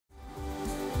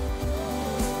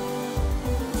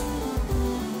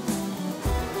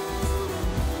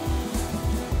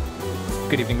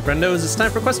Good evening, friendos. It's time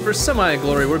for Quest for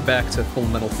Semi-Glory. We're back to Full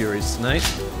Metal Furies tonight.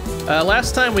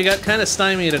 Last time we got kind of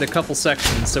stymied at a couple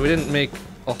sections, so we didn't make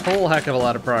a whole heck of a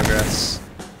lot of progress.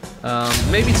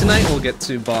 Maybe tonight we'll get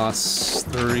to boss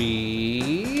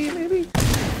 3, maybe?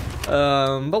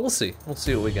 But we'll see. We'll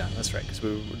see what we got. That's right, because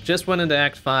we just went into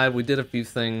Act 5, we did a few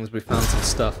things, we found some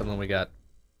stuff, and then we got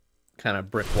kind of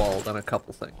brick-walled on a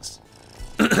couple things.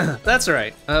 That's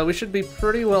alright. We should be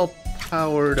pretty well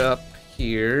powered up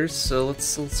here, so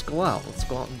let's go out. Let's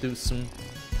go out and do some...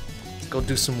 Let's go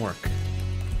do some work.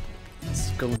 Let's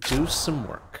go do some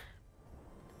work.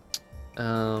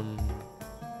 So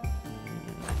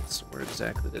where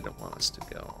exactly did it want us to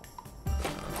go?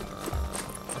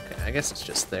 Okay, I guess it's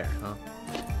just there, huh?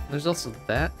 There's also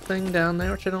that thing down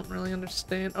there, which I don't really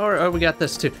understand. Oh, we got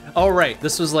this too. Oh, right,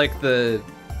 this was like the...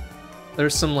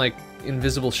 There's some, like,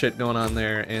 invisible shit going on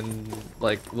there and,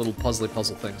 like, little puzzle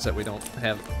things that we don't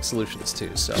have solutions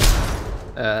to, so...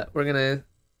 we're gonna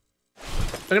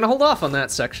hold off on that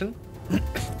section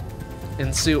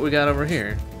and see what we got over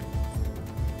here.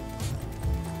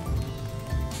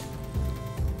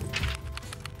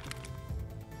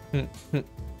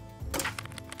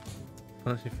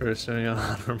 Once you first showing out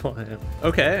honorable I am.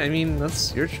 Okay, I mean,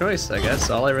 that's your choice, I guess.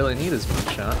 All I really need is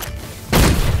one shot.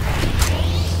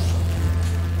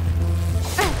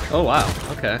 Oh wow,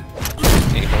 okay.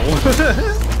 A-hole.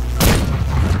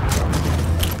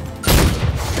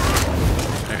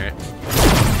 Alright.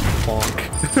 Bonk.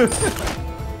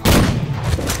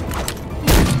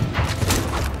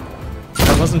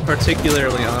 That wasn't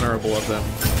particularly honorable of them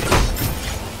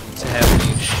to have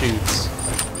me shoot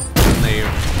when they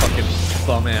fucking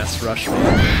bum-ass rush me.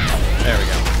 There we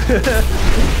go.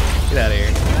 Get out of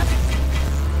here.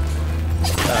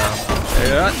 There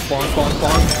you go. Bonk, bonk,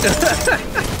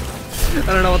 bonk. I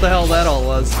don't know what the hell that all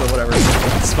was, but whatever.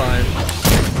 It's fine.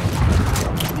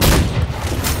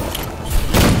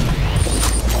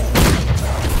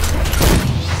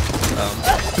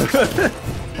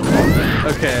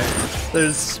 Okay.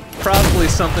 There's probably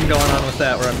something going on with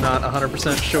that where I'm not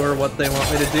 100% sure what they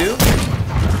want me to do.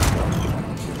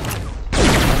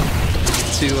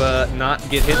 To not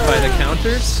get hit by the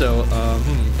counters, so,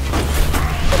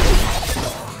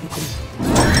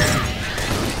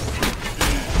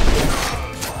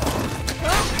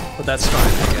 But that's fine,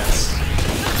 I guess.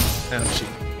 Ouchie.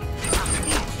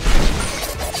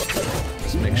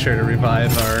 Just make sure to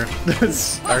revive our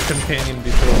companion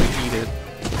before we eat it.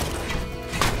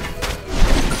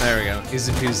 There we go.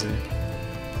 Easy peasy.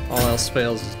 All else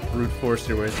fails is brute force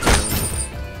your way through.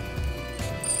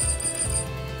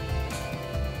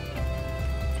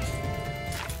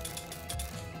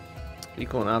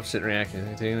 Equal and opposite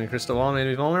reacting. Taking the crystal wall made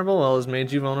me vulnerable, well, has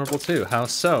made you vulnerable too. How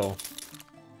so?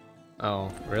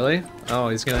 Oh, really? Oh,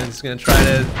 he's gonna try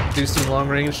to do some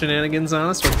long-range shenanigans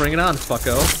on us? Well, bring it on,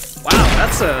 fucko. Wow,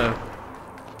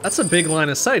 that's a big line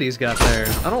of sight he's got there.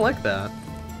 I don't like that.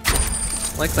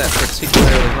 I like that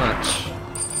particularly much.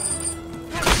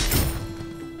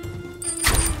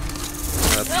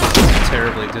 That's not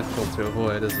terribly difficult to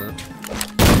avoid, is it?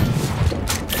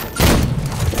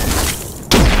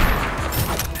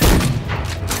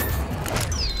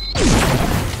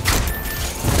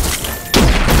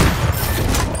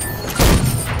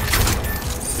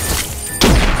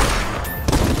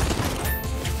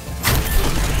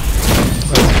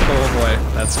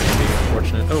 That's gonna be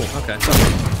unfortunate. Oh, okay. So,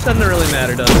 doesn't really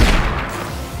matter, does it?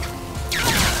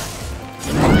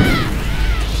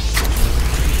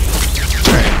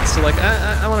 Alright, so like,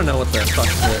 I wanna know what the fuck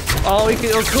is it. Oh,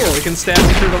 oh, cool, he can stab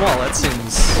me through the wall. That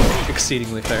seems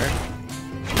exceedingly fair.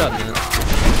 Doesn't it?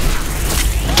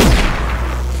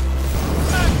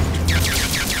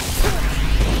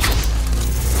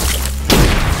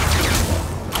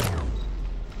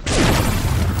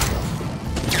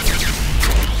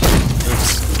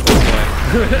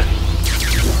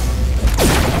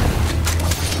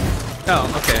 Oh,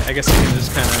 okay. I guess you can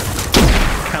just kind of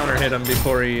counter hit him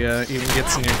before he even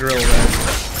gets in your grill there.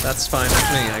 That's fine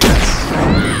with me, I guess.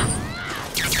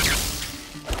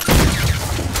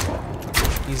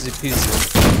 Easy peasy.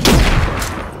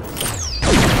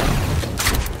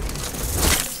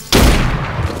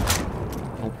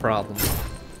 No problem.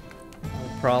 No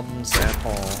problems at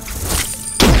all.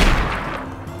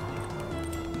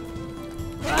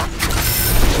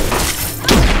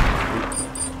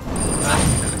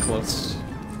 Close.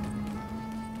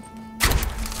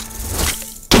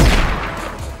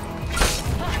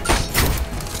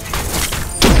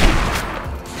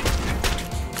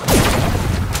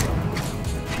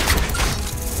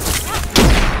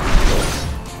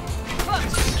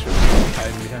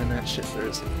 Hide behind that shit, there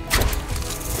isn't.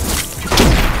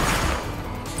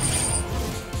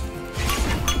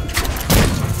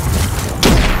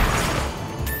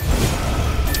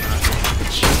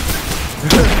 No,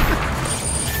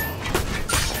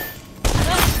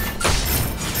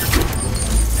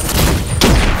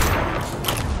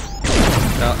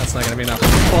 that's not gonna be enough.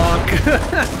 Bonk!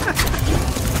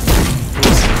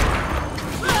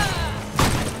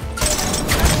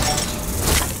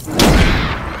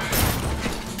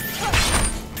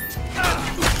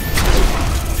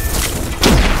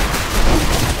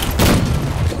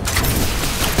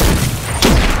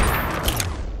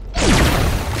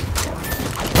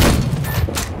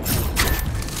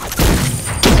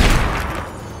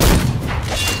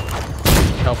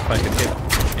 Help if I could hit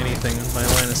anything in my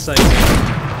line of sight.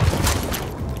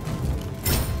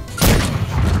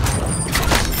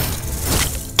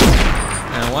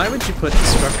 Now, why would you put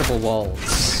destructible walls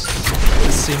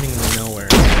seemingly nowhere?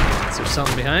 Is there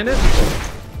something behind it?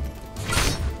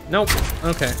 Nope.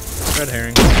 Okay. Red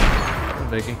herring. No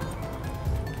biggie.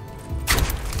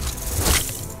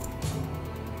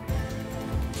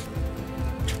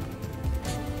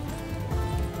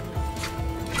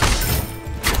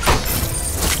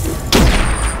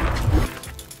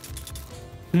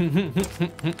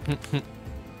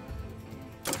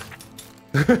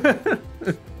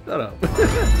 Shut up. I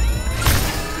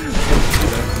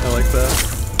like that.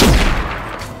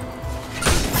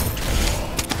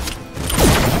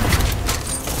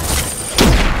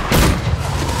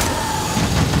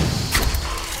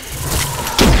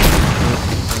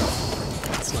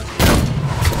 That's not good.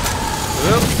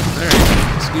 Whoop. Alright.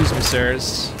 Excuse me, sirs.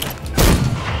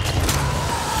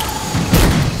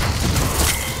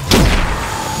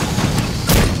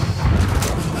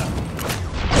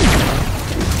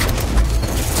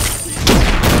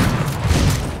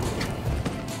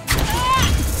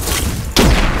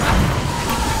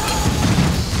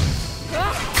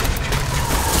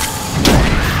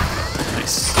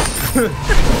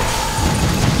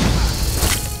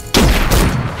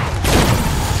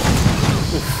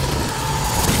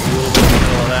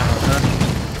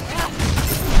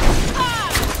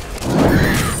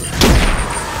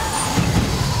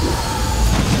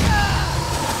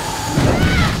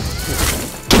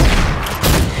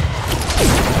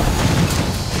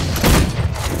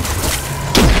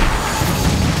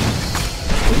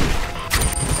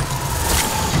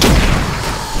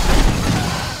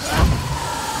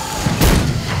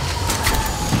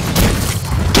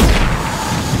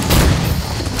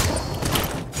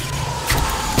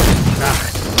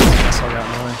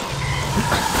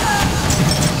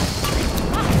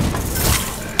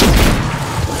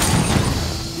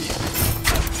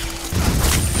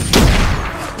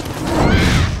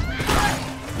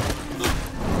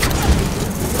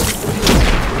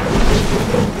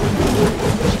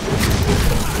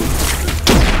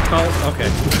 Oh, okay.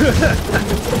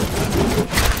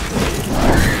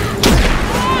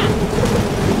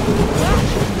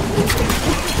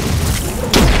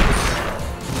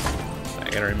 I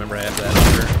gotta remember I have that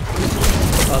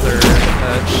other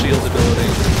shield ability.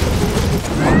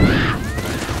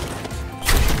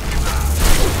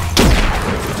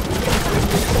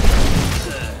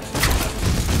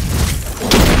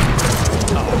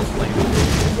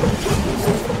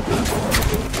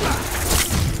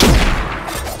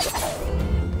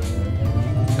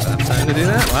 To do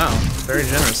that? Wow, very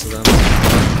generous of them.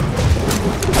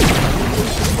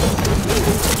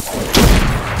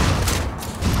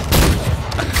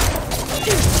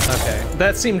 Okay,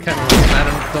 that seemed kind of lame. I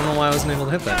don't know why I wasn't able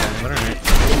to hit that guy, but alright.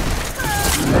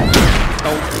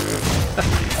 Oh.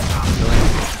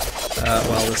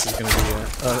 Well, this is gonna be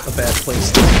a bad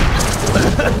place to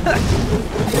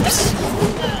Oops.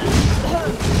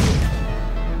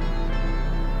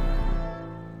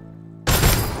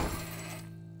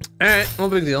 Alright, no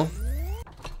big deal.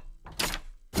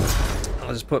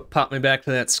 I'll just pop me back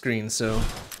to that screen, so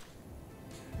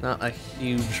not a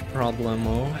huge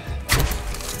problemo.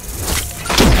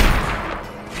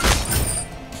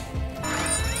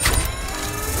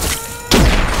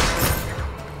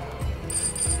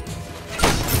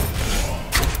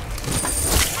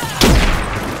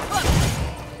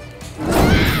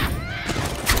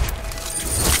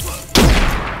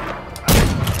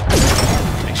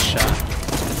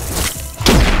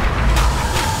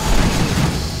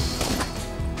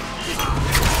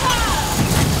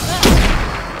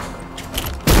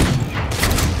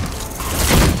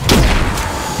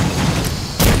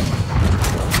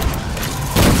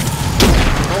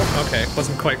 Okay,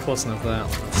 wasn't quite close enough for that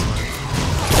one. That's fine.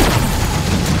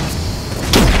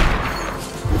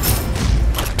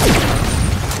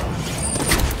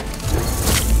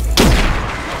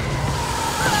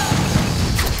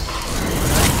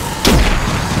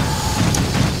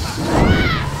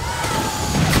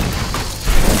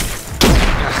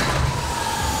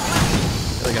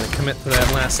 I gotta commit to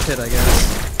that last hit, I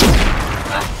guess.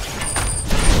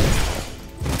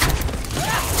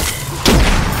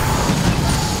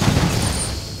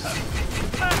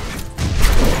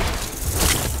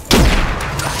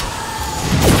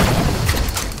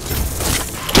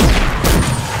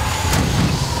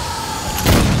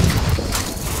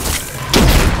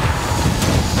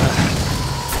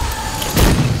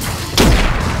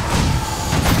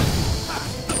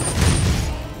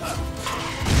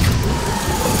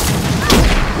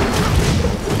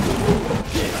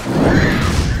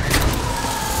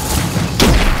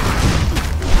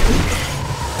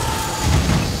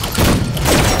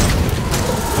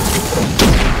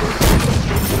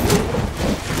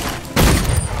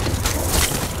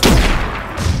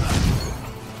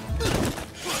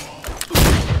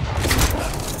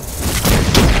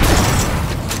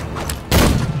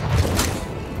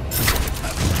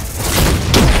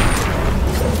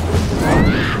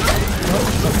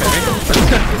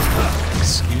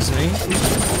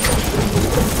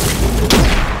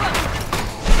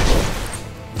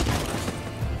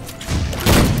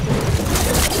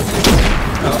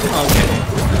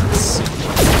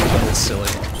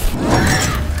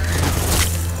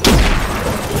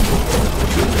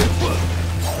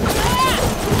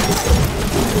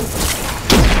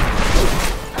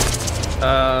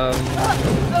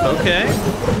 Okay.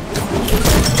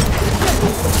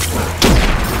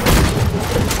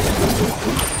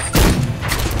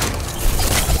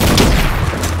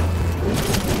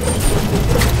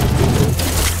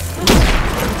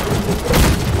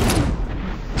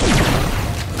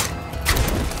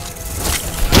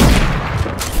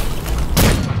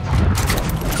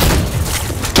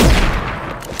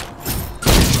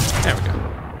 There we go.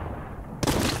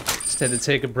 Just had to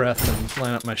take a breath and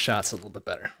line up my shots a little bit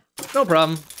better. No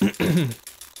problem.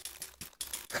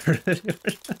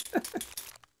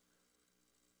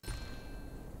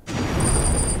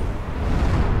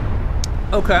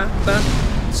 Okay, that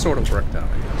sort of worked out,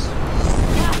 I guess.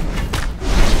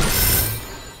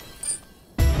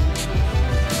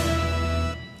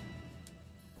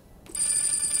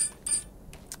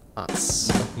 Lots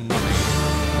of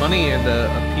money. Money and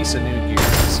a piece of new gear, I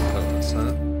suppose,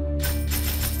 huh?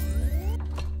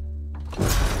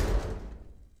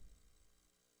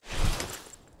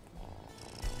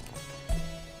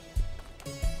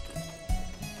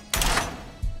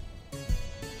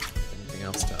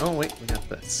 Oh wait, we got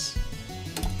this.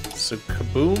 So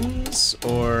kabooms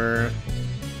or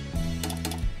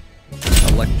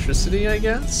electricity, I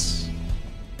guess?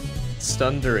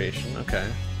 Stun duration, okay.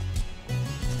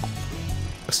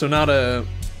 So not an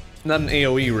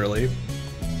AoE really.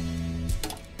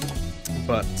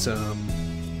 But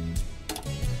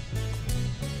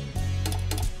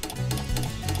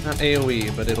not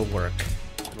AoE, but it'll work.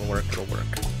 It'll work, it'll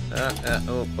work.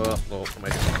 What am I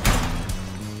doing?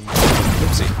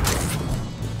 Oopsie.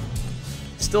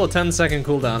 Still a 10-second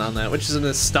cooldown on that, which is an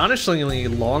astonishingly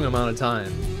long amount of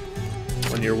time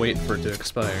when you're waiting for it to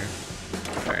expire.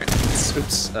 Alright,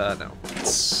 oops, no.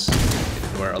 Let's get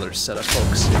into our other setup,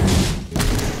 folks.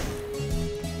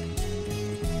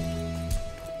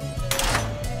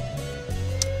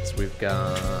 So we've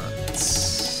got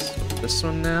this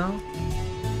one now.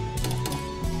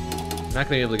 I'm not gonna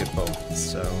be able to get both,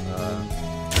 so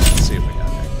let's see what we got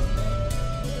here.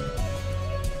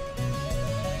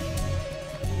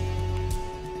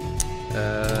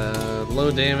 Low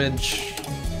damage,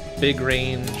 big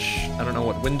range. I don't know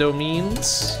what window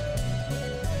means.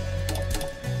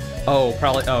 Oh,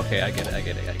 probably. Oh, okay, I get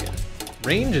it.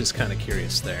 Range is kind of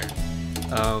curious there.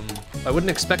 I wouldn't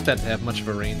expect that to have much of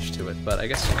a range to it, but I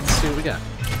guess let's see what we got.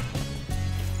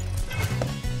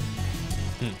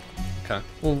 Okay,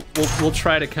 we'll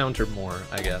try to counter more.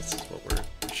 I guess is what we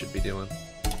should be doing.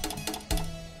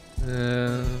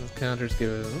 Counters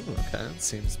give it. Ooh, okay, that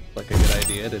seems like a good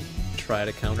idea to try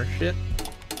to counter shit.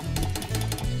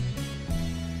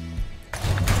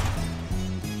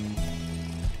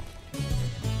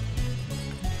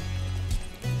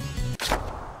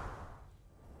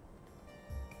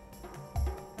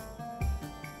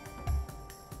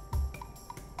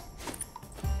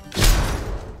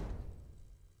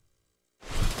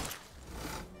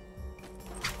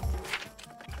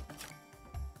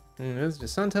 It's the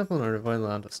Sun Temple in order to avoid the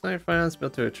amount of sniper fires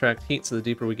built to attract heat, so the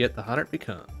deeper we get, the hotter it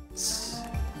becomes.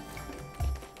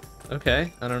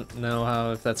 Okay, I don't know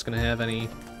how if that's gonna have any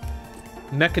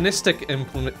mechanistic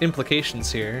implications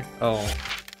here. Oh,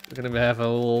 we're gonna have a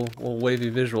little wavy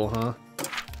visual, huh?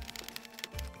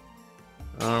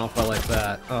 I don't know if I like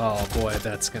that. Oh boy,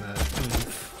 that's gonna.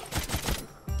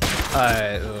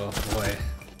 Oh boy.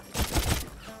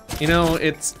 You know,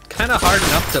 it's kind of hard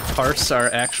enough to parse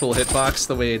our actual hitbox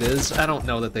the way it is. I don't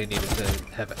know that they needed to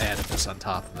have added this on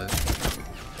top of it.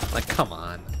 Like, come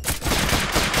on.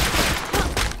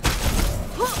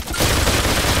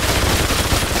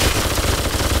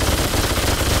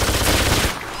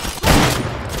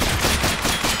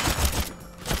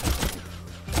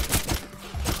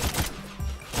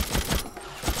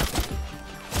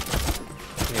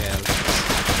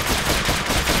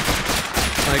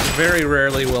 Very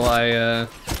rarely will I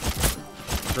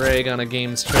rag on a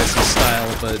game's choice of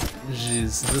style, but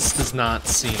jeez, this does not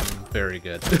seem very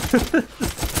good.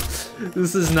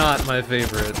 This is not my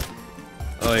favorite.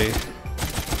 Oy.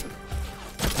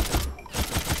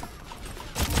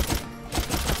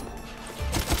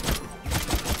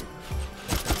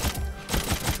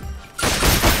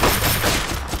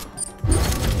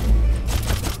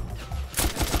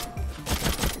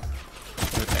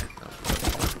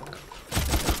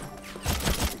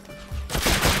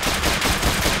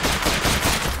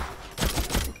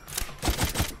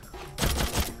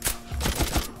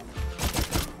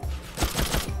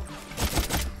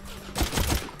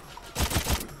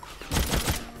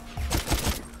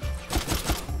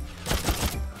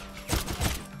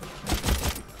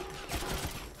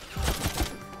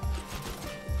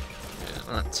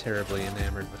 Terribly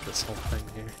enamored with this whole thing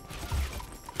here.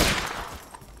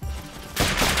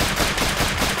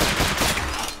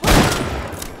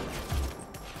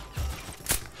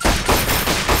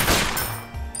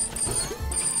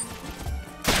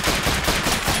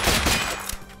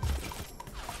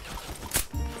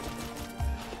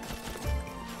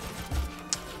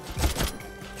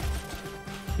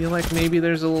 I feel like maybe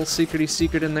there's a little secrety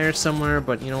secret in there somewhere,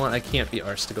 but you know what? I can't be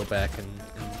arsed to go back and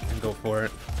go for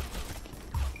it.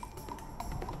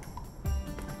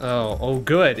 Oh,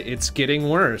 good. It's getting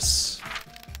worse.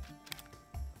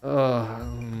 Okay,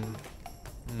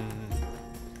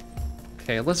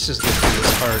 let's just get through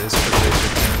this part as quickly as we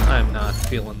can. I'm not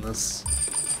feeling this.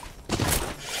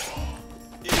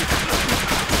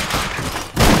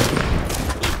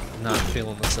 Not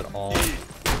feeling this at all.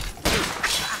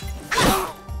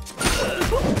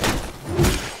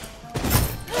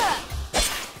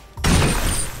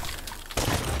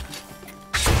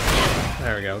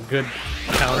 There we go. Good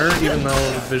counter, even though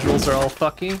the visuals are all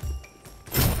fucky.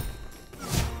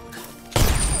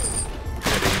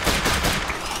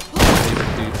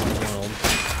 Favorite dudes in the world.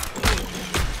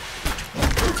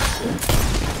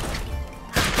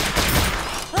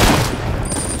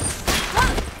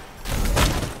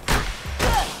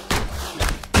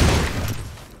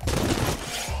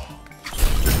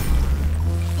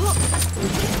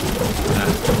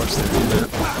 Of course they do that.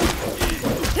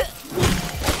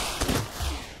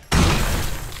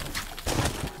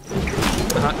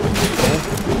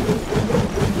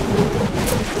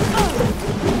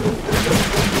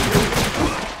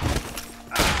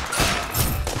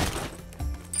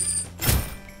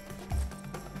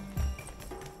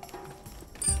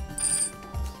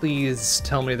 Please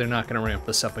tell me they're not going to ramp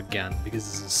this up again, because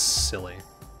this is silly.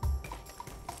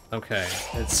 Okay,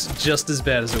 it's just as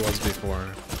bad as it was before.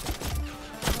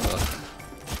 Ugh.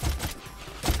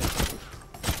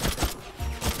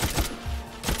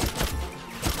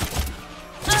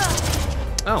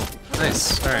 Oh,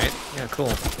 nice. Alright. Yeah,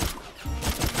 cool.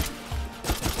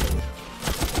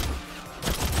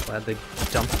 Glad they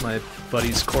dumped my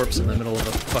buddy's corpse in the middle of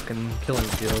a fucking killing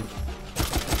field.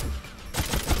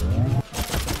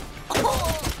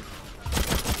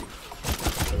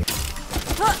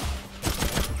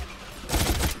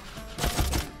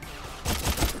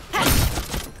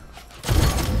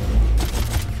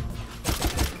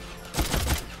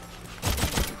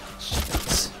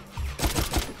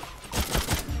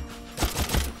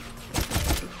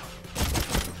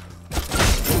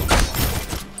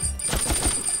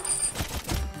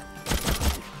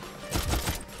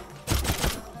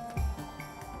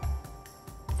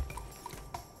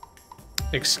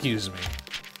 Excuse me.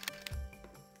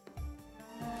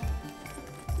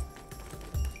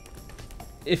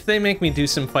 If they make me do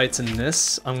some fights in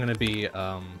this, I'm gonna be,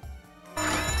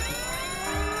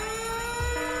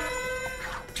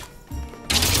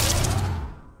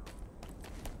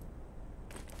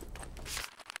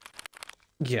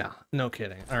 yeah, no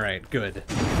kidding. Alright, good.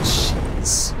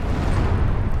 Jeez.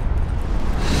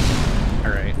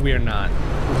 Alright, we are not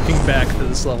looking back to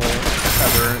this level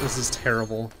ever. This is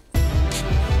terrible.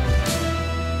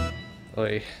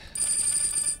 Oi.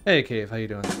 Hey, Cave, how you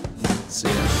doing? See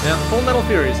ya. Yeah, Full Metal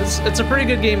Furies. It's a pretty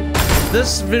good game.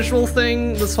 This visual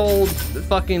thing, this whole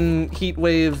fucking heat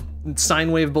wave,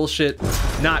 sine wave bullshit,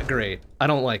 not great. I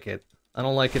don't like it. I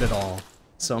don't like it at all.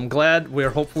 So I'm glad we're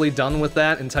hopefully done with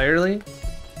that entirely.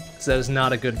 because that is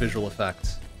not a good visual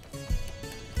effect.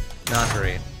 Not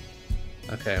great.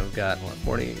 Okay, we've got, what,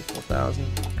 44,000?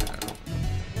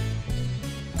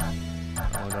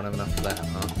 Oh, we don't have enough for that,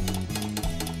 huh?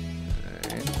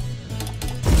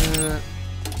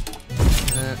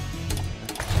 Alright.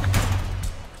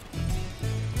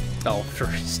 Oh,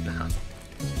 Furies, nah.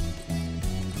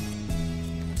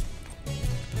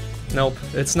 Nope,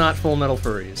 it's not Full Metal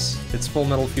Furies. It's Full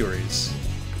Metal Furies.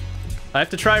 I have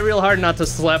to try real hard not to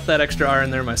slap that extra R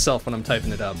in there myself when I'm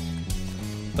typing it up.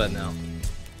 But no.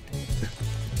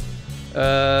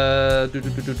 Yeah.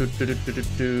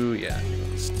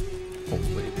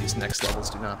 Hopefully these next levels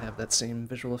do not have that same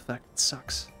visual effect. It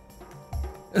sucks.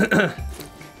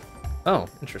 Oh,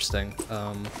 interesting.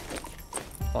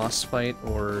 Boss fight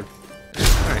or...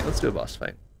 Alright, let's do a boss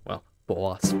fight. Well,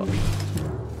 boss fight.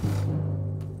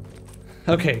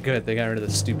 Okay, good. They got rid of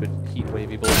the stupid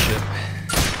heat-wavy bullshit.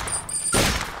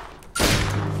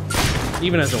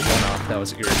 Even as a one-off, that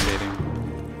was irritating.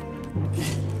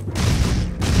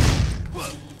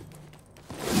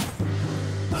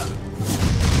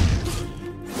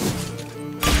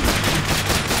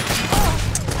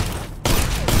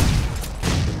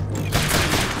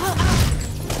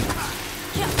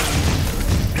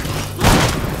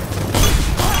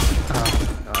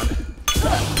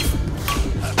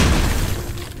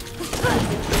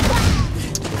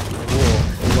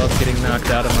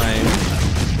 Out of my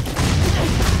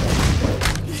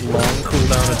long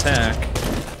cooldown attack.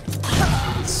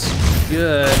 It's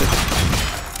good.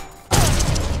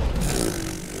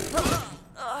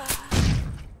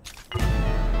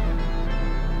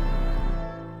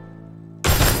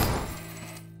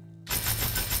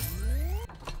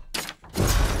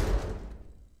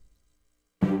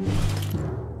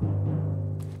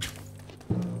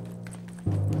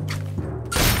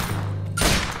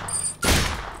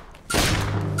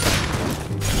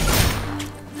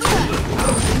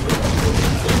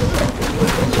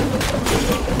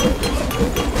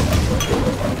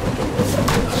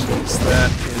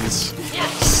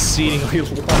 Exceedingly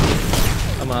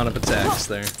long amount of attacks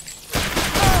there.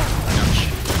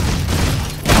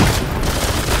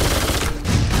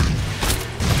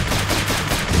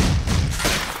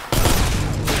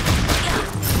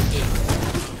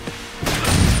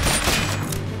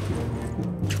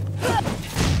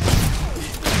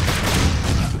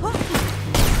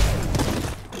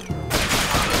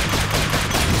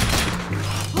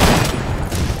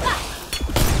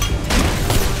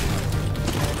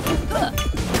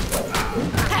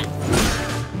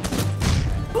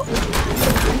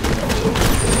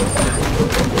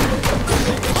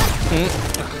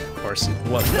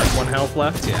 What, like 1 health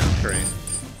left? Yeah, great.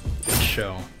 Good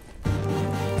show.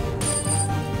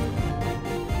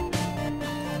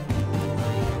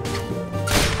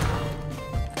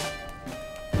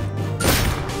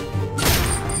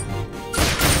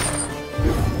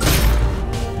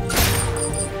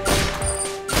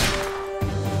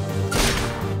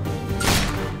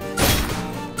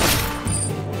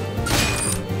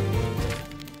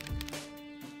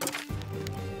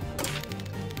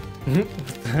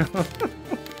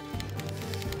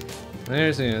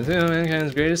 There's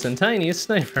mankind's greatest and tiniest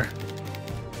sniper.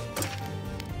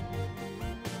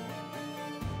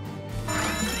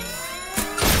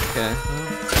 Okay,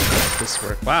 well, this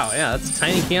work. Wow, yeah, that's a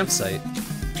tiny campsite.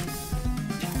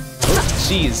 Oh,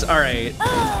 jeez, alright.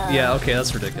 Yeah, okay,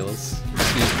 that's ridiculous.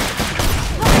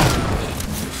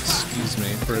 Excuse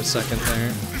me for a second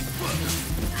there.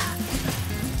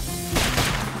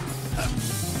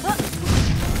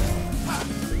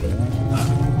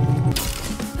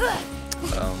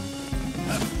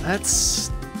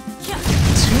 That's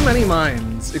too many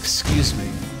mines. Excuse me.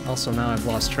 Also, now I've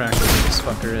lost track of where this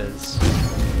fucker is.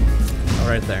 Oh,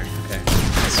 right there. Okay.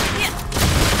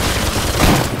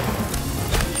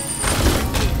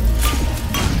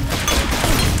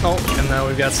 Oh, and now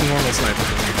we've got some normal snipers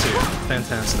in here too.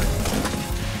 Fantastic.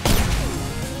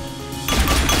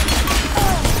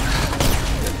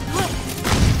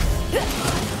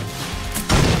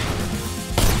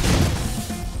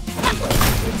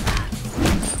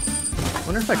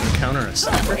 I wonder if I can counter a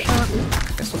sniper shot?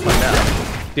 Guess we'll find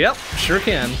out. Yep, sure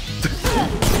can.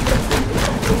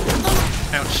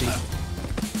 Ouchie.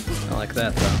 I like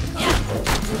that though.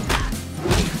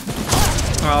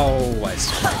 Oh, I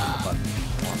screwed the button.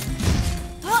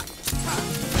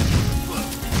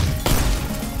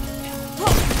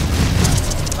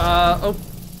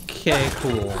 Okay,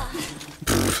 cool.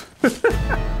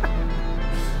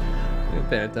 Didn't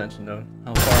pay attention to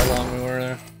how far along we were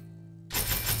there.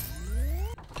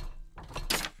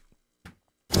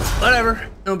 Whatever,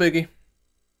 no biggie.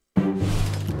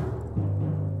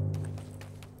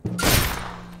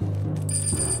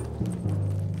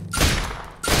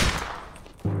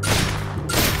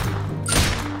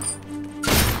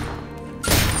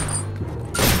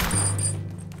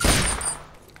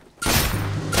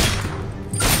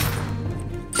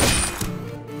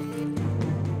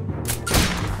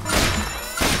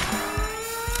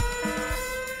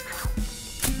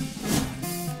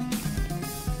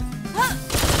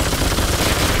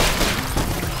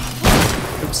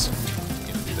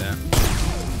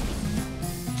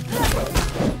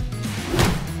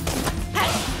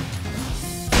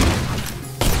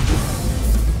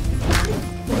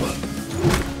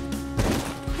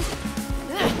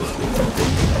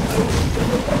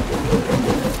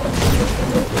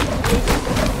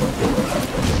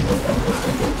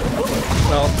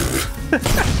 Oh.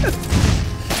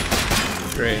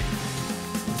 Great.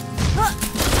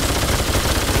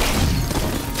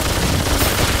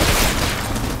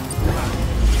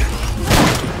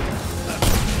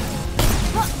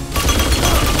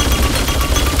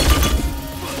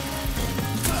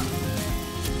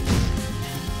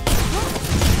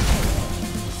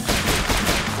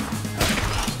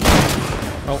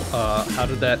 Oh, how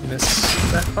did that miss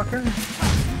that fucker?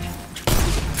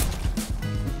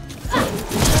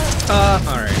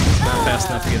 Alright. Not fast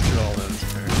enough to get through all those.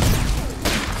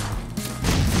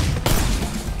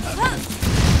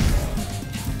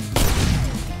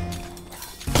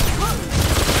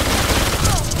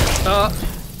 I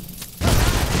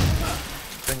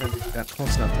think I got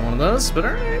close enough to one of those, but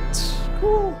alright.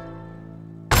 Cool.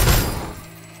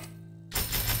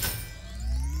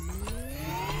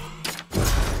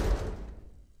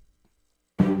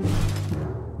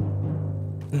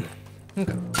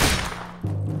 Okay.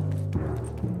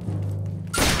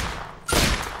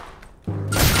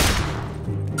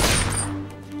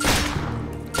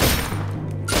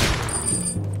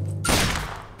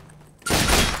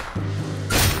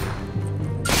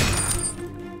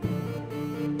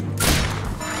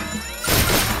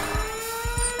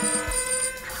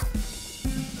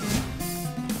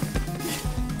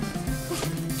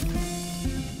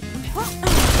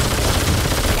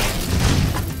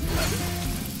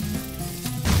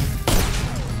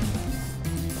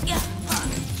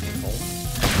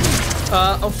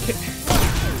 Okay.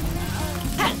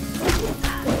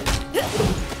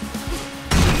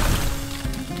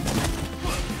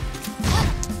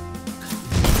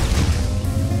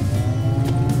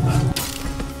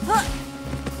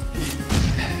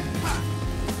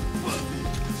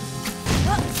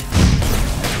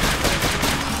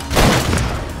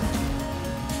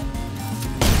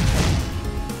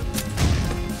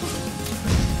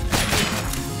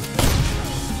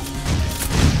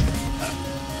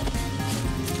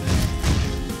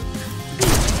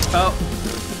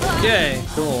 Okay,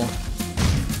 cool.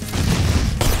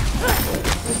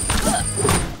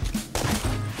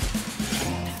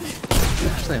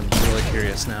 Actually, I'm really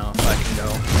curious now if I can go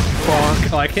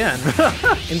bonk. Oh, I can.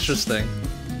 Interesting.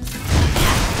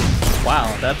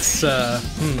 Wow, that's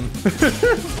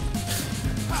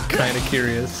kind of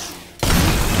curious.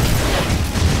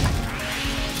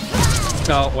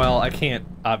 Oh, well, I can't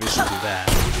obviously do that.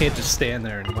 You can't just stand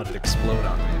there and let it explode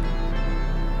on me.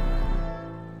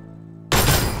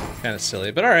 Kind of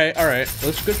silly, but alright, alright.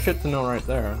 That's good shit to know right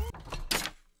there.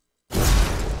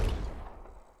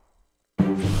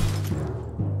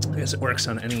 I guess it works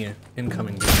on any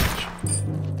incoming damage.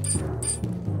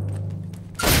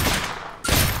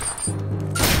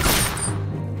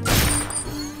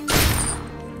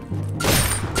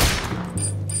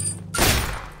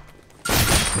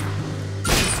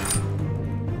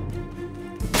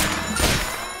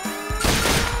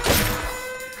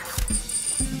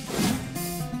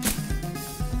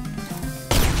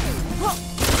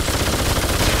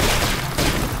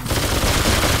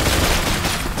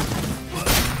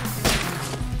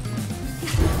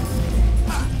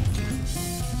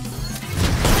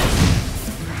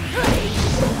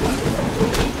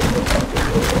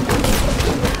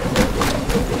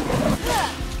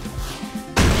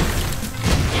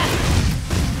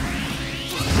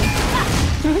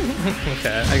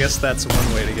 Okay, I guess that's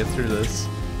one way to get through this.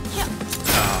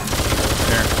 Oh,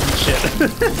 there. Shit.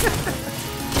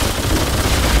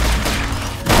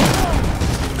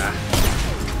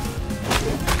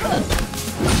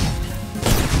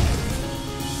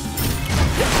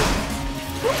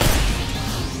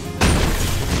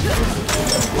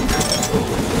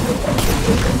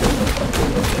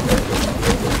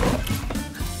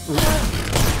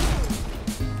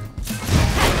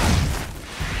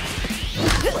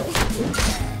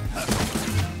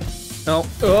 Oh,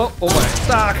 oh, oh my.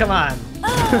 Ah, come on.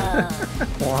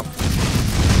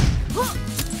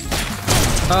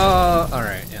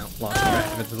 Alright, yeah, lost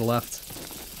track of it to the left.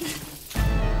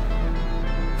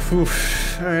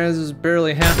 Oof. Alright, this is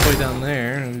barely halfway down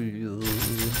there.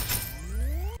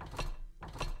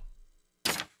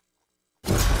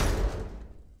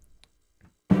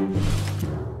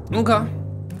 Okay.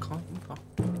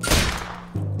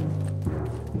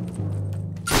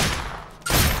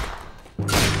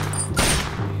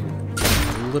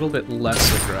 A little bit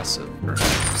less aggressive,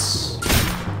 perhaps.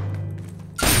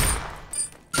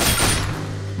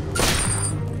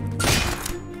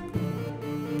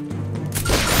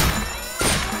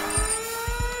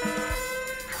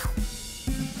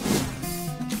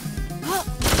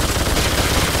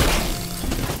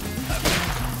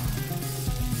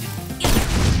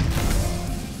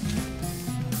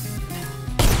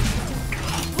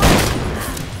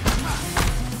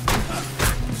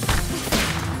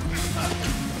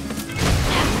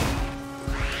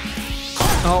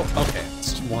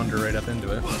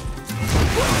 into it.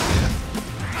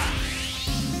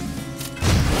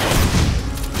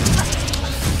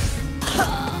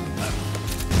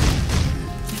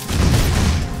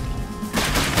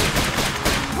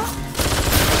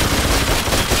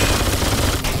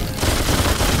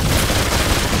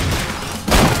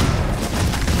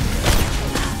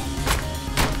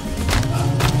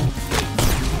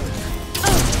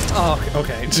 Oh,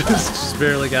 okay, just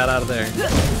barely got out of there.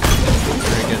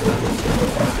 Very good then.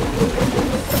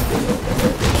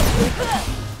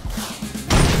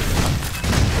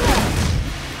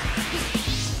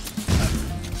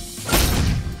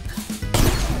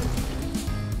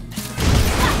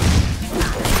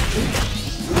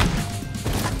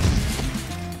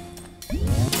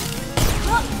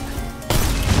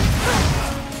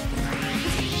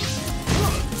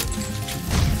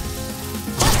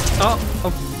 Oh,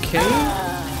 okay.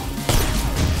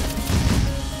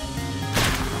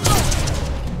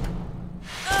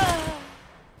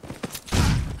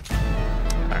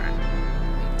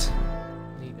 Alright.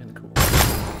 Neat and cool.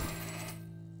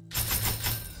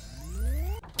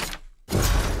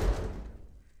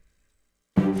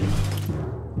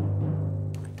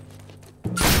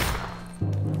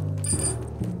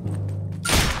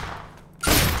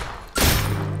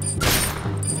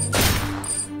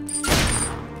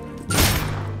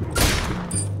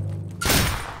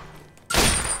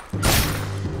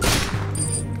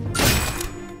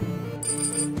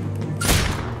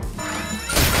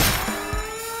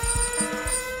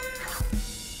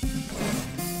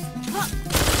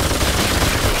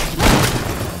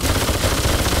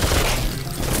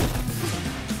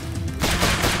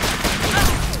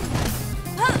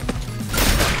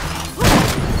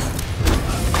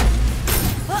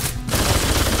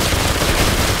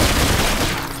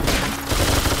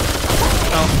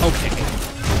 Okay.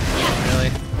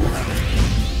 Really?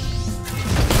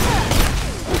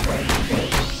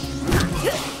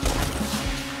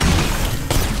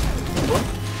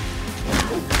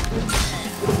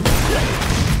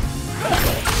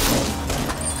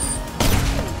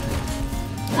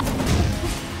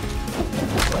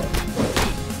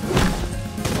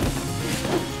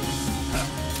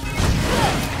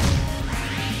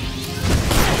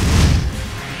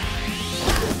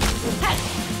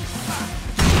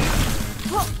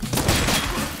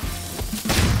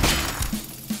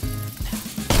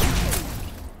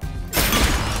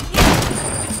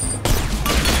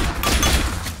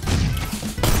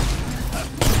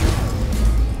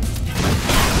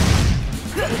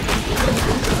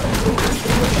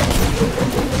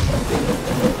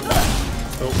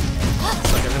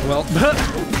 Well,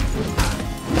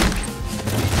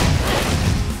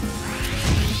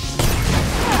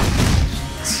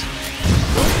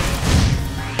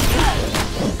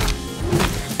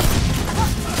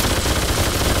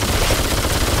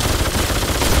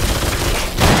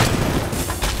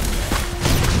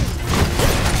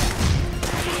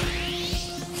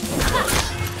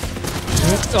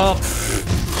 oh,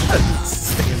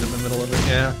 stand in the middle of it,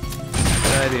 yeah.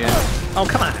 Good idea. Oh,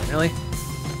 come on, really?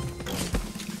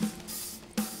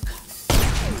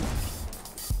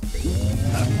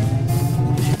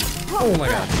 Oh my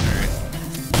god. Alright.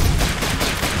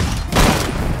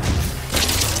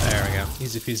 There we go.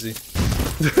 Easy peasy.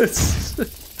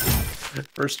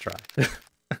 First try. Alright,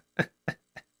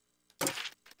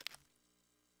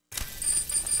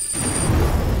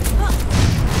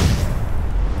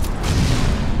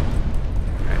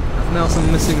 nothing else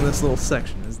I'm missing in this little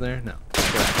section, is there? No.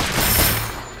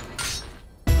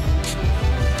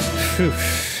 Phew.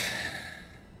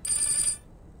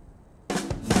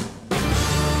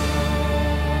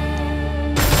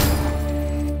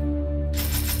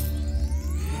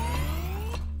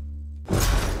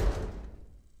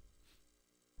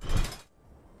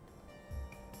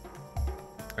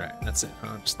 That's it,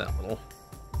 huh? Just that little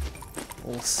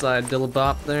side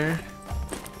dillabop there.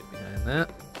 Get behind that.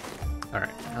 Alright,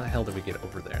 how the hell did we get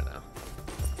over there, though?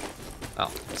 Oh,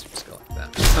 let's just go like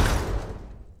that. Okay.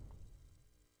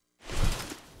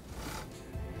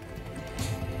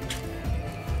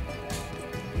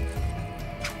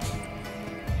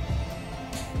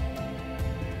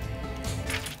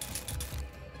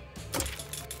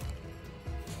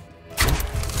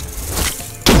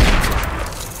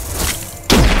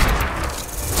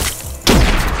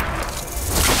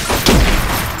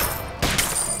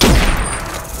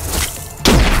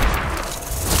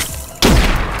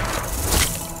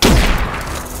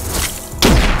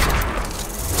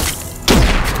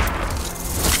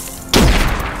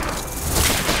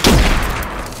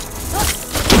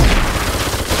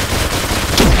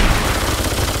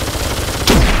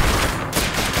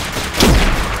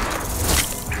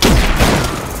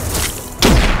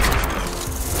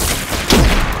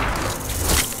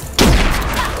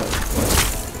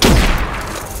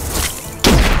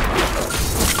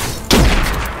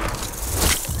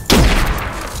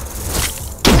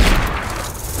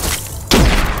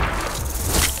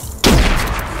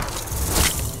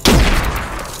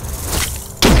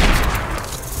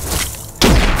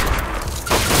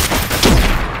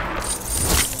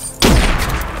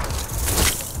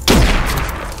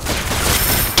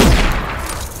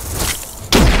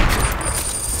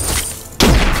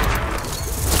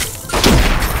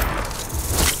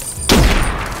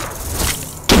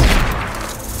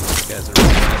 guy's a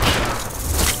really bad shot.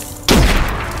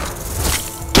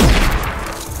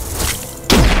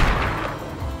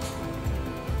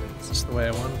 Is this the way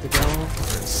I wanted to go?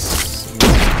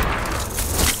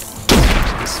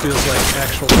 This feels like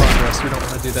actual progress. We don't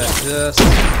want to do that just...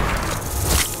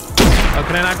 Oh,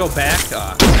 can I not go back?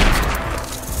 Ah.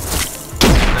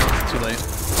 No, too late.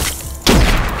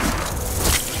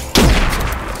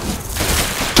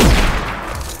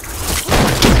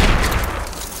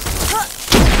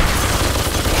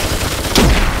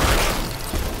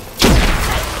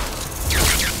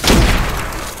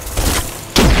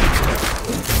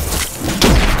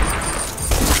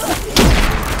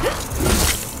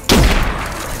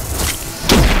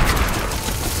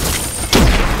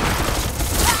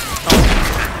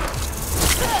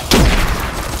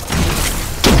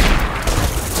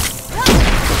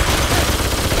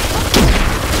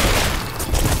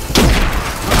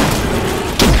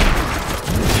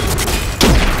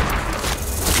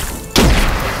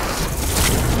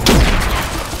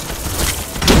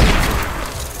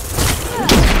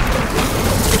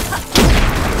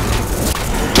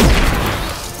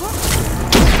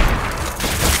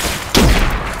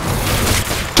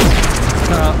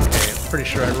 Pretty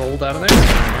sure I rolled out of there.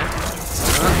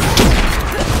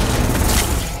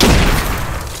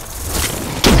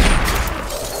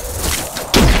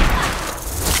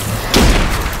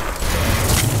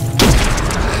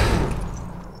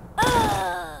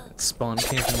 Spawn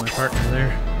camping my partner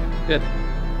there. Good.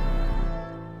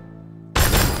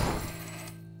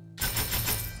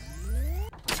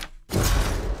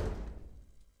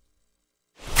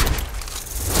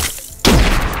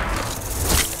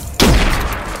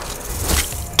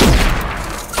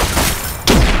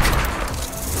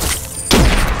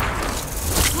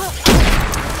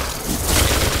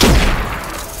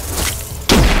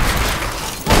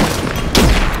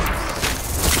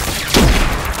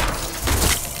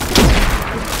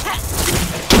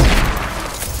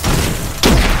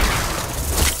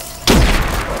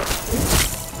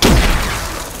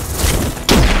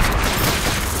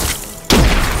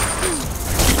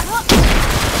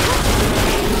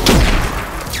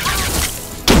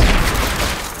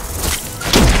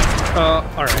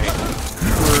 Alright.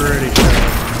 Pretty sure I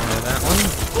can that one.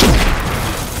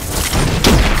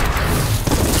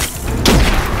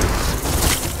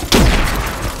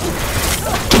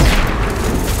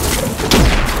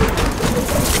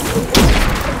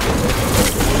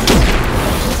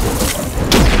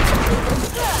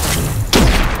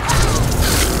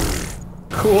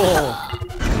 Cool.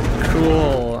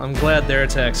 Cool. I'm glad their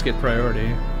attacks get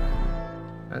priority.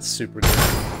 That's super good.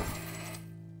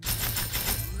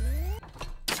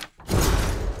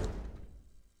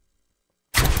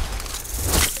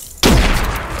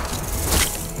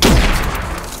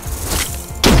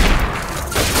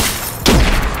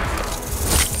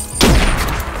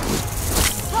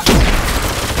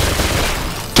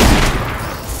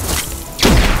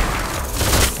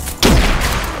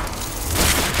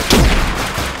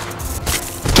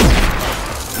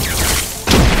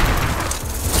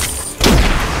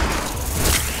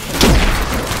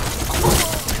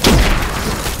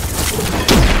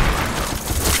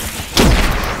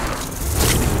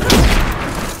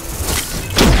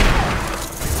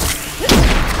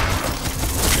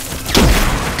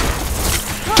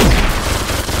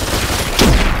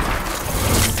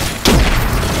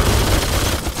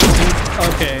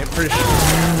 Okay, pretty sure.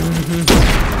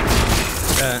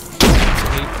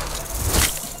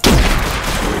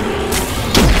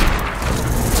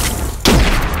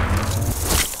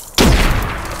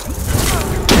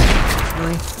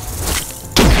 Really?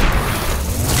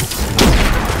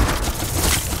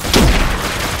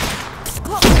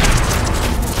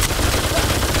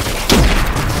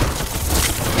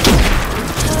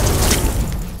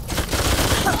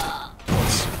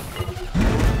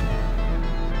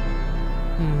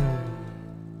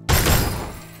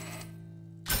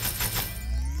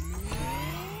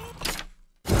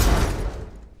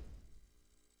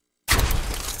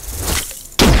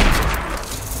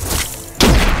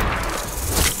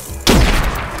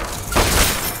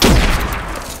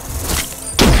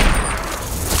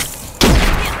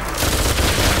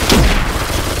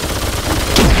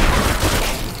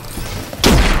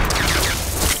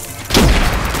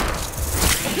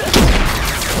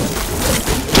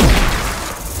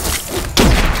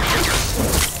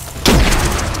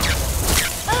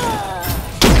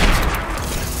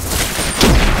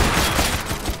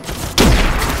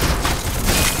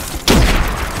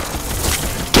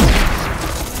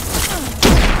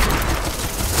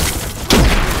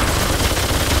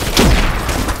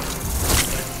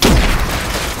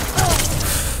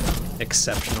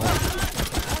 Exceptional.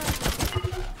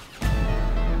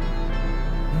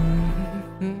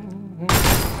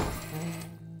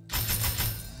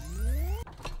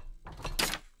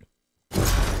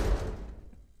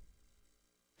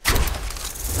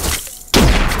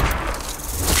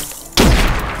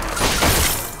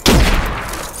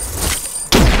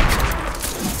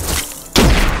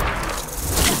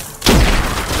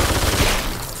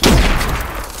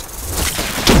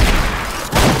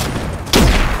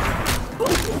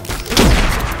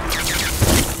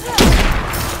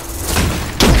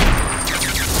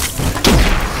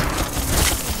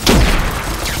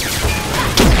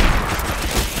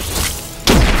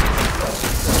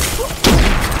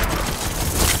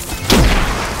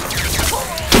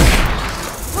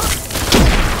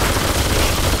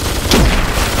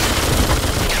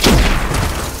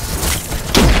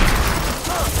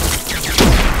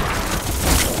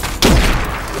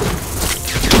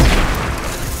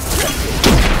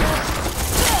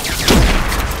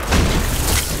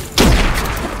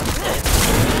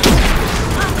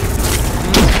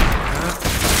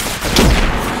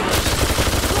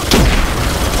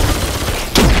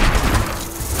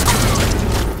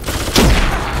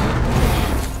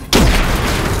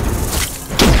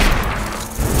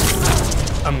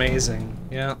 amazing.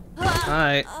 Yeah.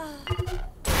 Alright.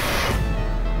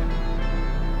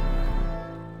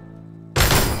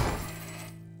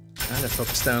 Trying to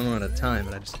focus down one at a time,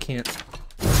 but I just can't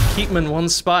keep them in one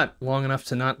spot long enough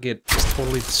to not get just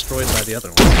totally destroyed by the other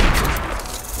one.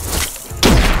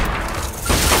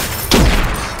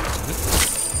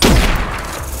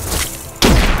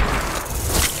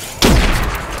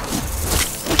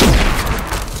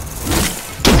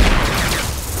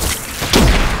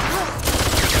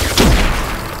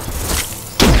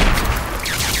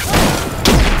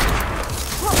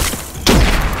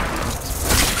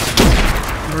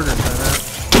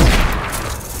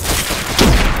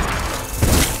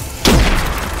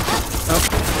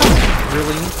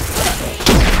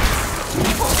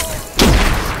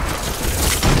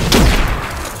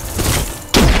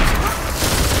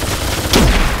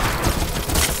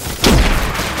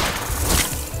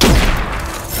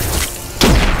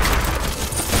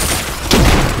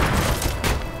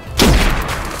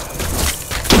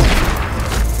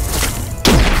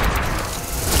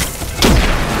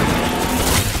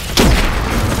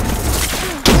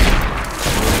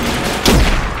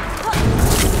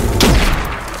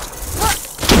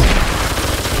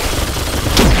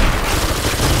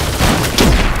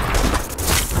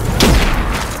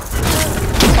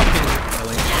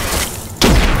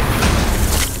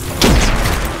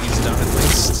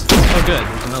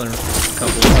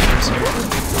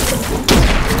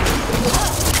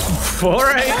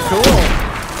 Alright, cool.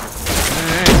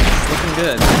 Alright, it's looking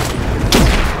good.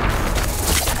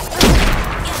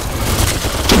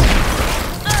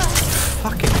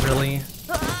 Fucking really?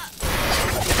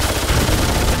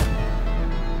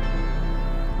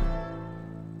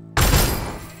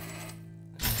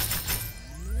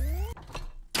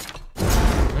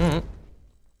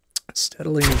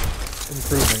 Steadily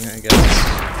improving, I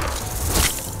guess.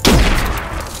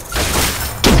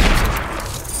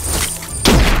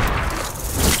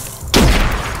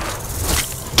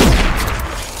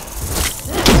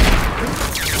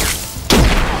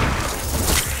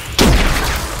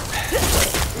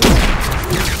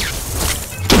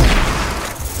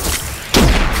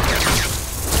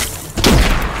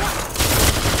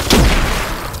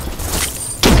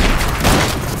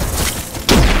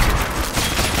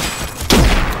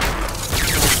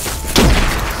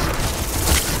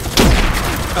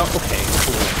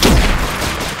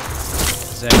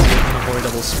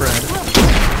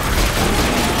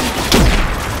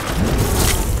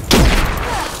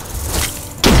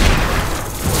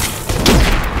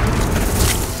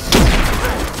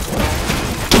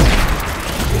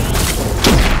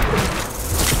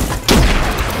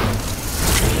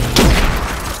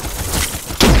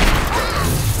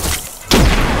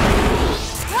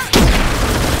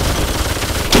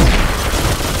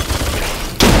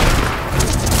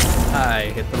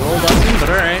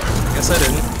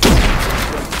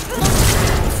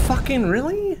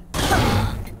 Really?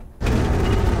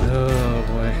 Oh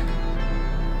boy.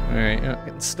 Alright, yeah,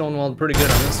 getting stonewalled pretty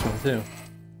good on this one too.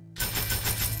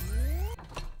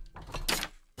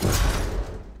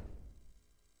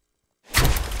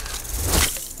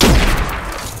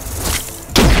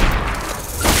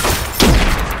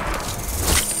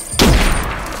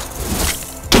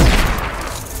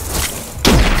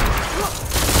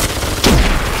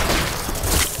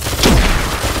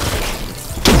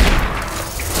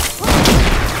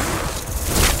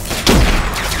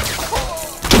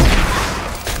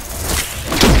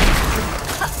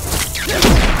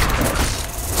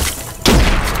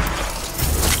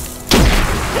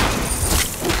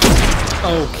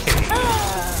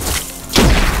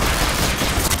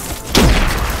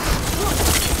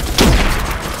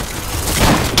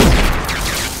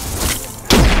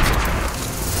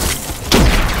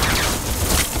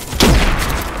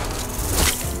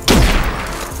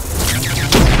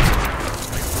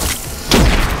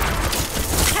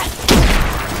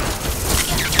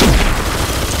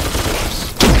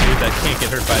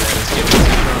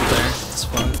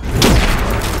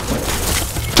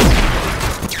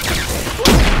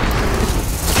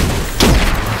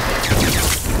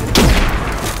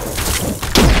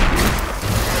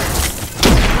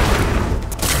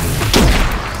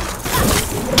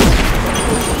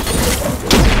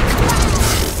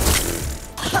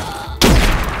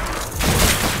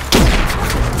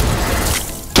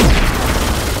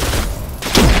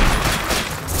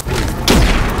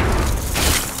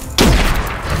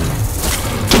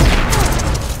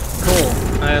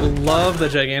 Love the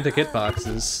gigantic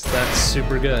hitboxes. That's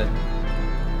super good.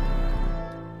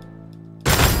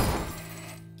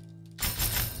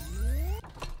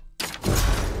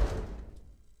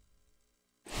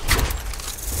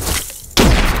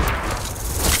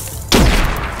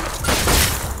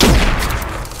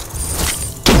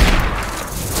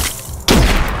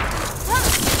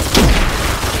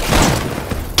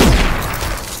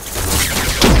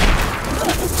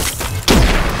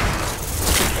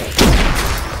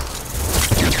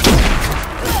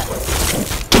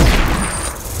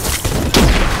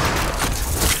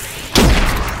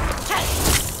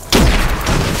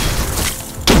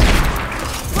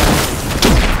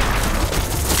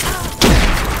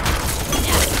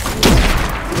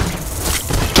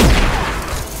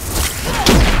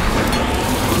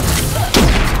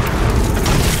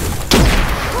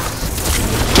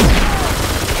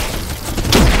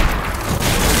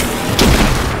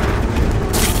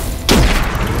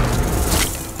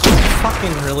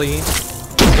 rarely.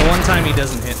 The one time he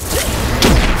doesn't hit.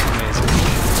 Amazing.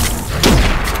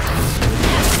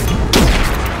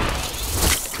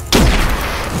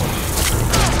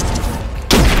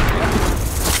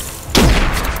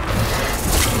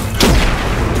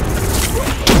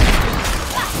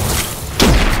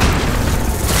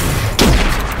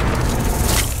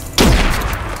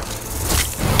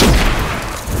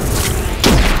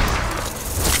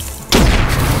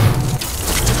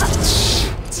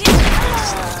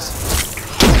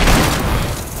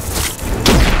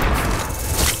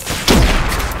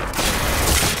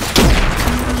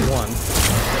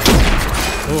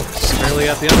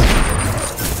 Got the other one.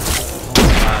 Oh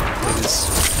god, please.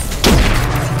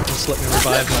 Just let me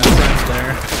revive my friend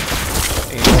there.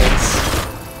 Angels.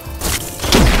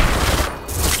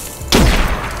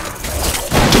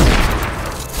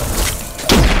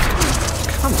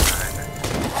 Come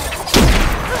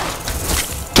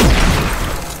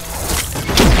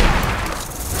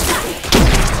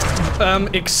on.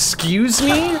 Excuse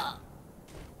me?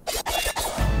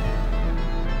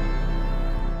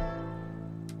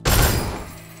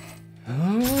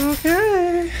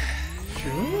 Okay.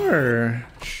 Sure.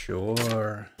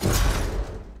 Sure.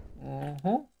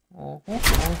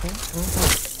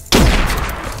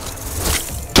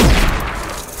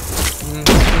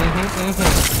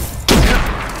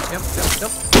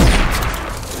 Yep.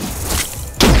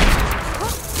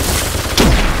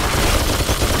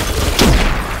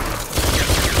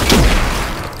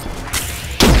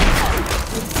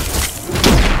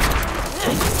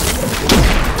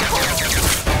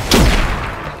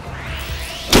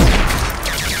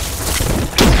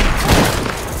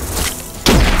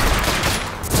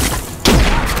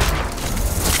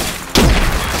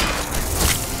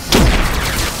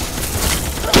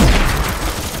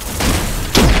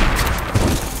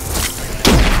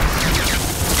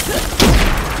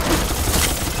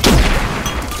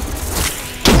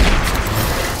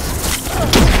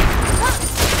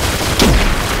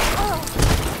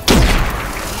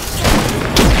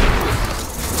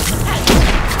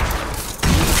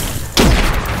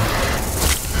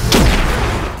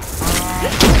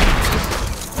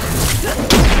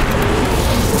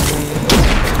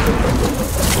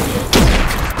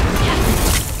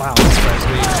 Wow, I'm surprised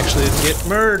we actually didn't get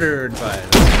murdered by it.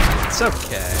 It's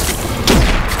okay.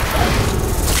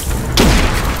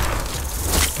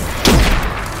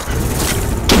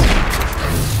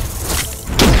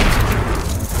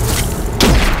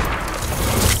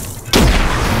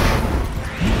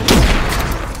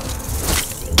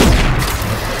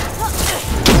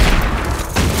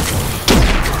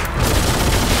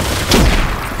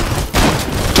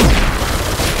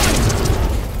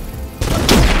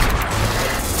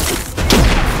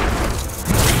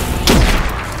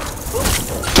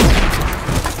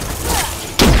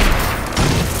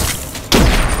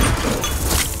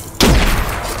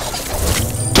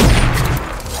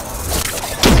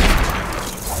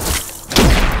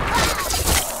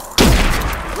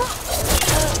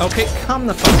 Okay, come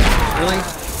the fuck on. Really?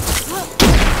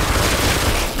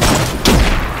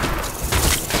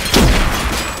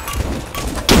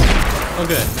 Oh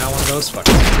good, now one of those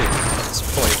fuckers too. It's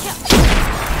poison.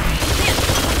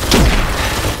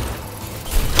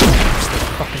 Just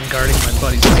fucking guarding my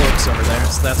buddy's corpse over there,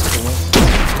 so that's cool.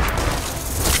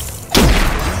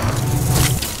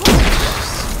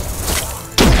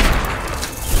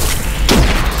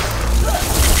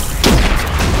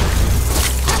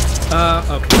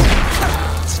 Okay.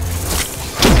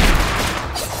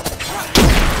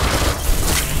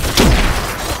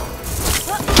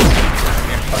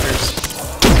 Here, fuckers.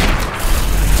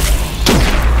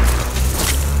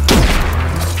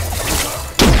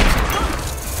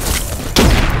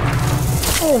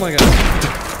 Oh my god.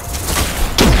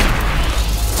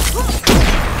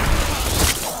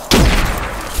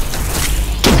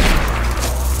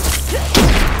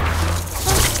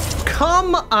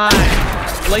 Come on!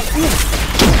 Like, you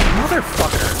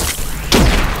motherfucker.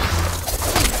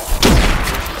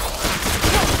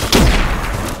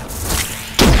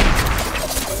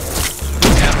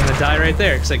 Yeah, I'm gonna die right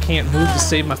there, because I can't move to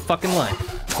save my fucking life.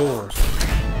 Cool.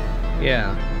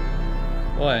 Yeah.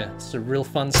 Boy, it's a real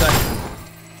fun section.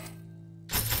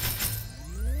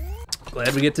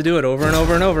 Glad we get to do it over and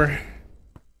over and over.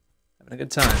 Having a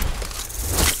good time.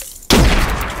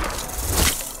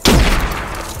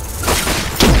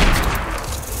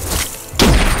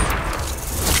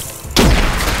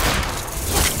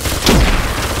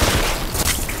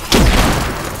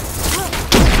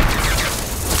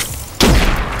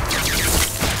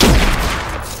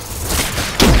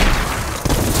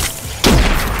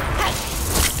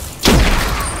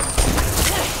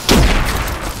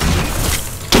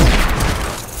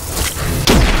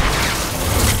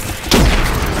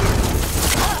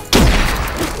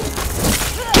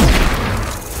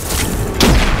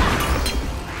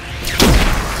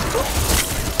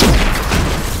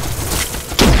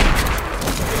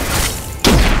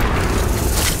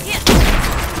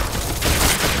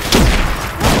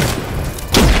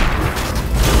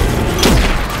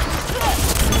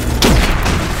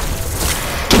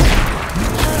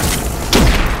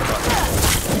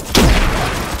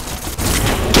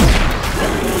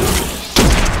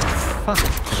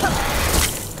 fuck?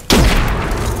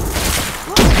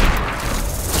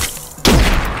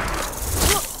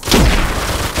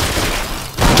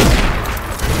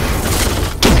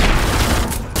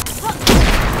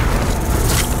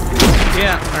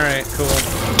 Yeah, alright, cool.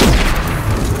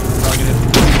 Probably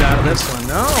gonna beat out of this one.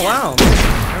 Oh, wow,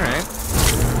 amazing. Alright.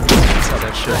 That's how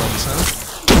that shit looks, huh?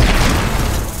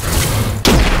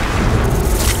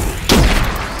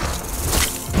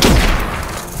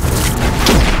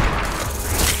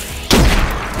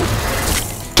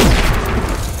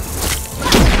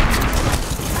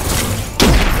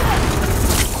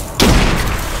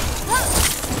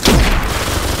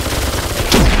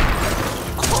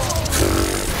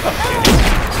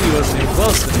 He wasn't even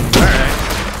close to me. Alright.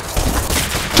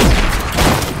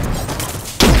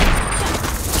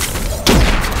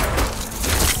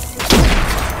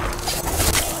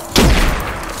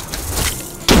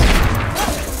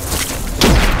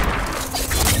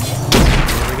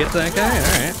 Did we get to that guy?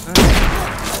 Alright. Alright.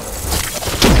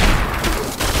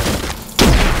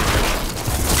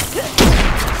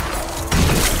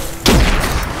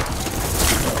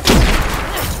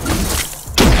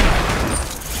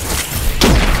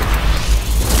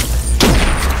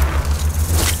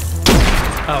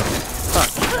 Oh, fuck.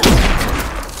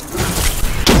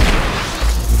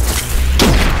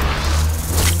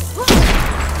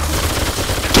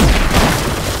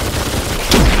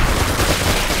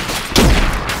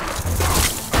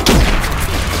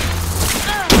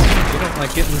 You don't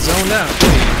like getting zoned out, do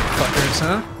you, fuckers,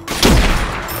 huh?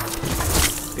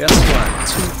 Guess what?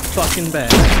 Too fucking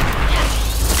bad.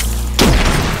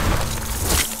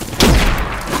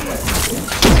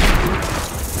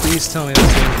 Please tell me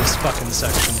that's the end of this fucking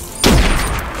section.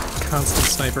 Constant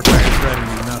sniper fire is driving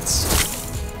me nuts.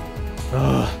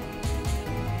 Ugh.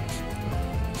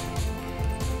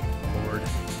 Lord.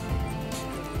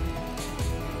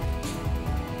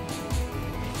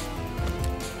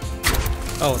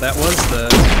 Oh, that was the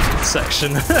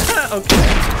section.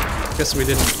 Okay. Guess we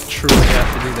didn't truly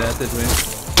have to do that, did we?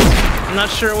 I'm not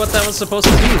sure what that was supposed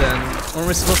to be then. Weren't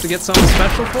we supposed to get something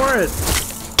special for it?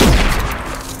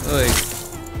 Like,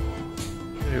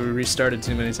 we restarted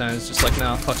too many times, just like,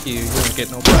 nah, fuck you, you don't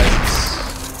get no prizes.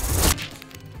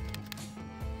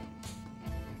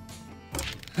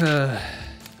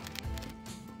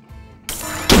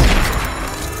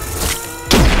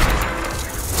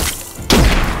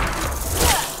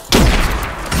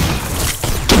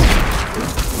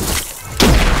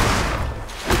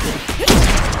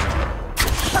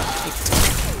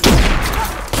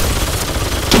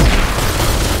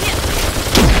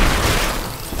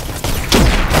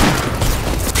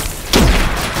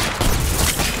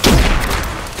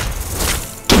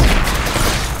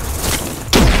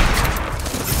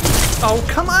 Oh,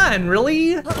 come on,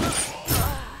 really?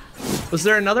 Was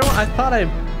there another one? I thought I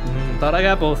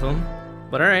got both of them.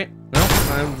 But alright. No,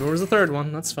 there was a third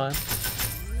one. That's fine.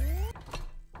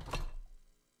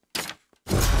 At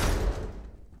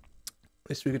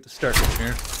least we get to start from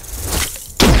here.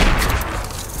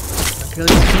 You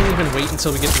can't even wait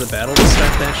until we get to the battle to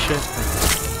start that shit.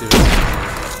 Dude.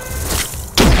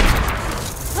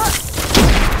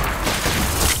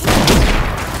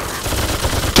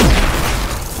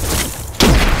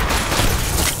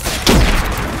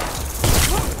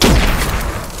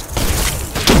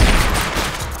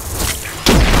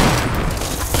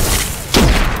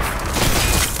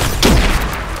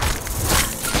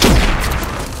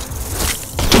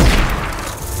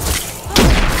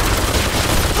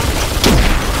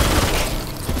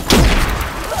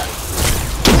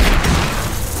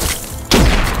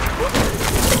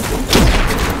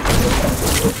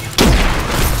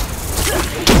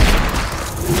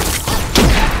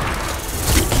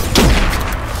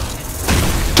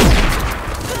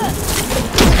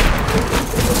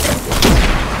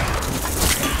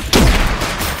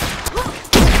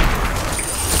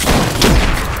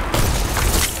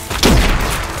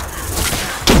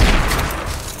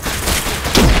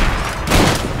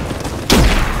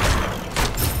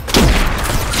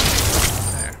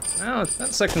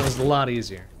 That section was a lot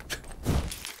easier.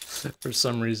 For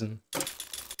some reason.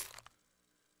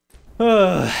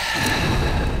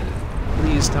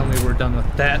 Please tell me we're done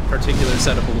with that particular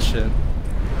set of bullshit.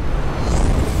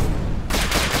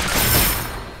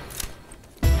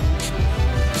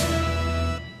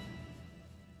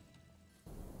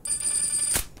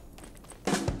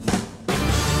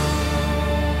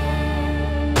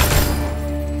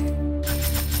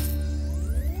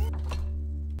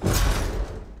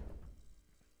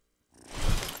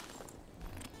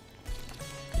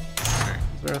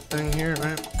 Is there a thing here,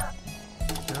 right?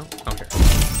 No? Oh, here.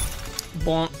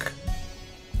 Bonk.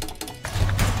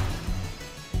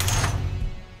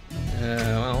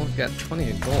 got 20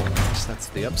 of gold. I guess that's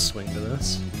the upswing to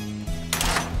this.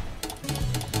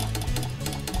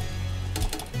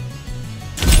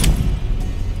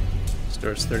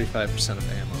 Stores 35%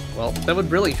 of ammo. Well, that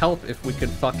would really help if we could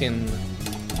fucking...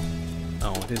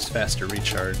 Oh, it is faster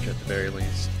recharge at the very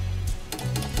least.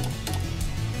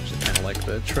 Actually kind of like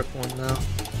the trip one now.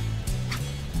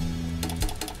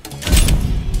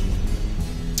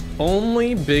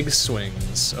 Only big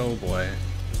swings. Oh boy.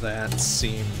 That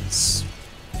seems...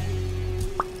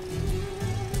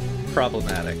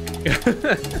 problematic.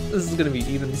 This is gonna be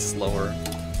even slower.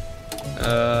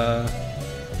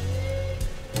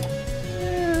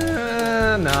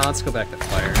 No, let's go back to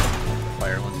fire. The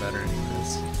fire one better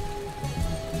anyways.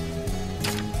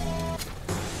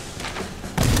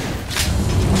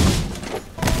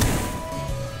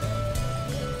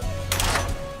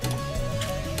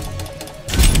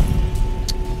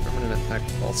 Permanent attack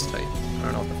false type. I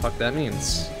don't know what the fuck that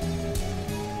means.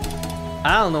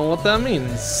 I don't know what that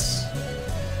means.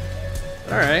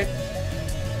 Alright.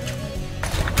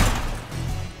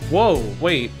 Whoa,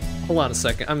 wait. Hold on a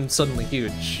second. I'm suddenly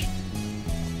huge.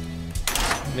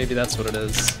 Maybe that's what it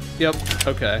is. Yep,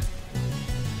 okay.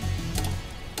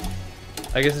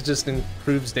 I guess it just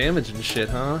improves damage and shit,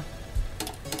 huh?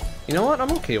 You know what?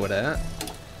 I'm okay with that.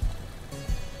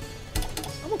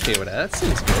 I'm okay with that. That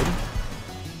seems good.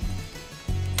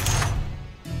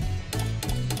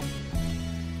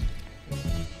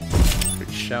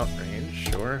 Good shout range,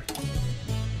 sure.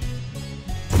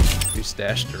 Reduce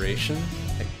dash duration.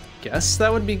 I guess that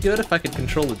would be good if I could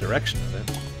control the direction of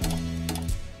it.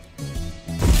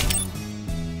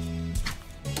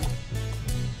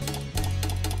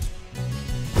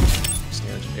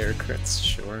 Air crits,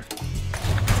 sure.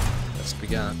 Best we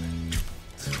got.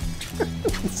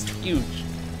 It's huge.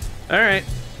 Alright.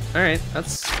 Alright, that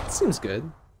seems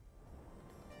good.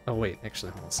 Oh wait,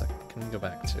 actually hold on a second. Can we go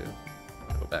back to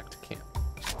camp?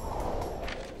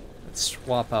 Let's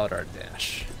swap out our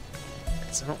dash.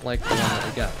 Because I don't like the one that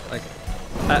we got. Like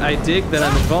I dig that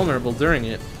I'm invulnerable during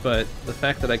it, but the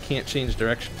fact that I can't change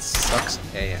direction sucks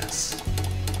ass.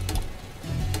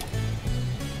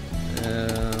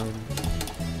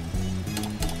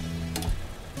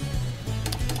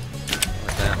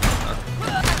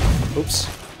 Oops.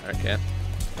 Okay. I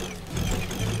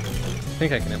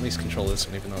think I can at least control this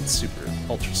one, even though it's super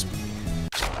ultra speed.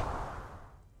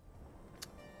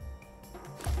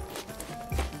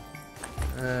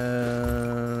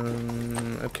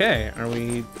 Okay, are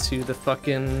we to the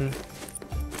fucking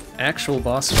actual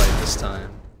boss fight this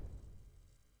time?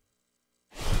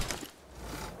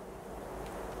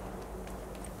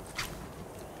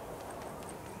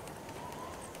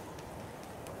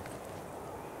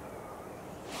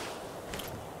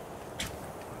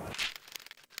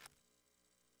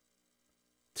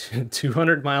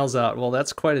 200 miles out. Well,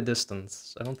 that's quite a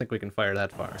distance. I don't think we can fire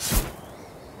that far.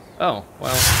 Oh,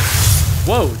 well.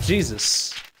 Whoa,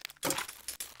 Jesus.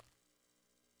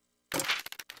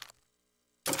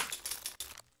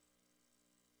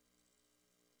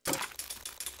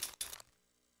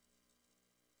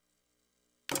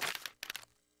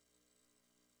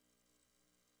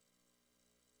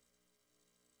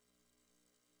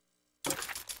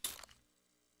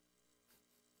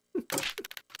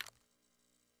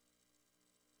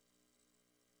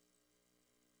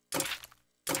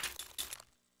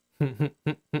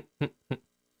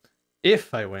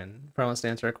 If I win, promise to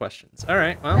answer our questions.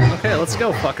 Alright, well, okay, let's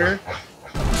go, fucker.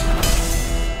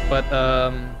 But,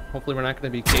 hopefully we're not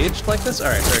going to be caged like this?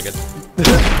 Alright, very good.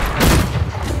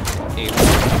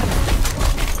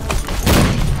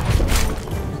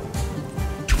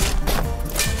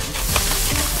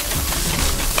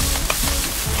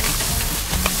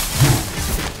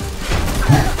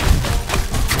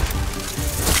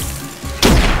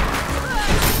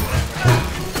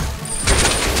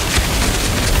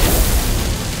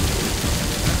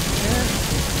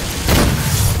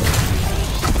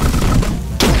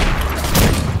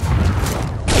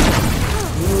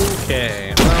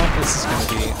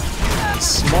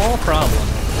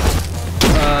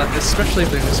 Especially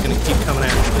if they're just gonna keep coming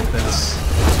at me like this.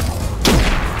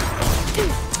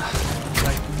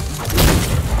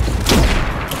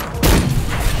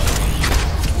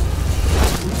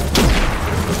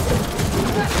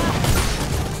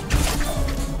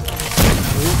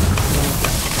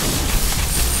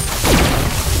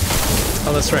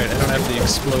 Oh, that's right, I don't have the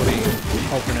exploding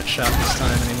alternate shot this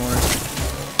time anymore.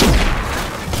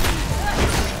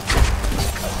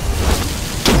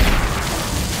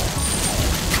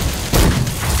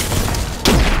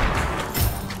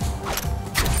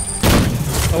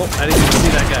 Oh, I didn't even see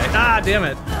that guy. Ah, damn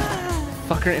it.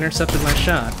 Fucker intercepted my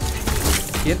shot.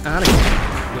 Get out of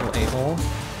here. Little a-hole.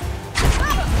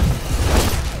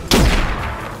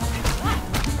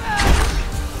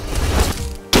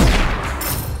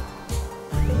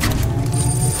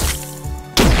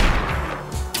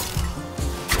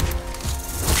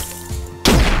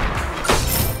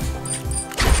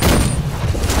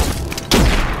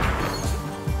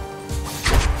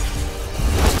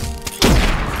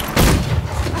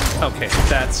 Okay,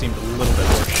 that seemed a little bit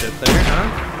more shit there,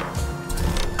 huh?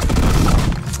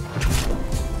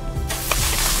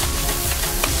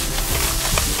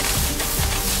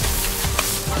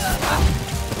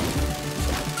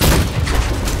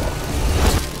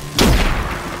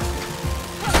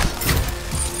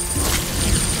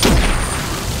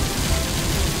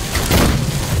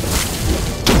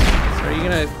 So are you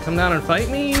gonna come down and fight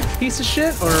me, you piece of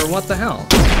shit, or what the hell?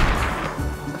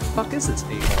 What the fuck is this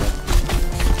a-hole?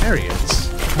 There he is.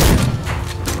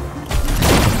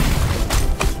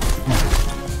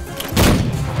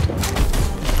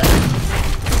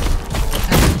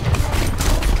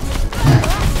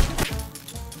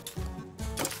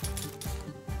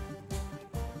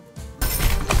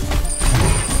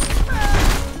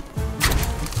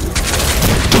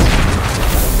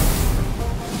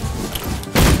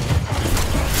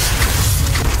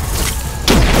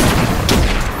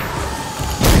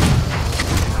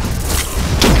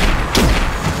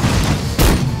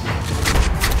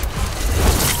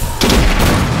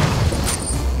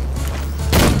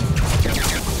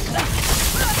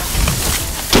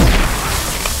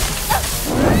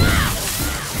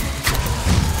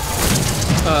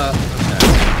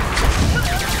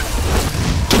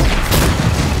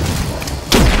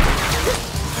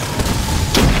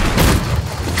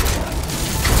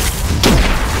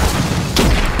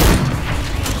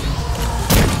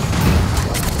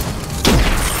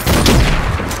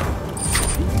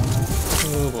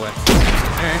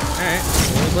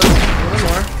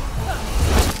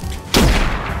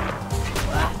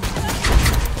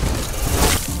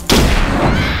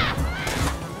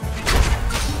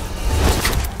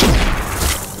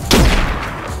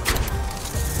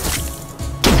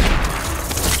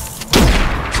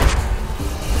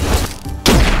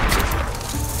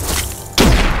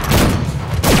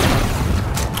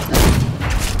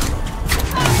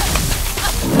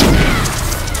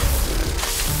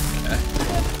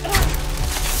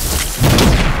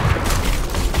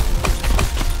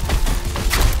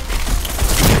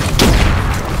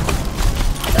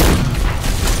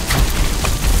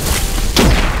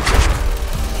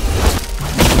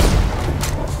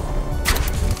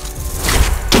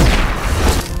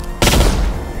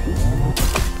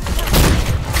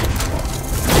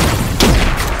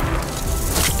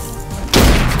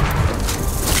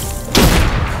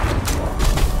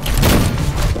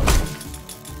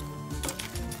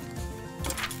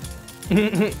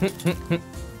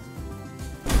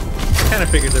 Kinda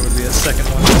figured there would be a second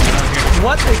one down here.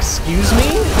 What? Excuse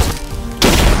me?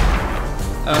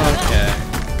 Okay.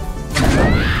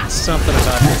 Something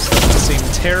about this doesn't seem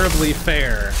terribly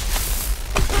fair.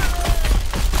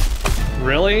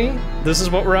 Really? This is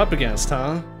what we're up against,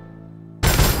 huh?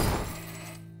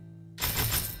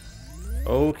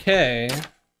 Okay.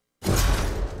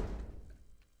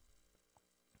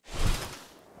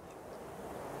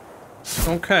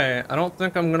 Okay, I don't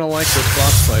think I'm gonna like this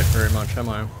boss fight very much, am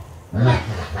I?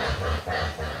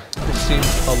 It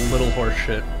seems a little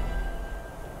horseshit.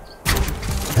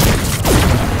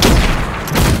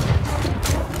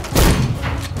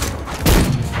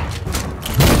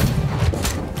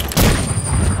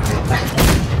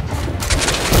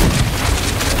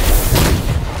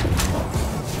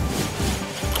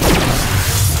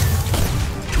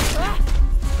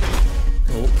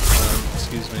 Oh,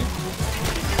 excuse me.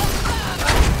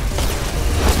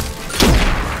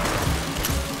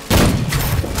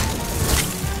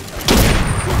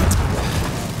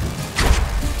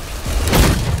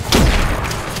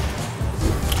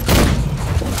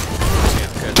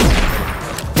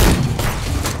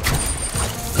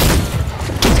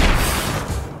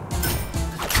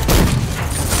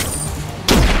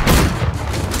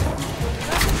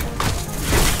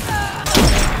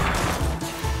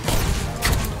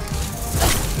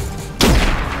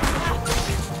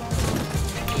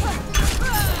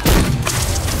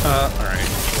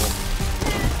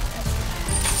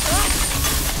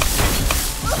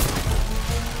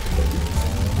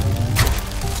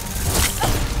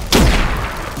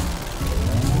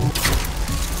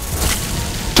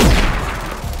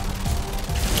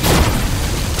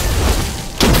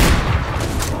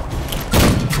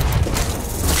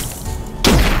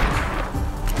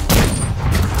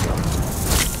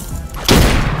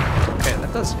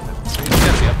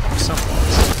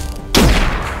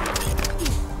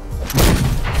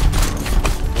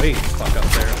 way the fuck up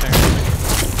there, apparently.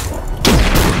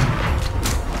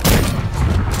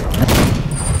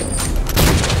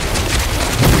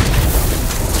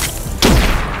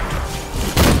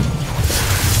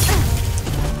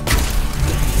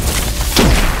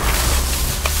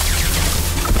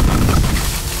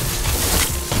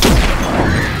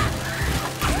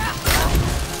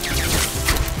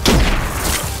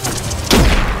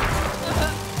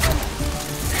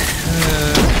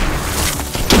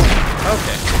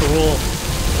 Cool.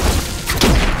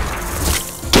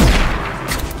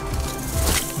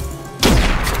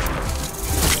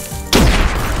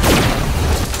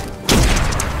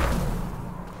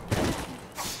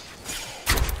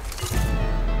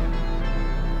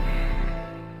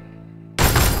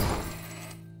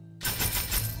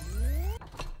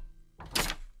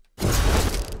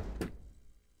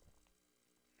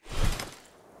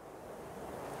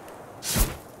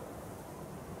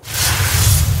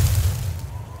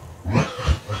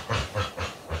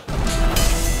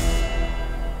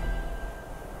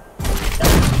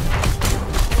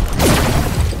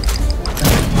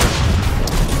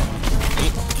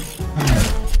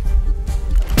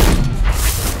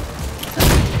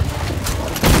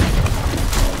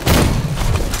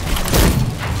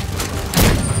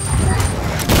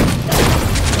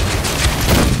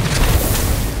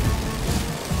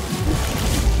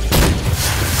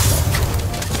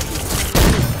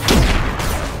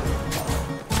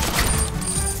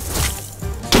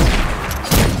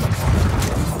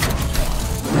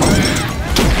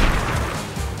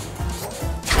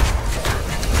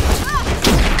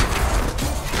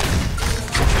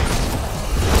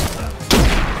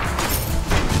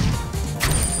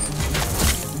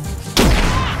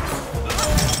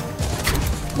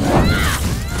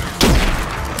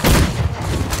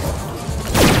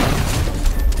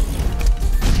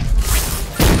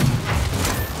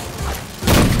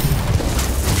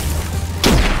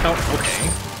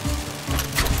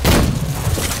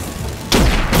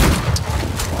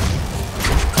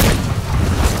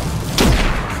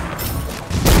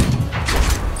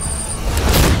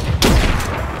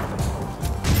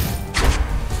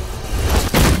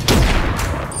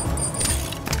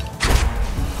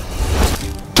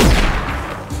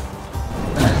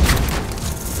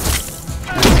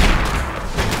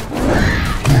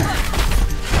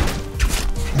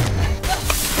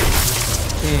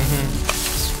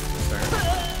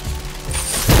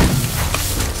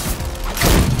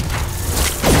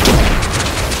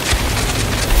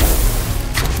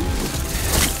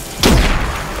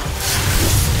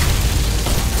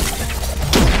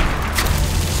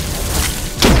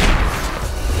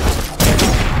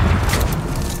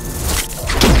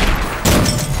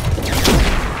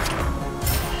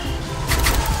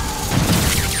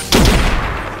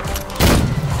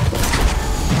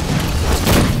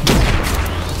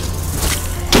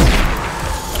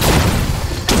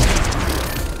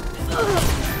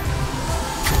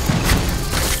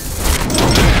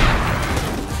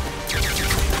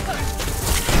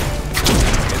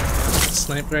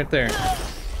 Sniped right there.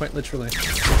 Quite literally.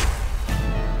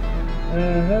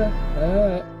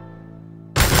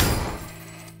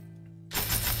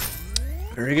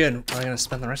 Very good. Probably gonna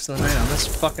spend the rest of the night on this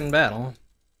fucking battle.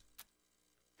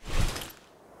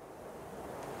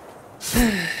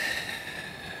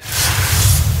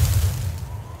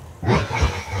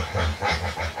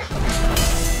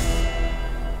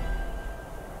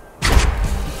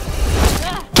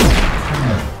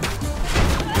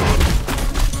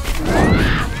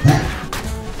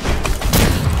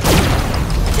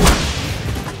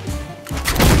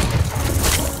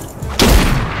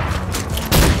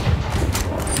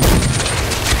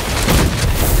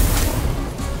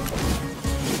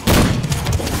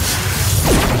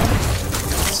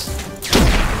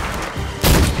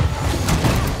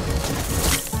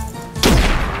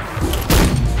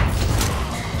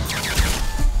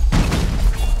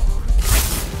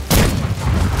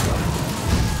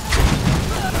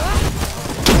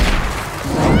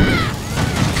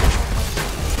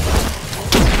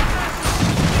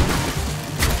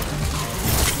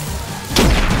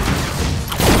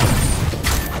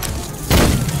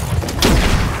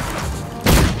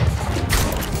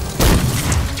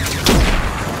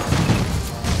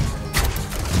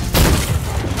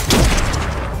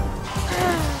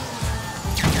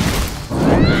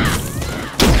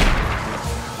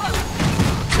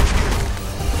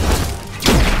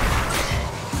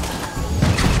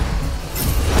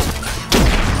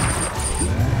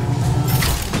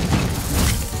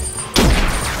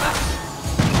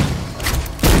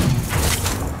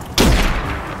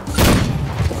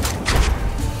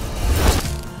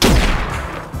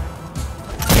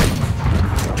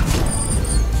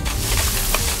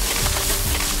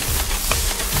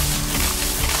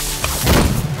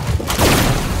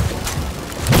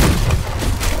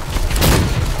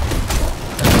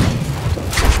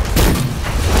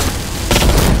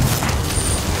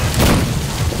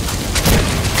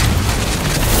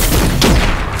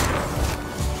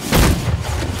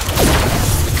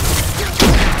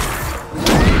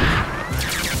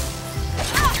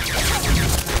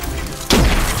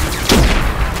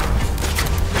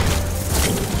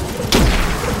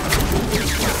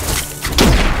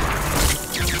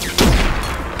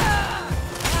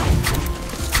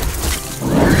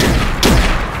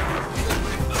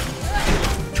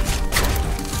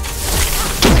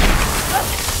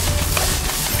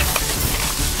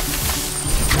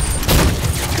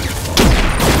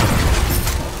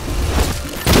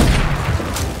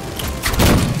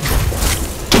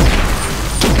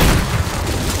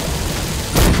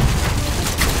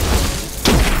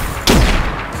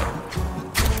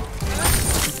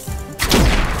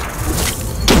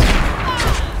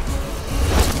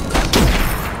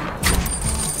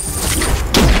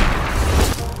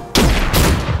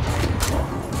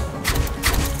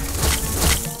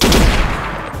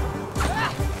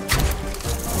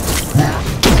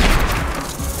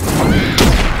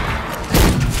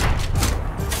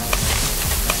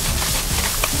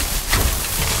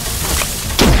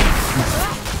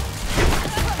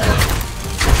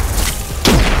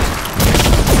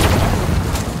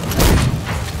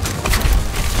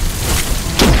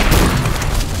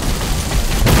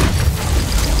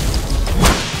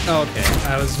 Okay,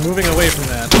 I was moving away from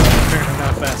that, but apparently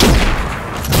not fast enough.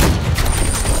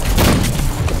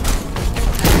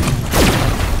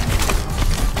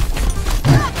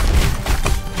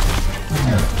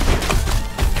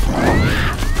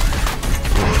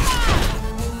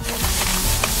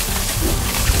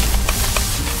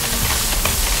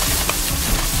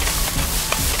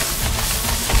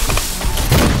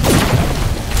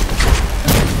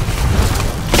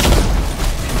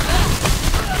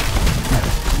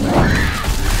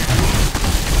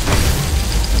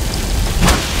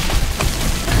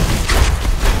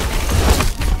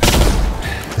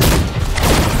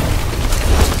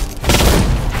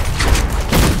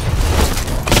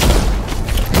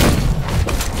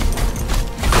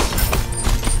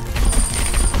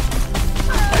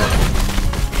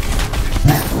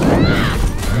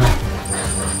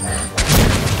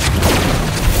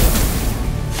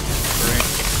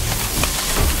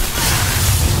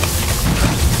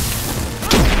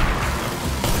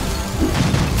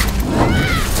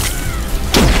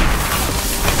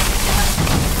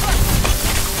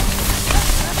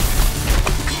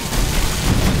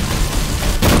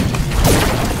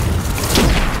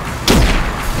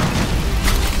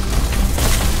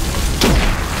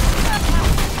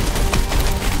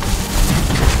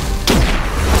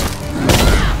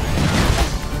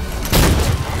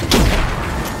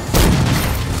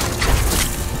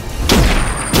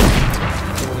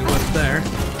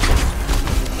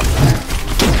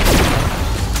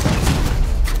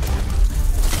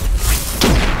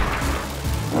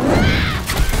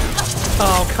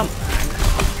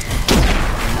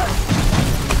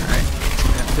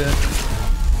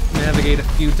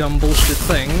 Dumb bullshit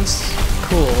things.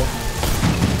 Cool.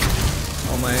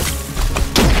 All my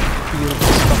field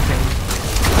is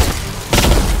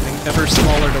getting ever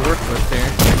smaller to work with there.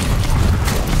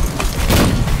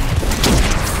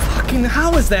 Fucking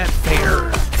how is that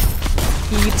fair?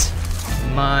 Eat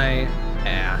my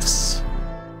ass.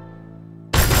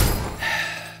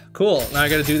 Cool, now I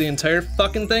gotta do the entire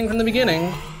fucking thing from the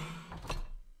beginning.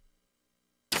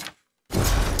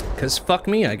 'Cause fuck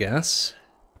me, I guess.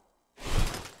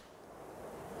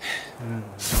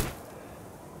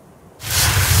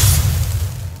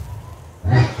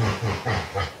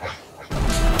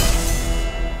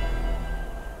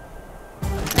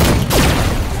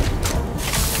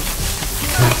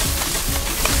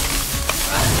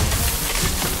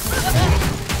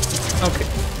 Okay,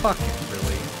 fuck it,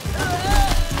 really.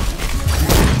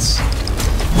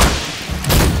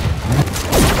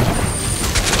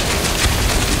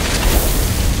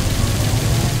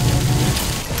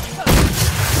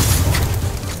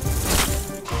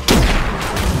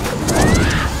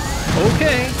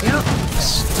 Okay, yep,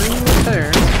 string it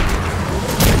there.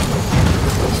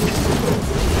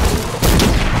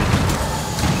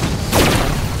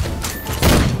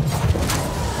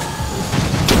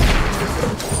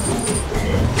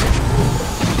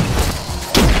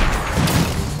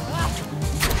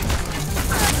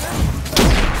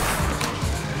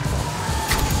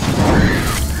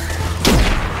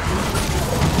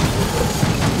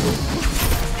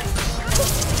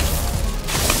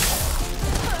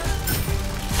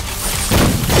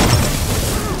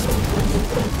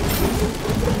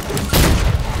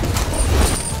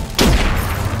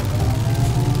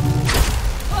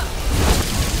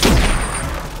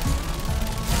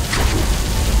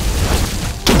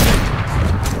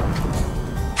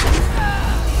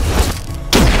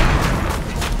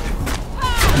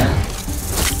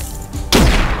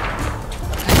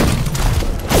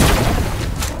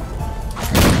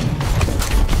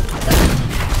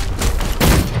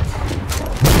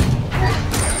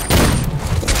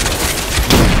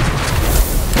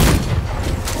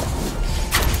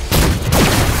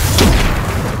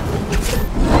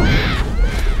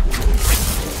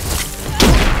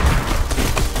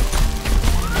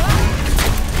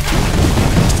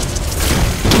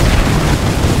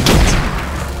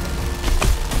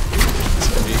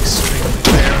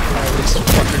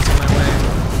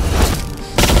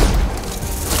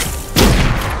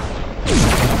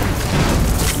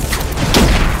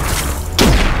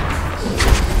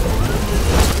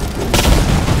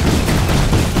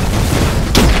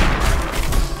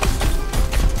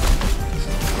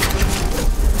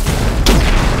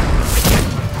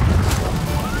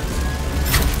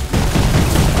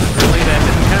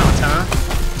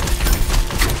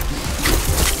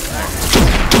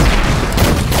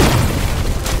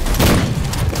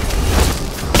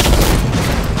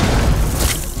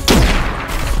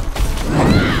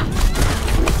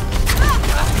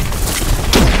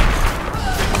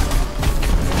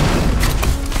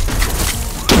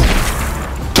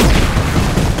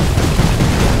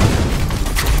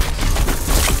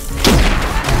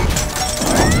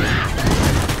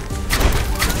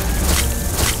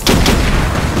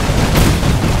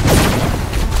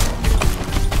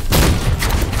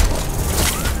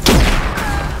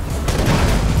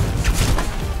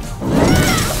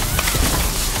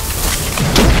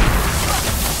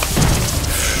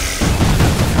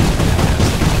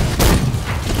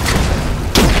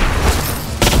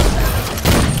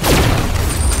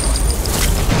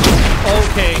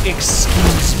 Okay,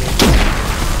 excuse me.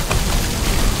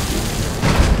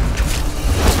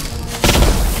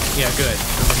 Yeah, good.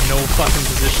 I'm in no fucking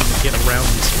position to get around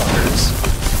these fuckers.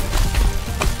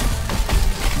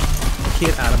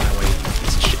 Get out of my way,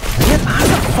 piece of shit. Get out of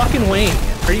the fucking way!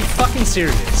 Are you fucking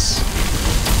serious?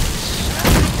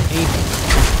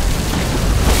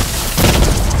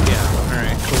 Yeah,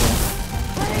 alright, cool.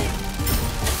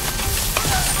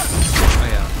 Oh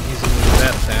yeah, easy to move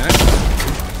that attack.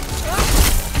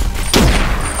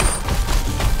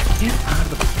 Get out of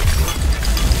the...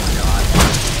 Oh my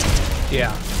god.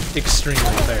 Yeah,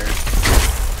 extremely fair.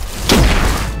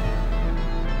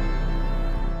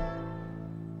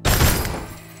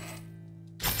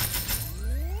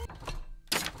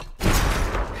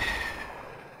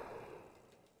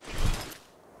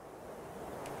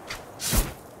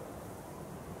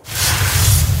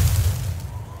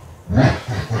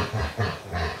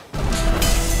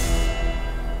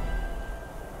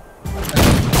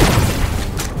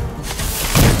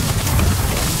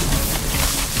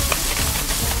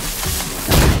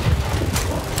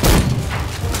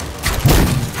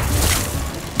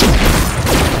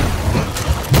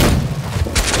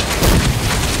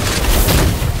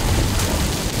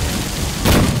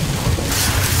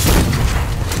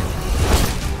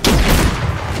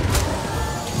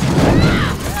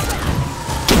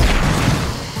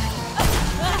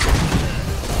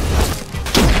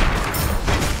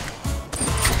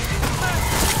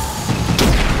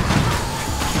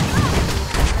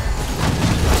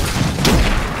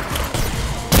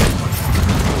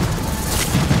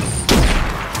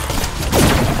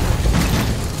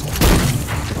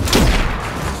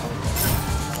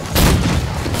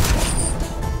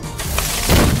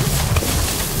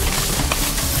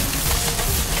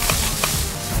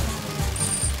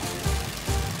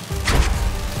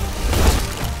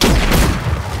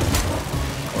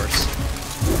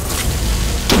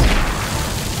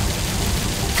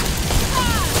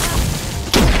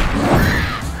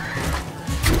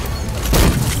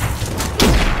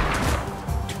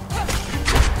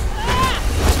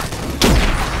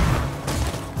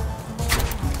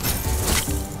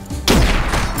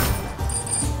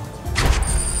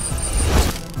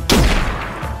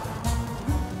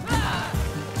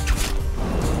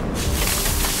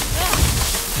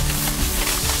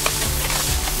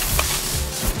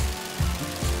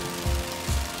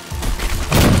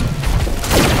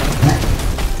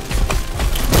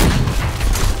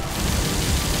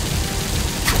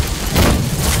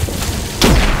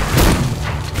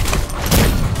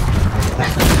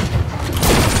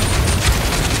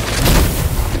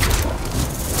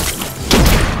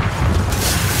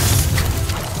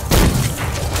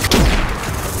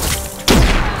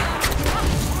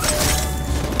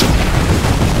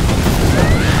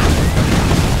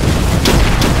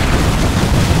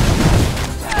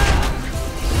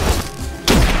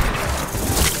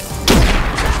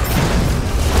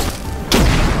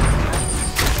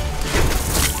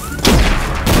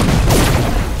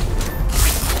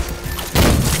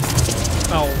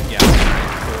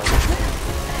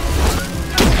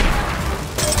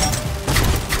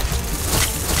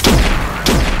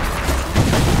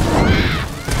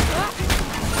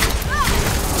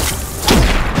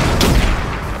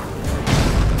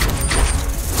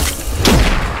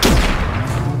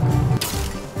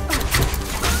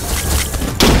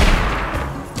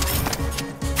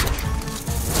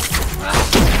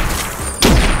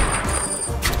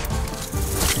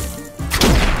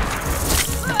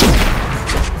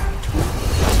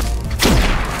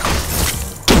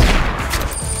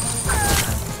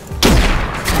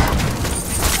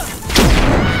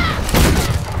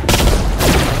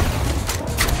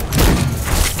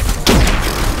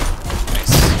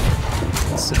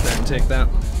 take that.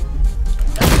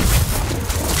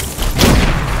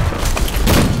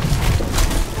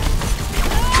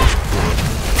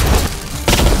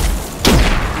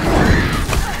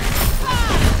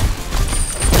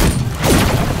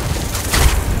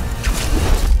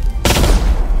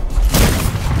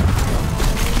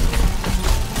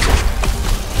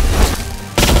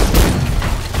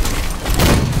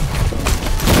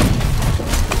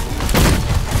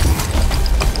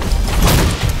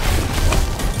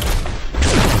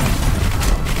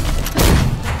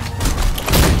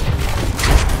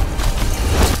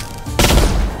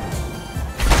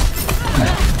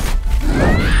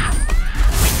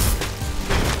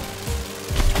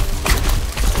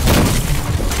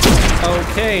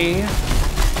 Okay.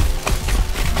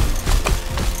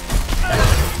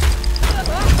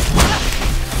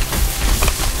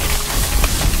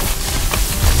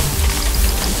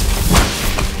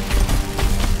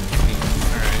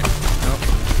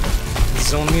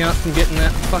 zone me out from getting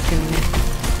that fucking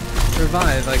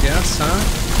revive, I guess,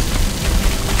 huh?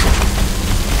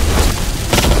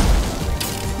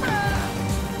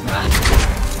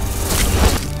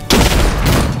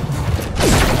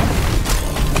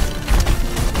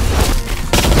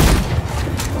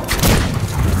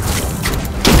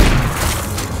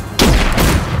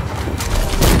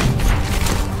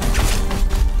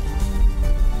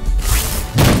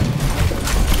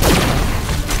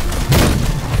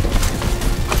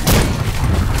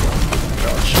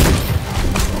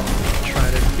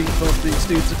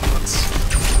 Dudes at once.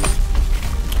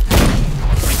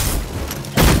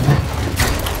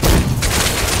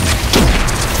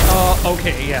 Oh,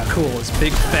 okay, yeah, cool. His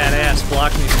big fat ass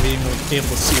blocked me from being able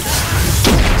to see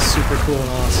that. Super cool and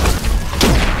awesome.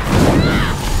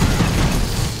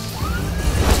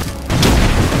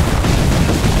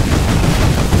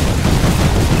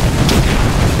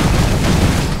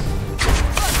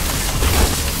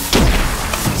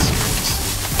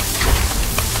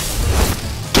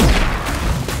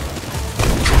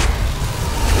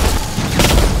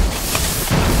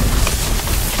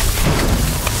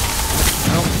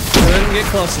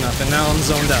 Close enough, and now I'm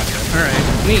zoned out.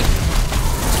 Alright, neat.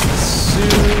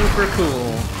 Super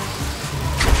cool.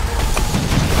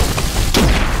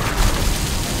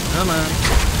 Come on.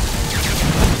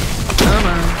 Come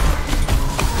on.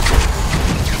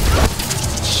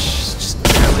 Just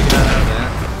barely got out of that.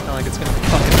 Not like it's gonna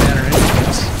fucking matter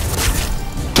anyways.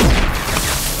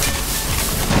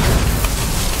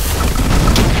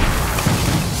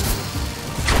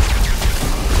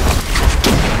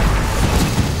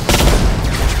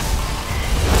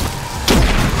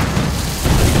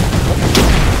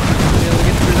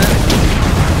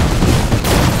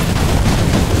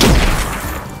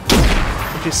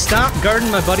 Stop guarding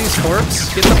my buddy's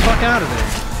corpse. Get the fuck out of there.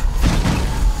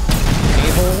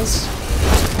 A-holes.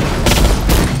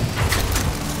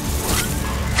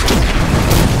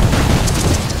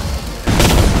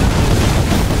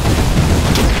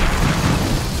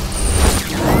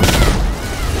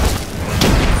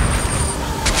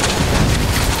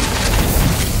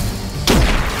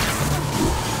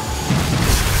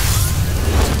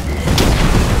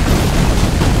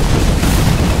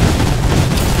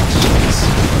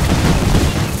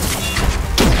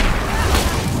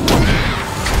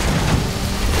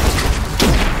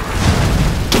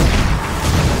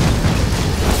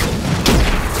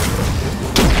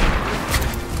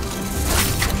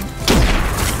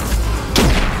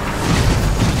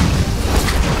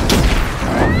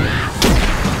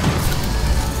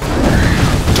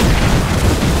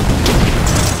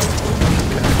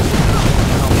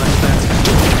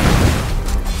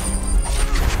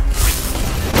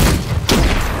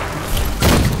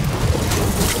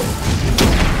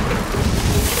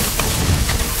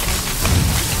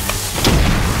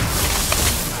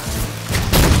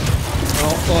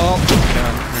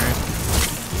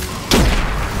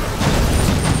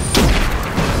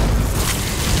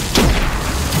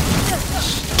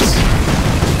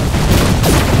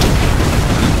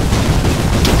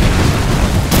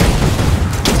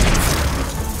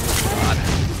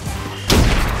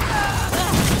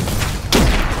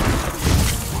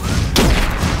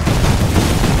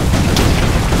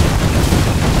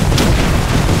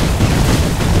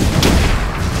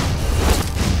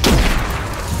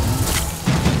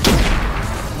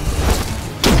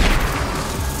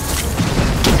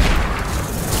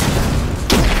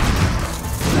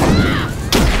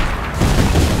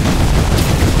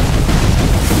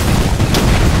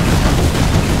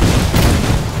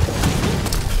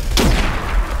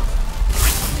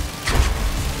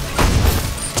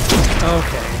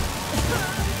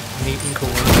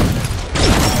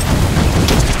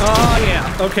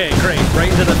 Okay, great. Right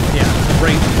into the... yeah,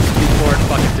 right before it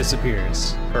fucking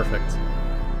disappears. Perfect.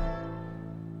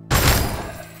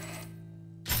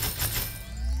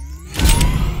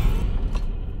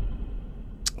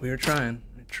 We were trying.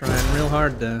 We're trying real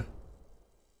hard to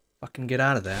fucking get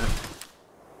out of that.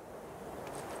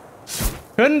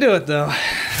 Couldn't do it, though.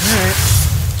 Alright.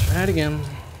 Try it again.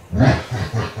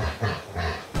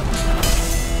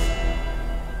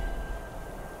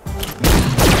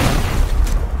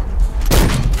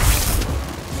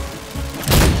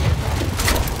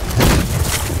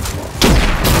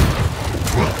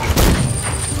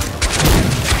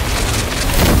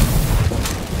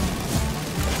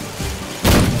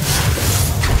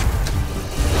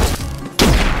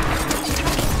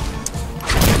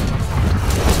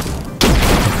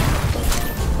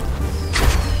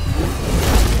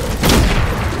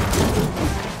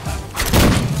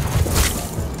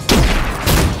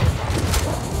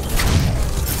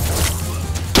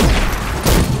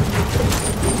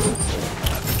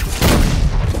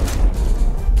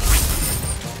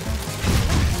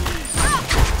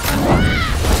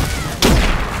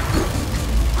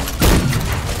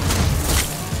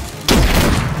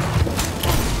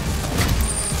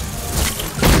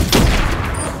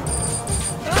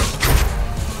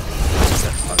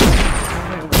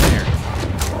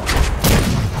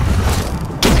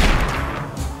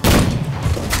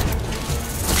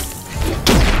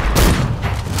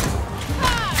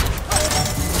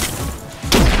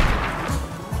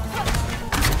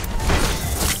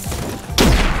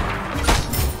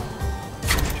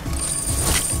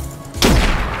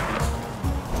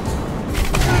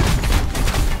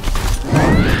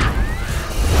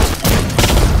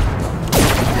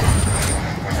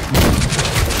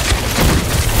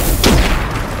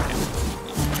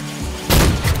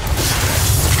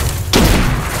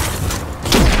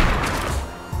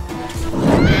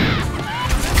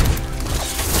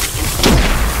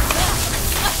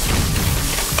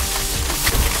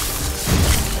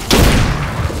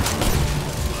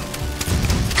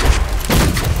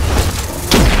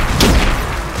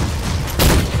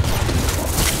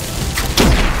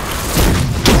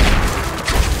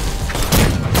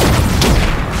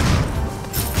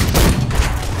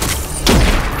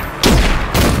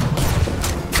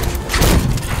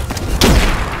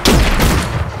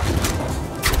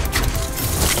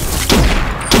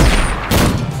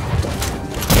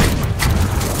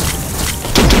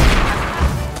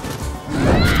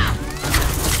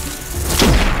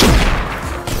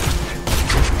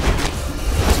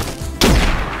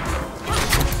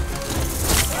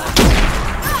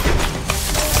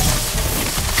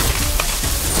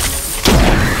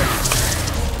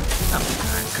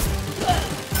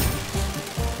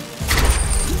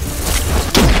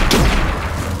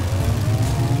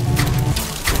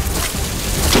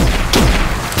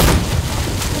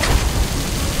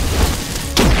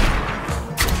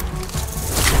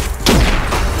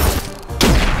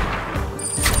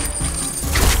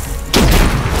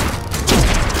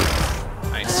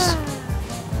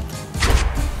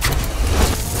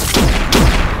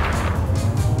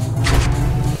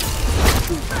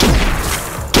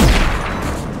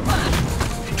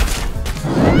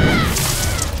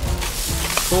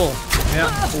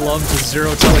 Love the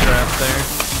zero telegraph there.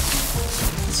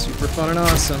 Super fun and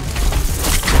awesome.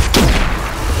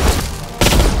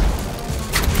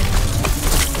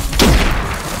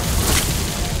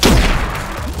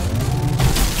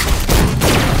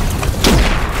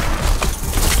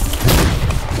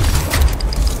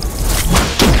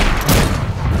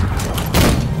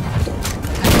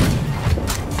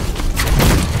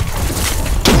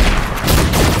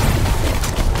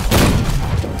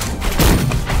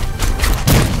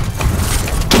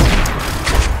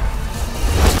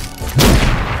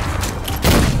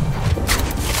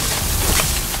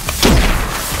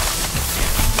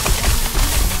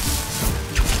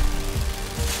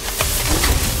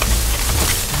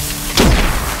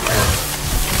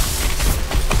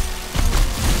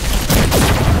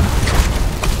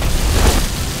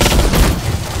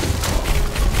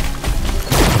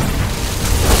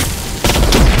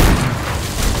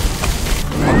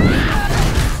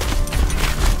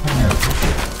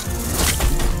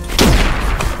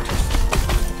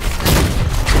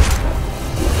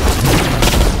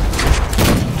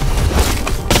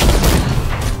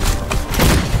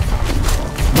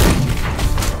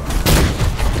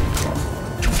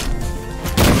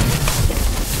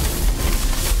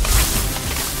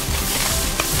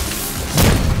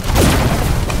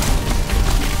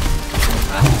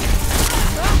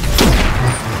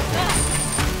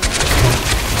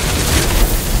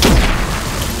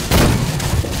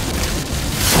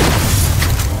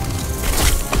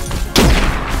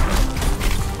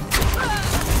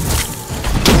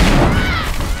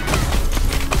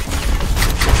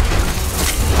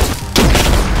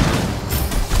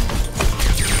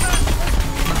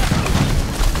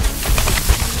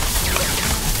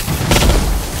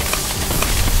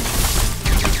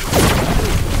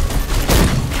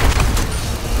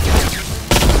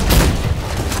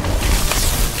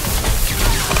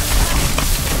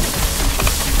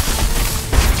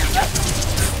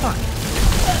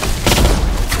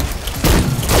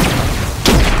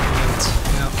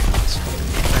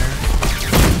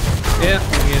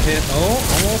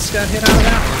 Got hit out of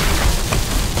that one.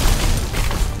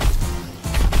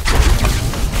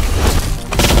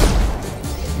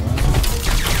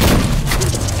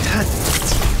 God damn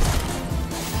it.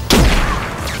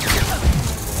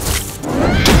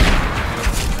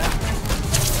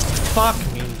 Fuck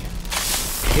me.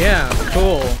 Yeah,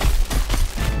 cool.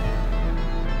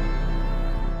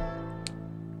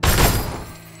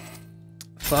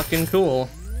 Fucking cool.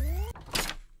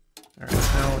 Alright,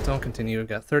 now don't continue. We've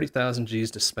got 30,000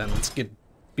 Gs to spend. Let's get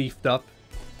beefed up,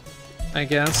 I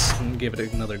guess, and give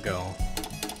it another go.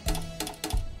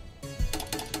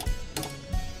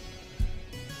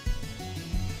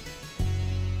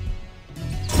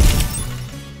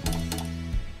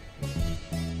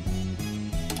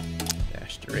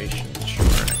 Dash duration, sure,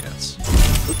 I guess.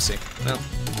 Oopsie. No,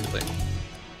 too late.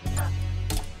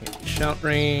 Shout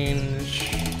range.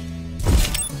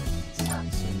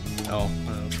 Oh,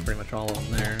 that's pretty much all of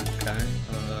them there. Okay.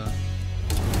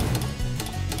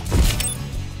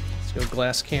 Let's go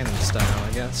glass cannon style,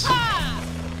 I guess.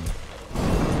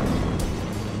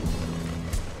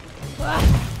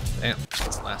 Damn,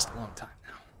 this lasts a long time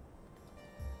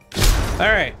now.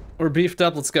 Alright, we're beefed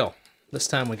up, let's go. This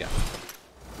time we go.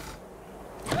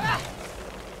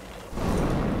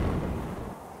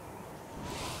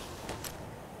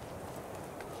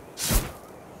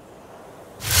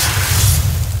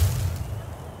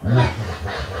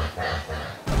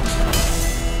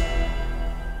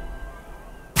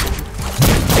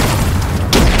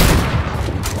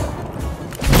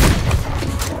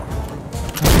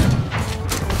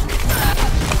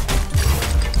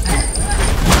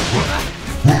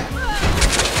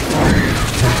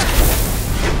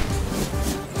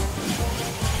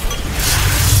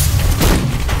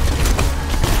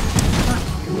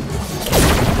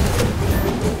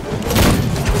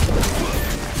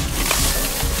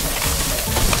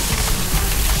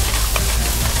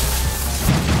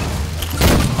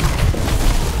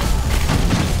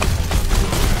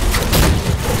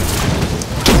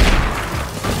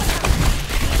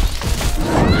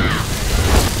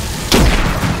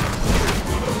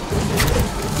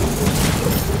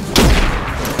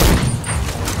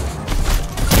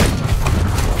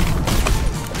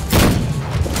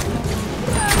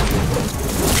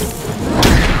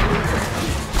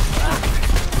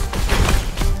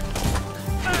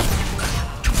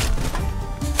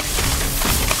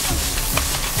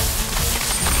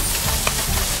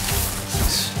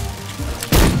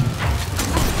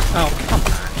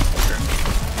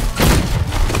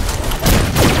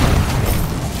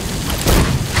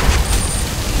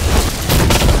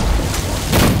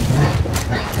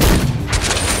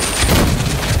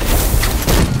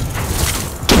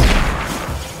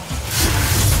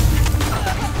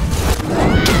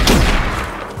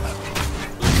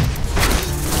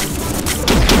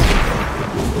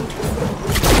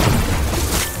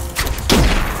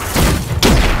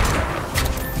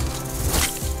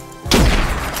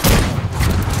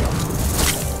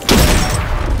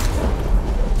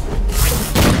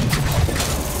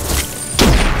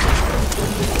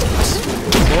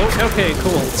 Okay,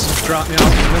 cool. Let's just drop me off in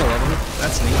the middle of them.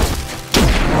 That's neat.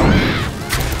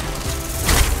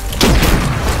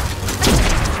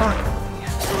 Fuck.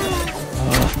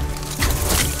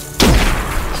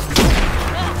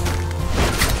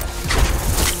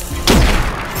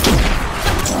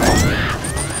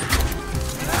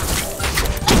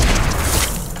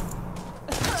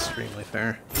 Extremely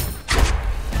fair.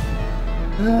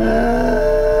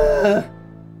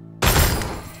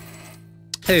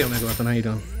 Hey, Omega Weapon, how you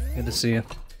doing? Good to see you.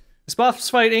 This boss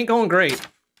fight ain't going great.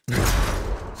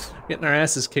 Getting our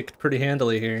asses kicked pretty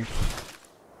handily here.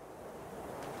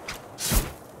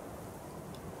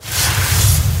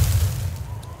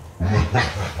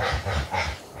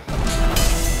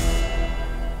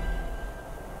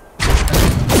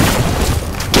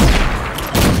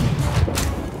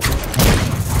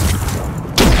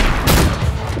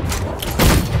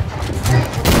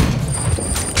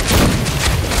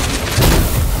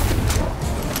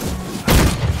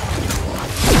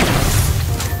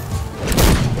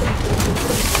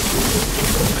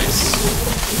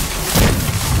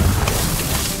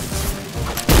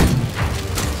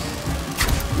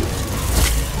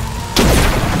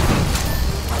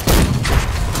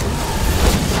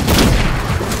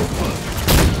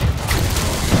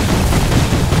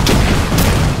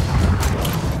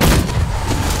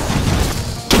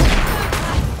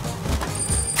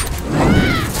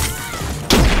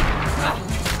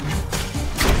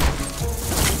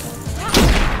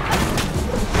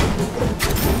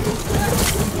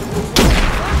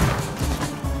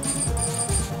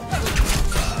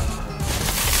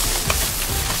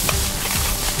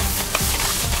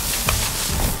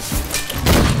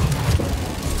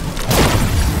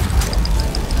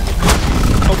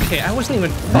 Okay, I wasn't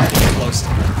even fucking close to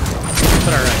that.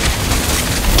 But alright.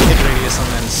 Hit radius on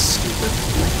that is stupid.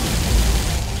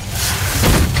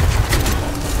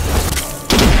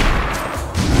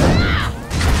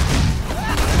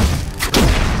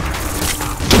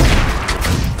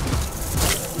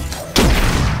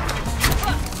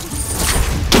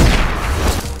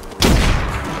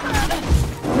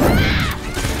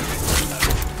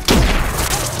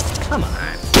 Come on.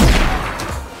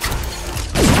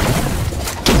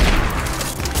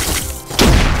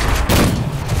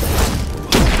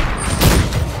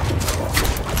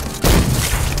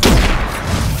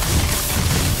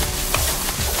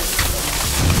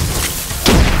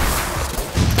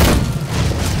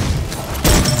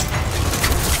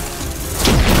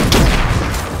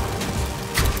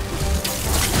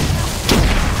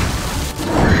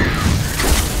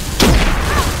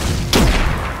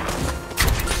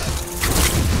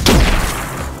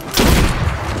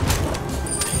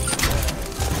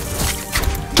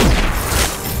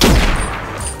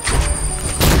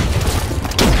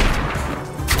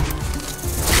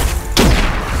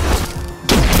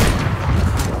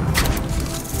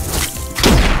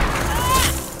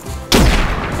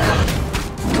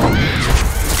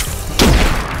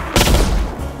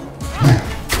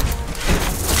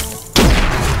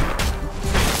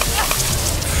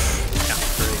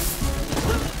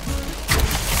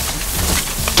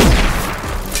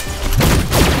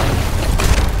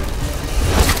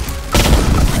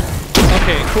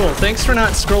 Cool, thanks for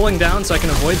not scrolling down so I can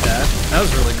avoid that. That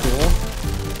was really cool.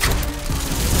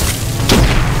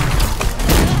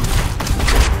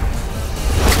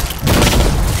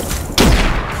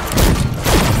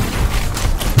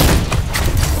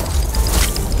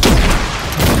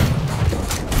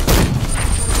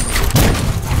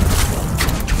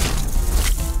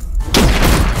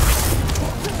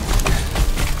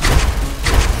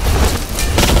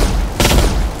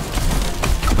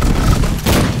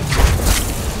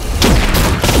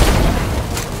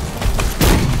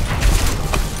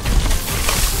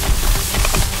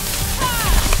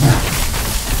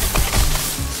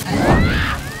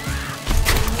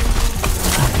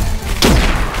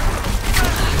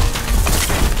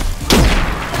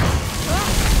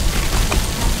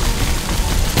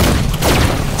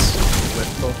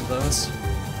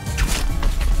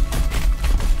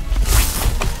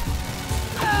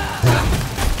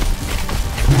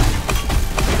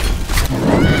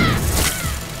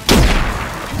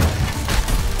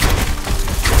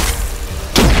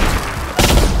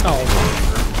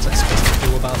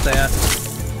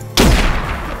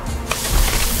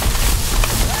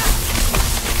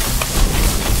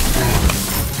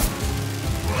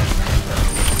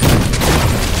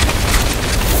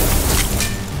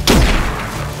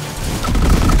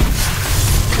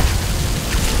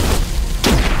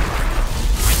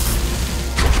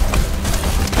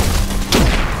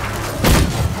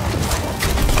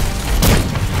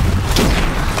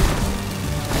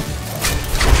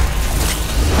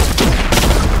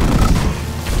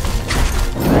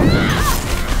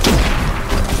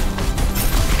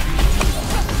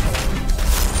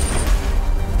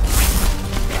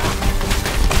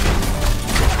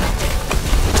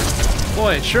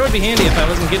 Boy, it sure would be handy if I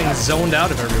wasn't getting zoned out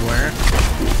of everywhere.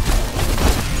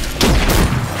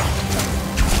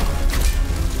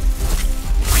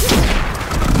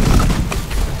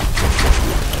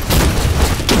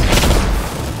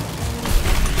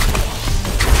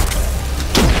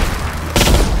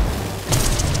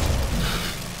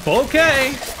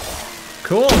 Okay.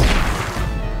 Cool.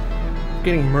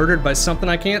 Getting murdered by something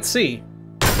I can't see.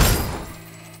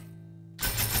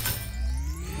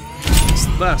 It's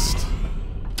the best.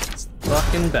 It's the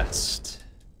fucking best.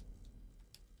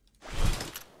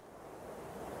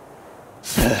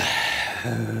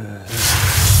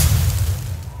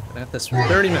 Been at this for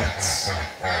 30 minutes.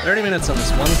 30 minutes on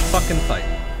this one fucking fight.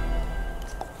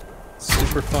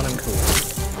 Super fun and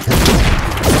cool.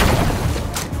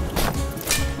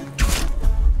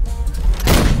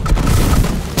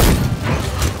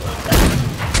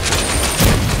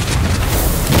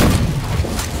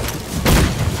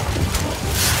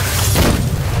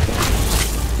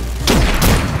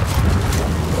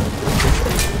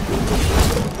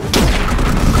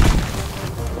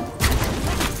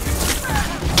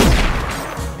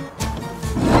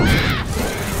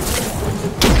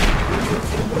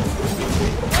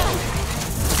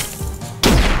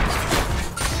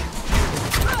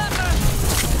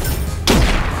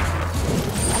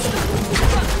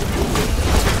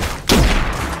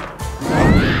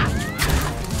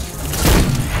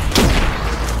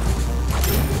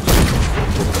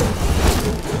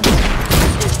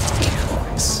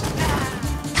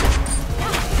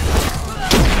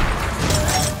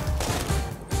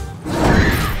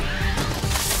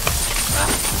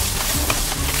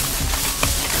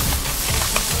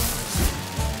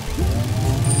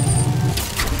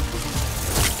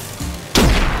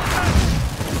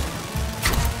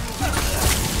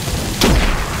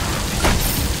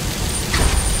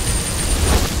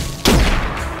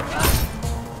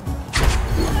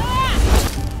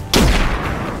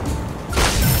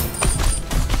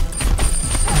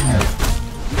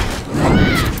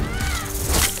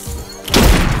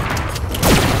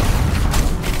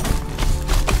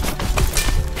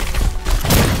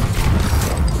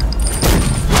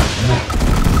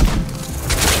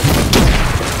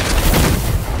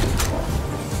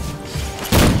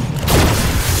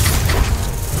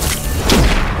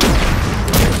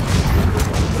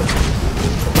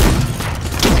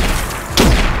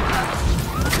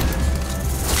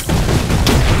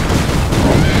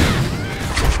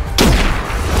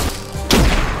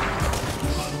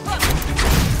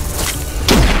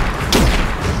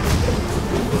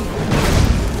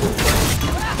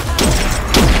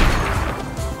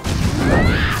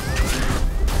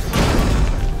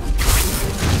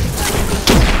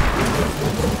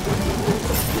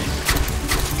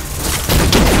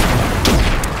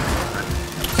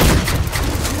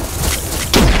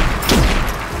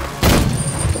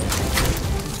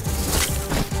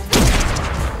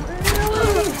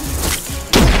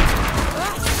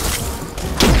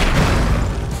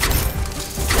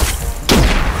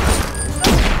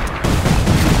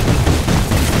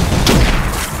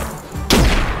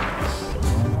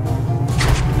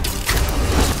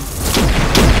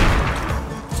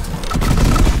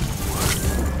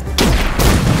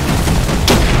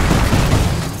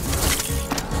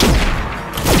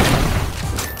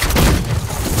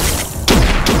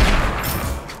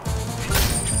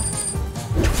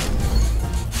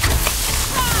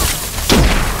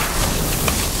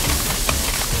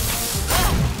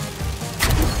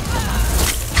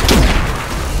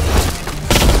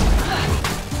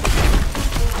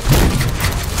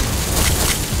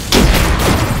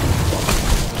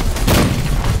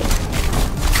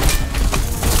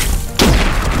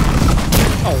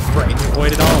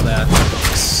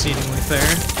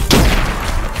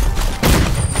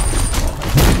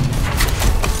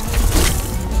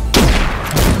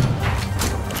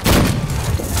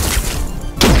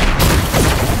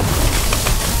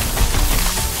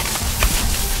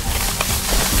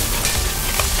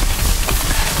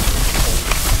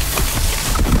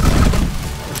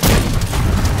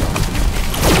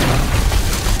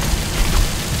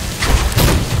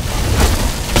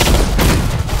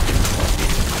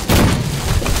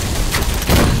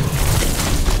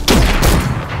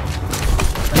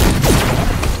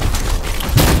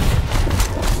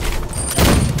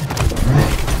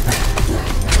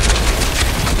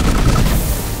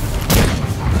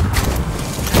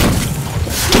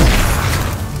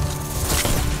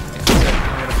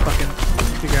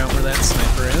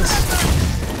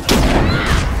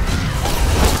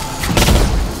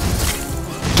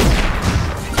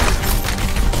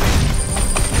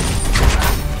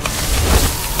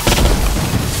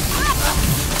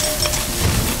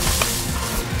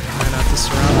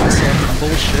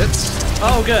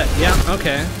 Oh, good. Yeah,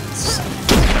 okay.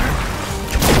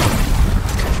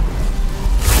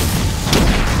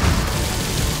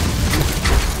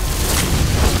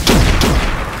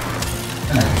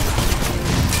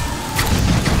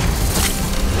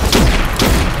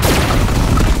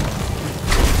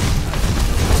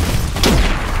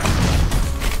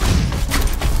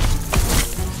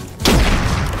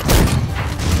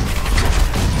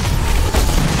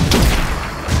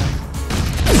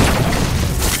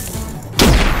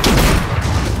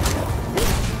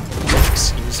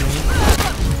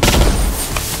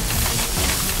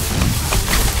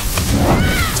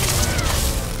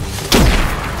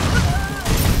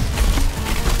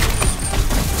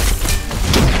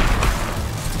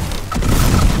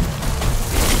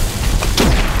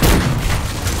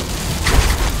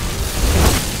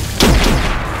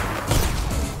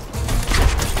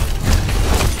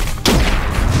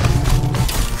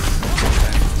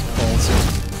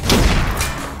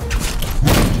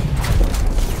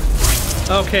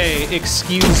 Okay,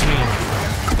 excuse me.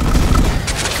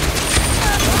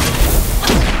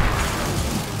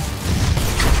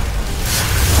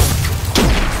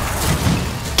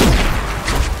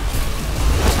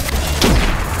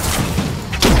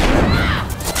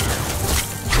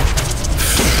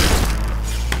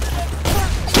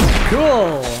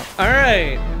 Cool.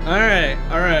 Alright. Alright.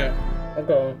 Alright.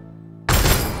 Okay.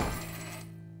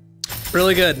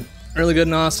 Really good. Really good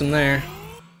and awesome there.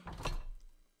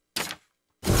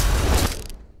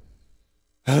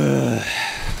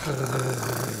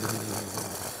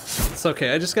 It's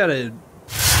okay, I gotta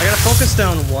focus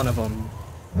down one of them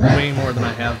way more than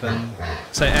I have been.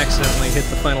 Because I accidentally hit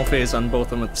the final phase on both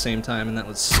of them at the same time, and that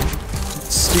was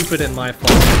stupid and my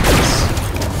fault.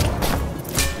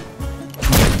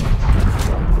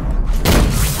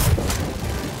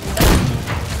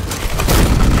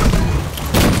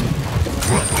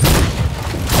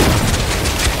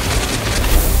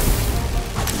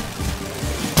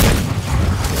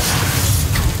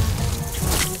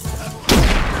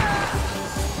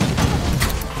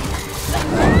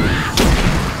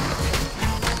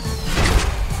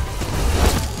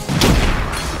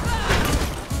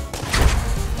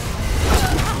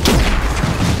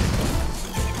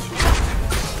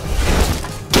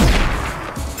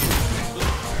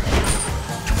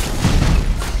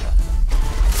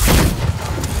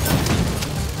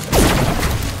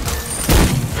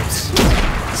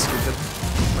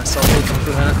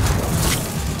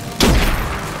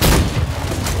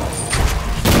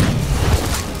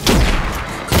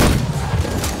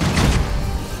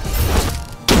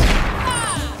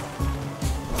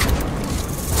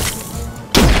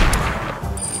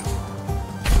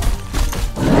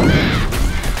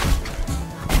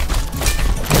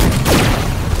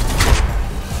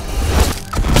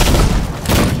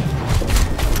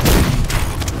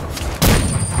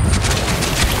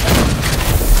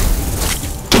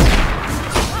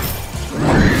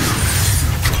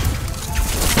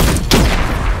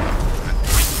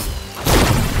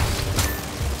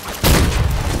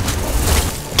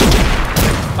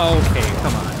 Okay,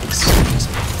 come on. Excuse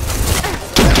me.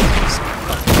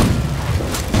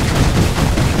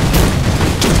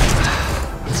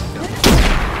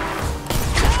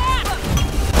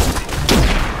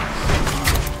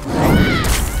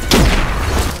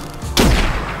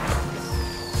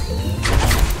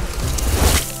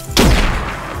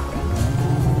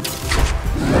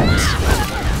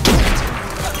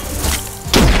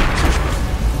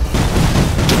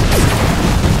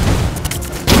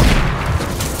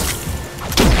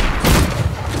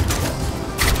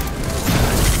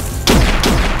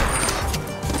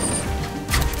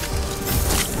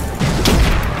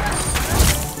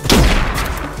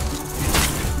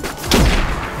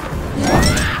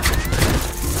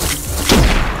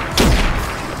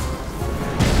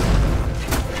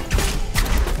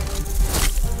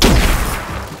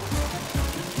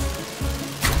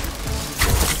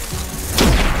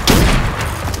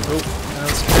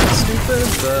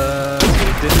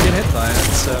 Didn't get hit by it,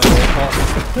 so...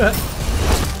 Oh.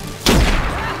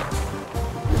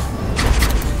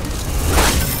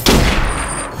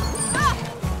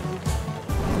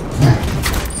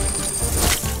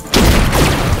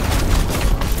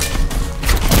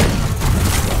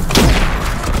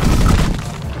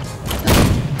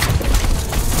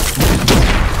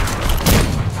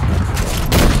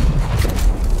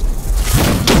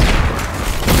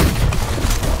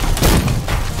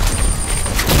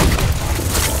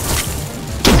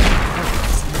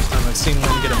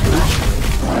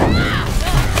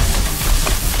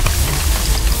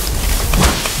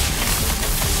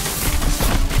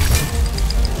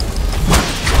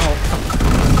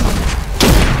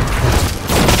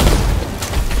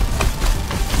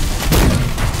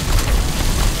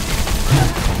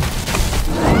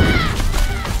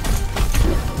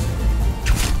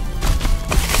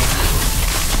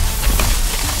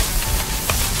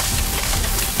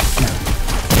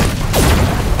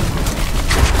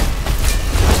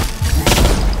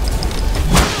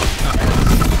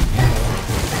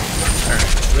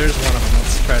 there's one of them.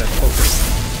 Let's try to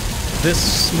focus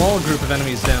this small group of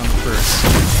enemies down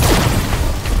first.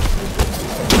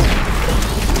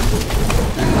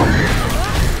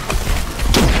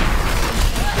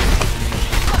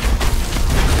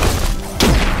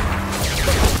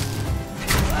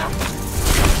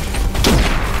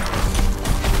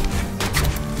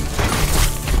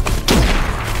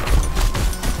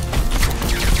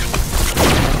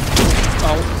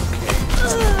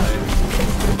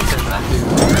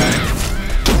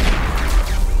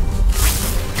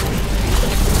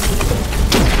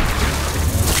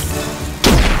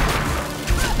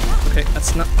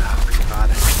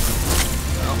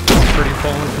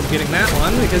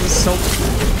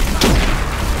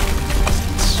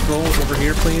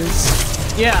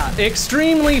 Yeah,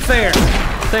 extremely fair.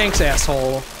 Thanks,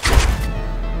 asshole.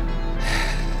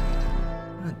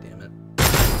 God damn it.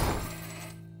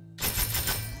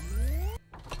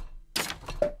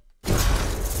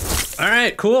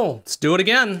 Alright, cool. Let's do it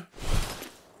again.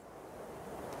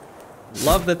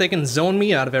 Love that they can zone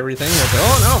me out of everything. Like,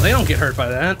 oh no, they don't get hurt by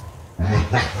that.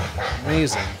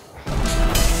 Amazing.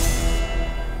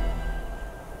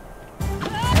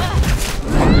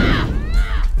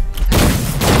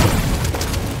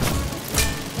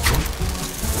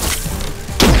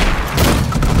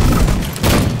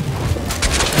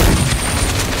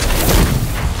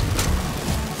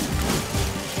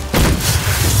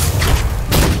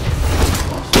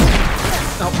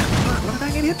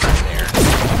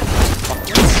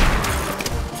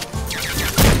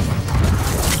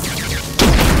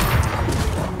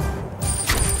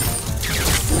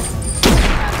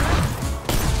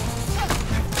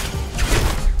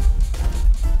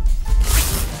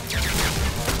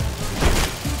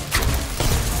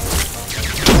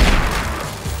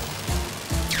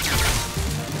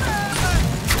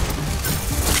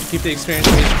 Keep the experience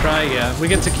for each try, yeah. We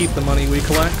get to keep the money we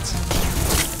collect.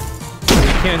 So we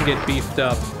can get beefed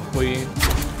up if we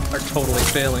are totally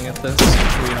failing at this,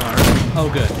 which we are.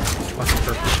 Oh good. Fucking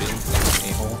purple shade.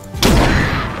 A-hole.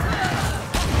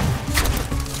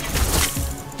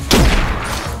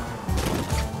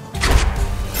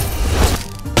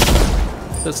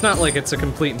 So it's not like it's a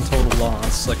complete and total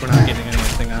loss, like we're not getting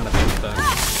anything out of it, but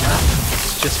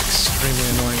it's just extremely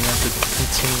annoying to have to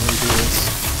continually do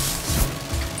this.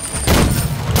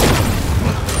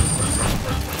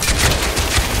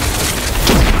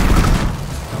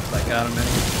 Got him in.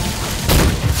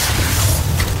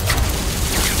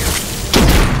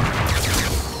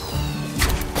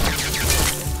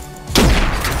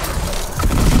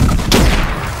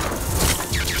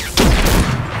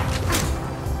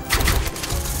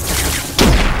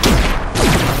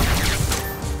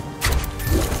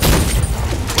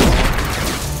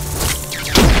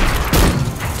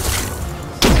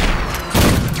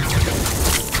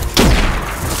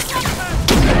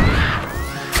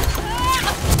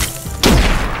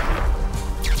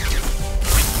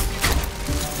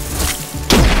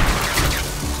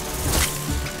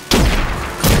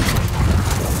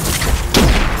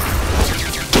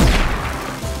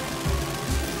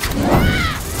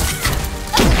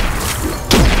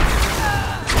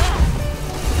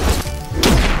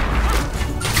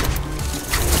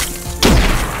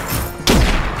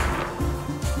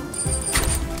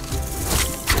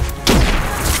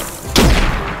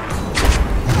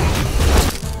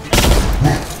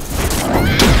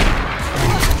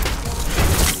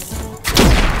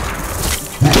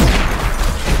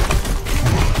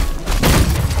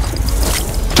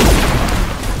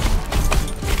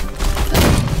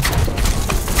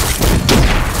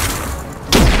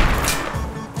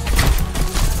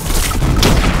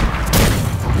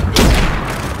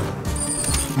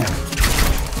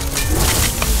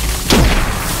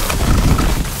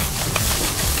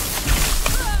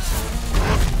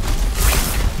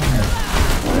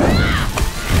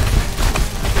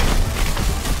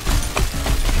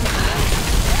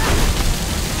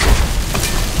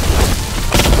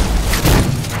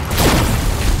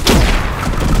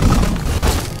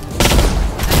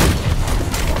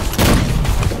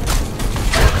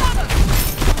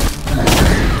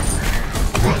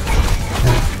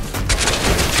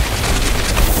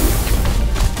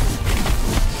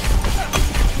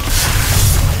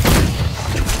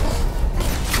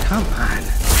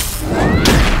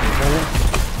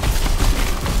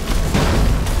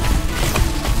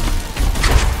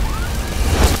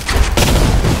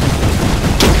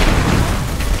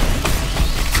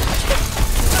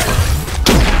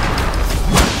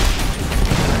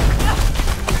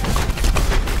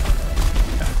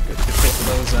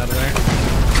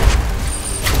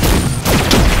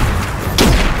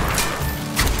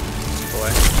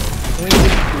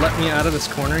 let me out of this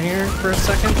corner here for a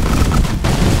second?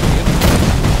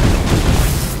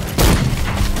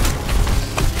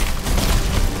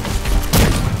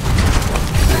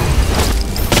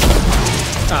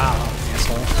 Ah,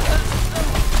 asshole.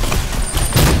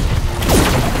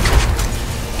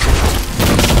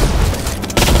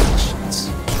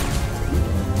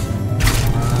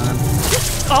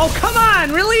 Oh, come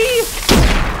on, really?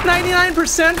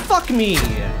 99%? Fuck me.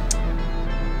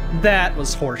 That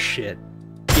was horseshit.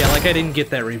 Yeah, like I didn't get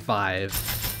that revive.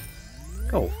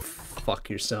 Go fuck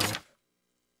yourself.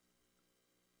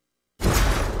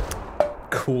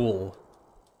 Cool.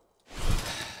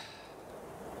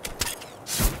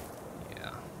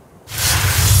 Yeah.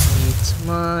 Eat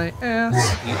my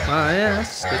ass, eat my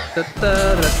ass. Da,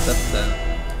 da, da, da,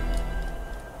 da.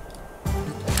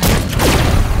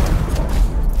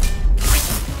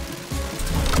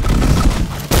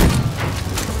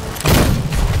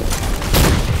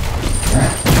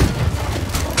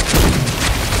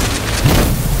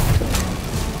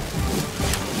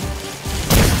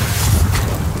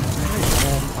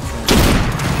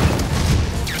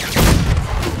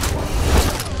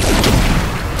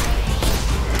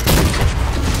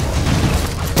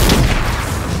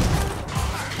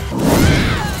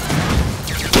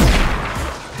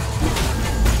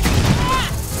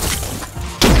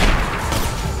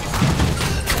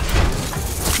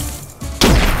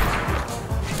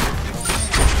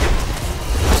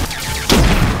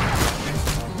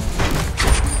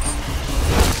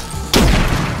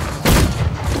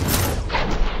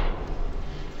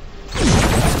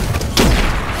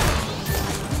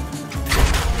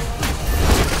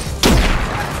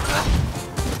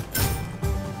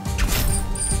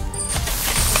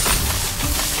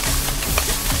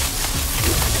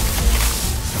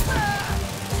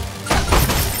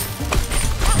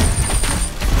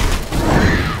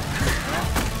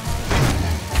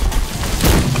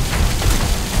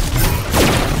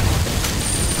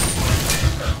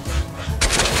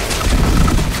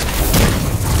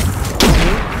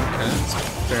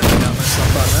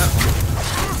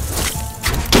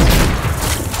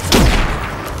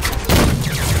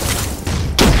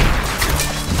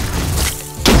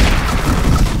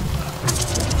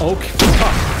 Okay,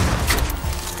 fuck.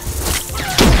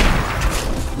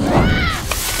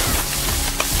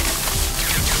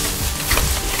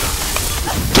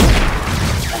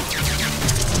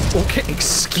 Okay,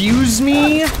 excuse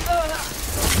me?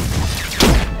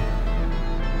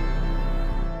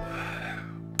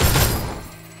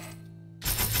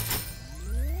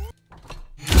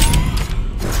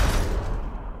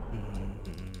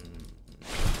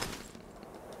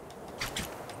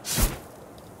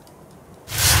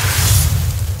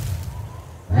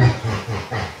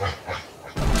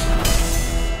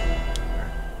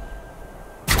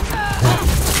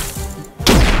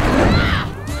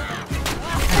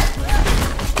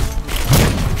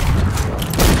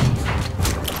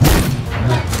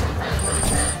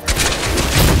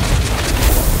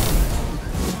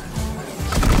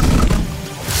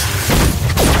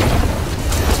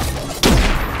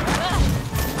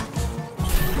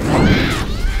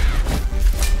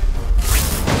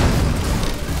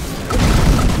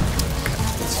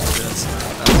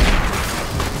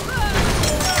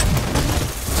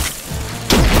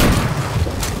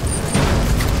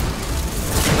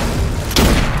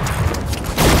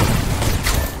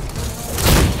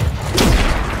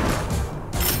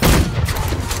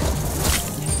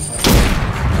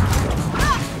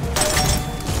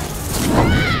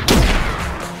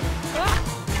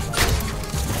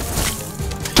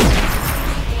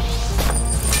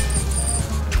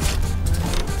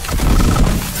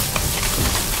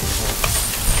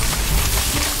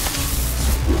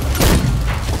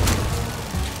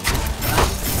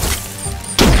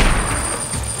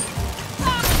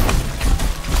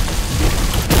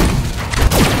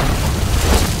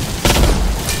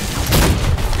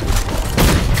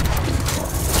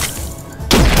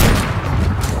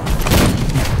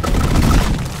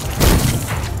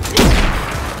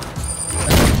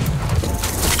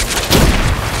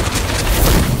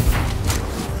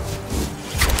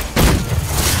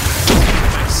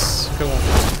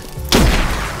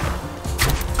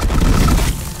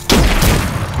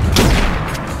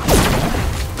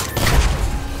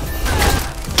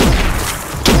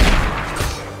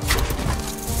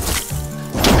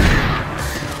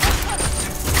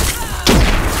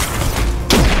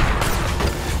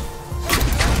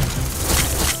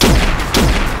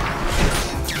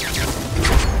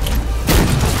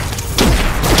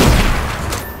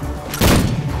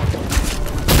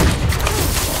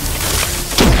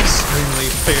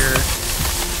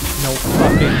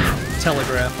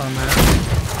 Telegraph on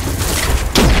that.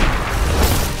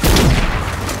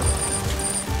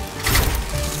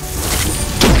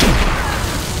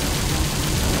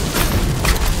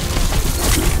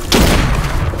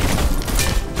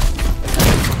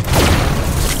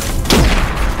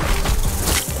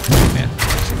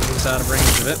 was out of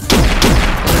range of it.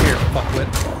 Over here, fuckwit.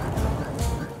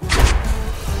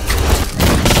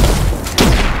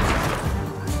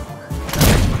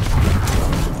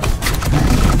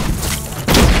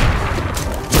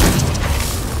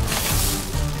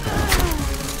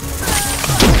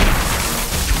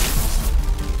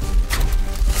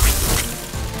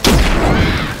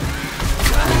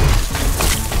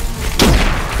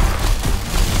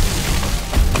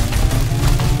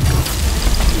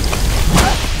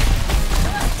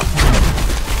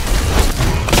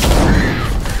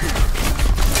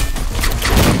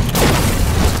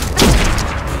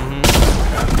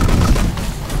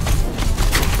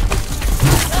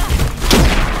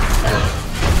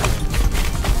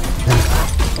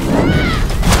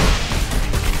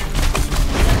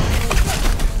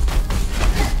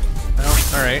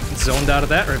 Zoned out of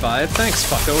that revive. Thanks,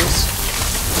 fuckos.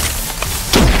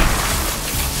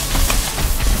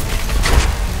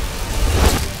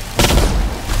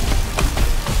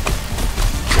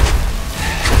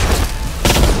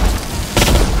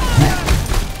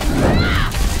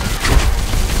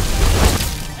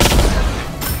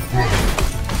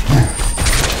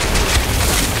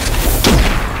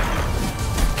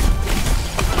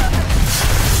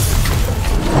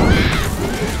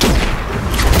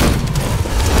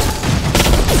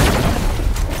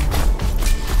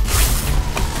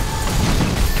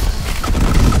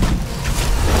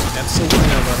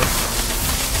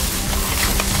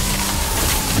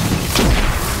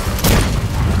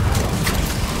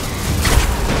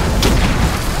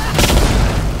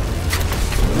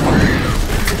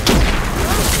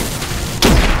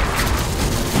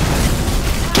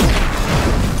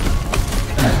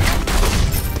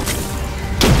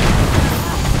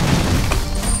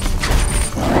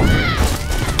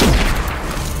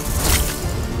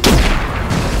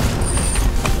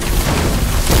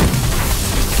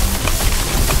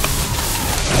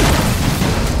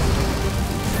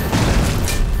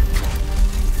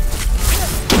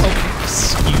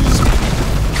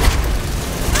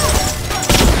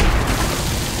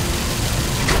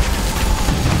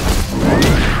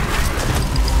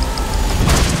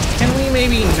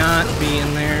 Maybe not be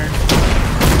in there.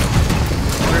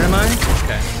 Where am I?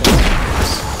 Okay.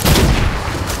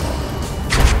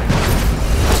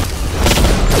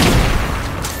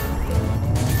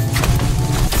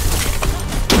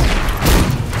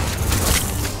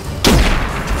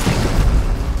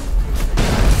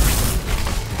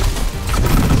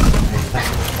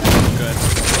 Good.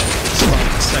 Spawn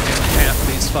the second half of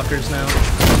these fuckers now.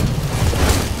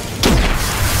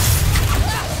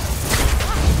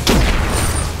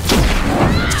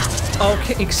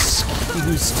 Okay,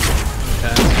 excuse me.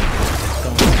 Okay.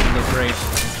 Don't look great.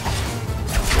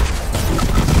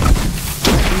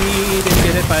 He didn't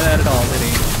get hit by that at all, did he?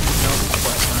 Nope, of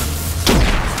course not.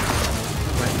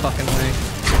 My fucking way.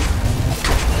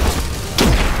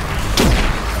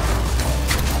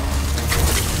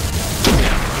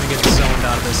 Yeah, I'm gonna get zoned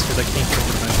out of this because I can't get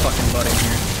over my fucking butt in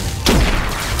here.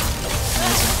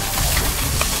 Amazing.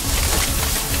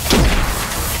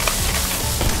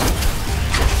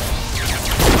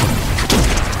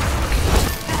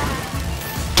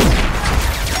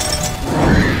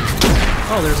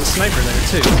 Oh, there's a sniper there,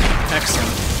 too.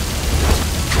 Excellent.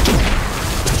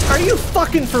 Are you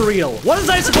fucking for real? What was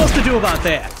I supposed to do about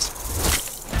that?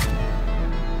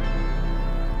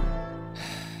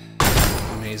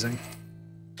 Amazing.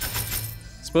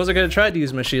 Suppose I could have tried to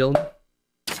use my shield.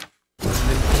 Didn't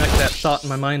connect that thought in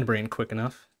my mind brain quick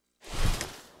enough.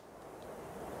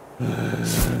 Give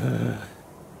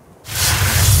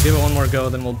it one more go,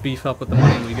 then we'll beef up with the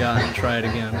money we got and try it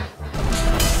again.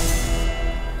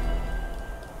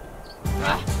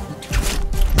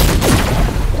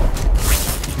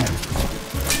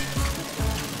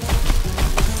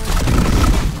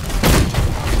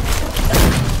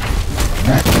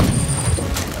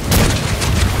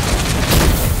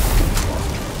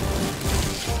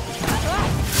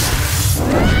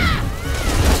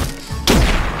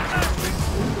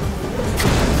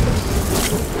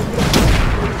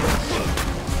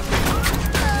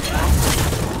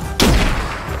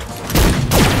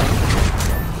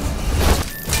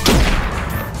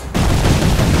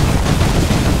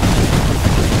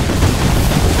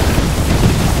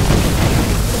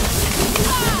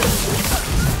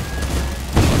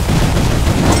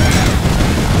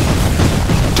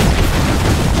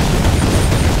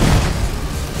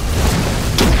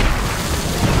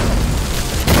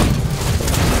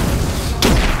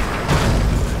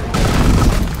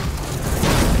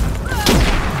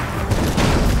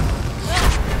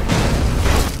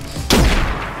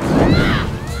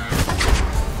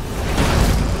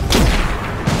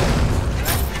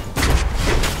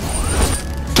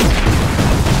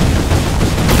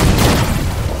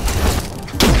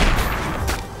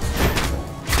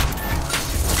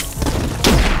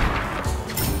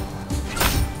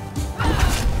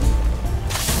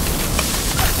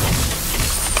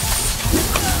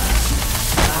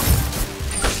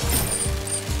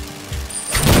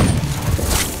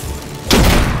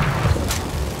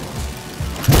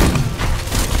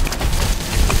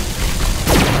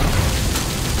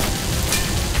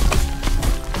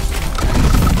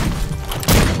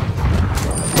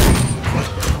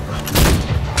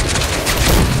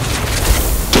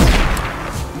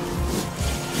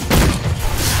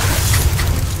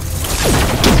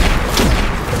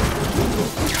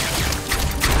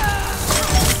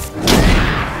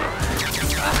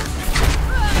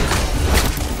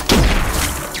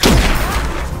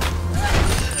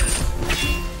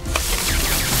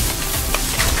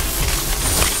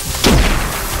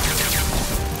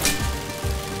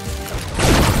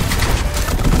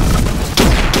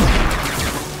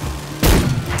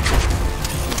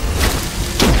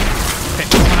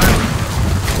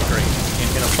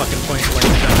 fucking point blank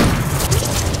shot.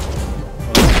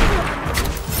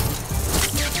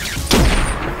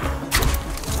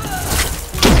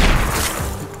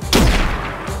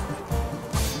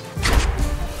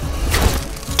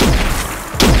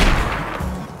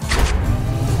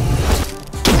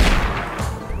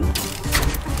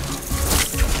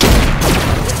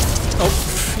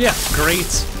 Yeah, great.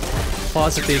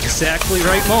 Pause at the exactly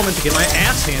right moment to get my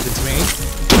ass handed to me.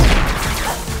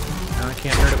 Now I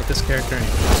can't hurt it with this character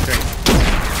anymore. It's great.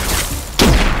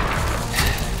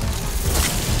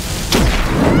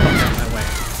 Out of my way.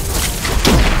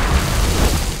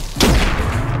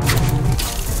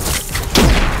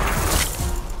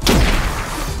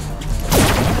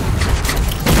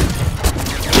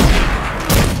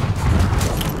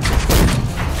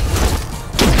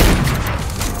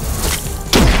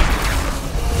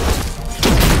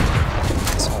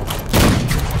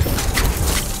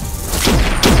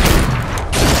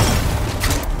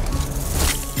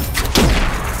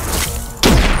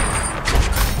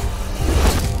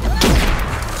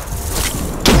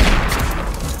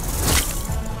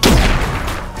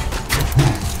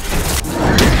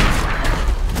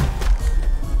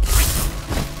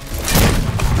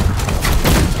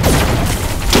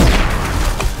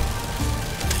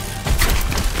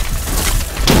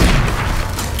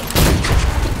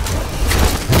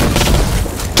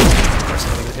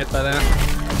 By that.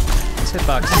 These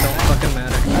hitboxes don't fucking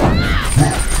matter.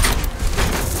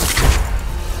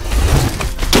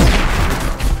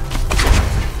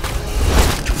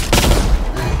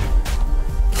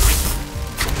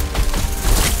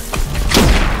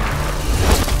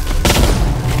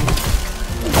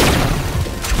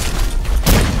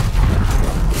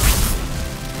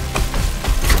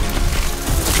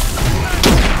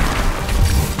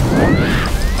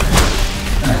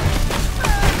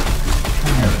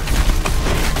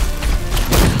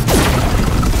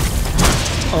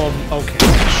 Okay,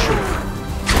 sure.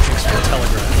 Thanks for the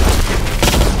telegraph.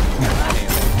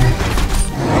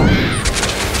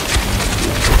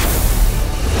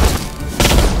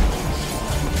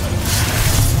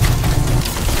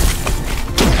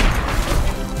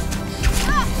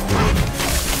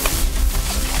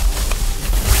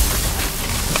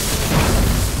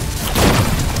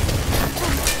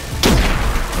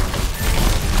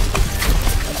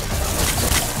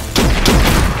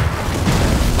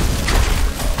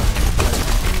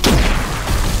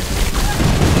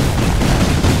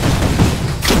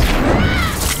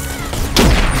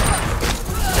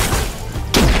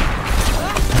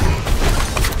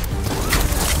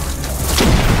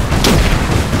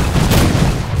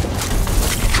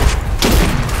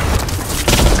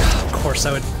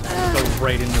 I would go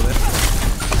right into it.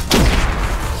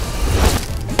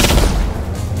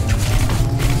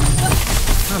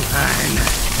 Come on.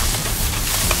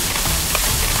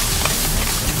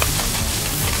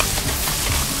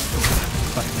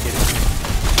 Fucking kidding me.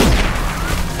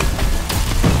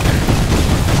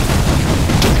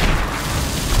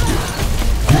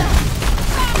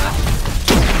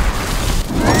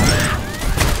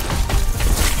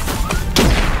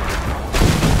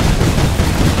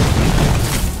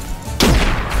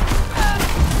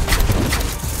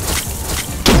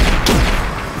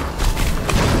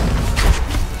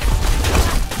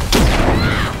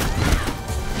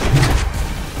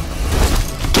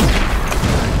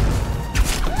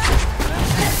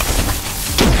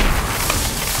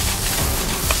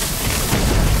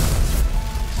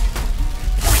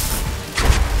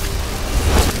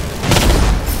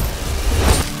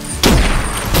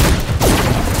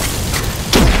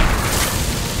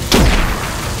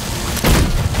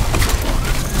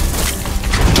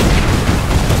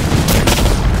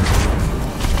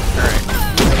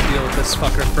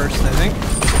 Fucker first, I think.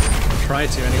 Try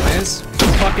to, anyways. The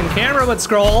fucking camera would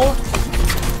scroll.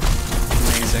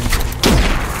 Amazing.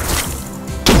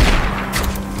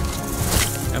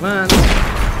 Come on.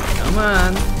 Come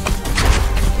on.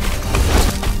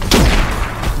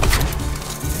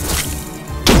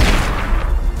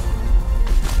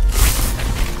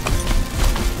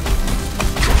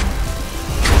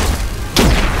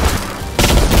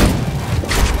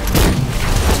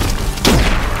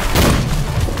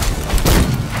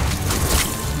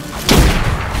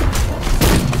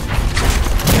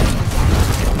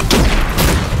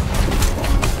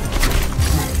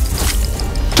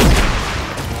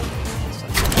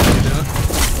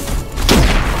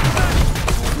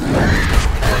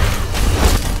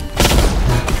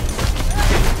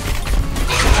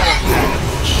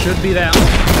 Should be that one.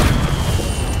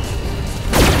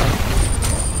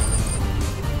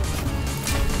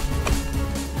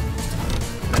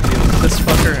 Deal with this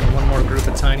fucker and one more group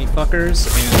of tiny fuckers,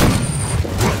 and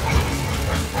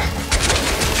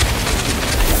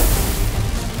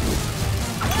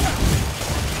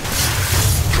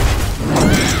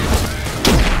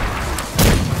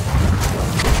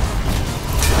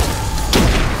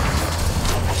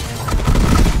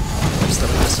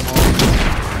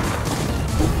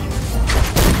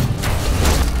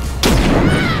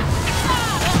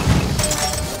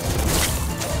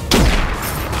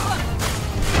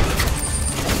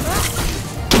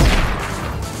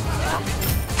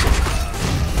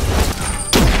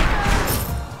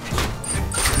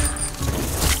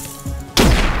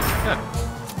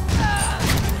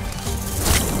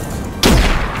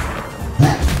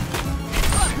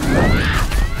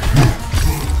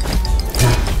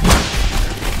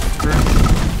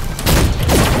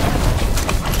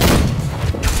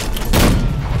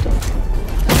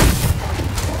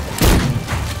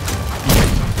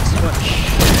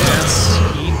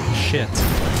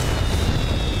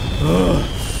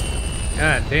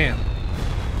God damn.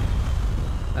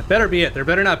 That better be it. There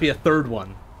better not be a third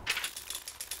one.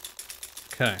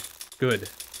 Okay, good.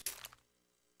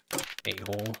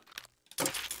 A-hole.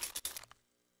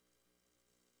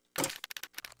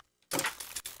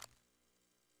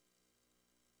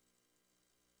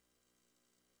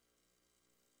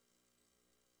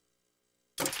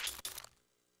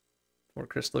 Four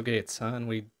crystal gates, huh? And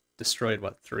we destroyed,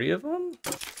 what, 3 of them?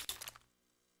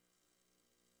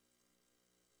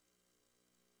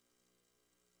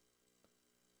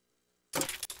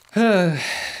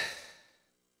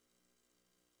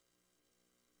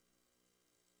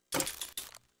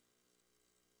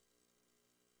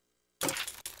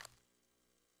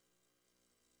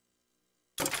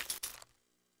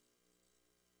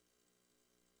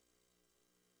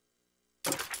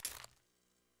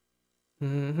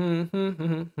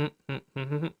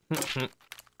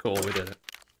 Cool, we did it.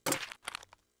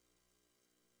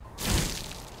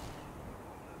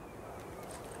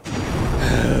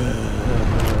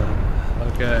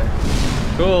 Okay.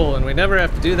 Cool, and we never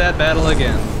have to do that battle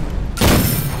again.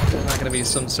 There's not gonna be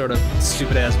some sort of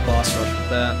stupid-ass boss rush with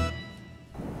that.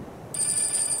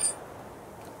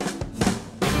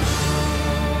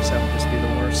 That would just be the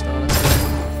worst, honestly.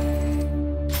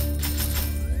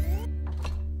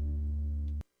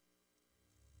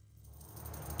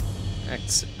 Act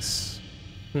 6.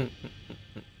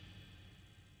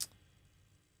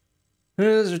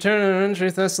 Return to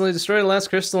entry, thusly destroy the last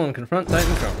crystal and confront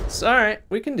Titan Crumbles. Alright,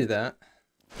 we can do that.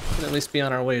 We can at least be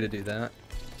on our way to do that.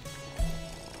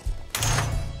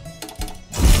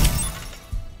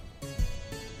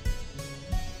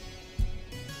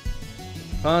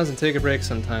 Pause and take a break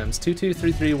sometimes.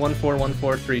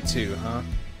 2233141432, huh?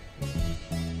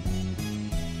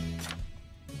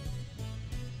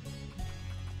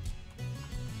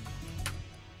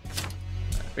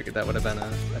 I figured that would have been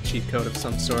a cheat code of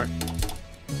some sort.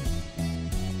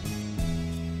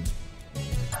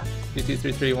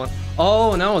 22331.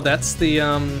 Oh no, that's the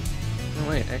oh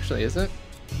wait, actually is it?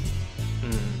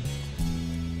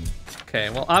 Okay,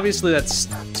 well obviously that's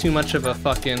too much of a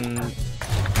fucking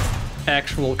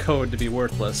actual code to be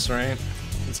worthless, right?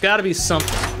 It's gotta be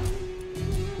something.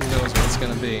 Who knows what it's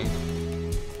gonna be.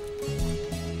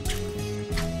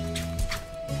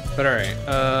 But alright,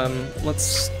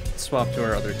 let's swap to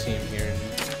our other team here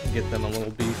and get them a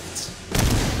little beefed.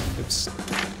 Oops.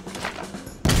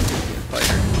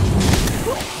 Fighter.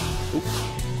 Oop.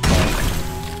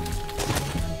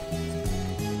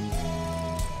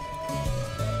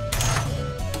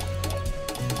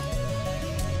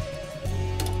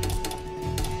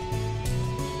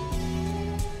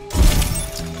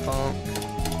 Bonk.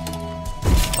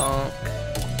 Bonk.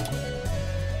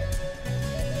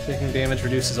 Taking damage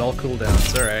reduces all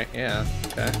cooldowns. Alright, yeah,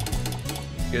 okay.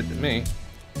 Good to me.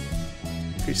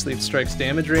 Increase sleep strikes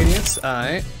damage radius.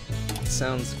 Alright.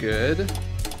 Sounds good.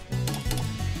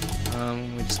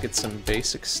 We just get some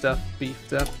basic stuff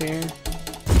beefed up here.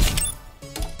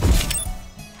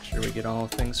 Make sure we get all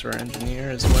things for our engineer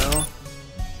as well.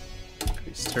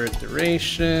 Increase turret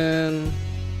duration.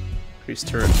 Increase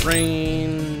turret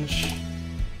range.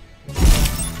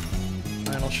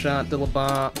 Final shot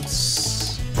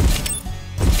dillabops.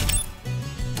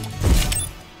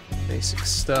 Basic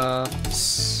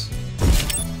stuffs.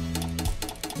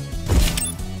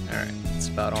 Alright, that's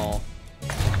about all.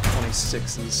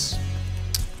 26s.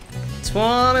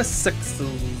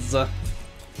 26s.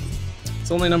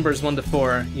 It's only numbers 1 to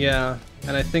 4, yeah.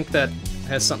 And I think that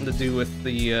has something to do with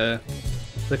the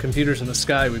computers in the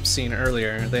sky we've seen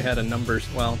earlier. They had a number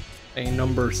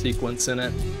sequence in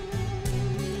it.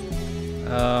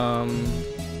 So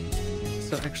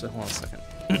actually, hold on a second.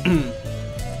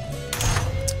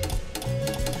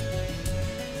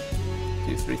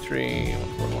 233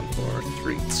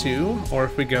 141432. Or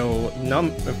if we go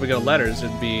letters,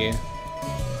 it'd be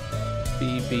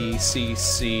B B C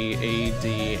C A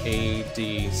D A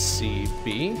D C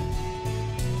B.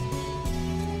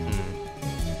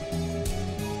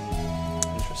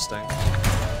 Interesting.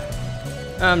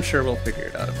 I'm sure we'll figure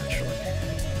it out eventually.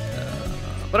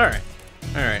 But alright.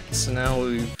 Alright, so now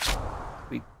we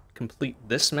complete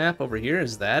this map over here.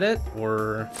 Is that it?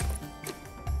 Or...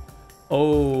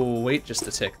 Oh, wait just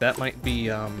a tick. That might be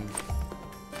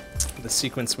the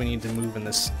sequence we need to move in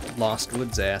this Lost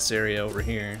Woods ass area over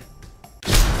here.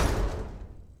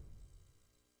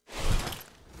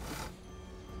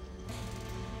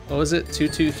 What was it?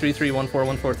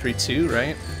 2233141432,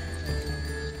 right?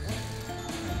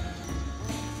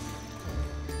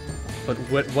 But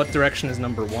what direction is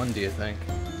number 1, do you think?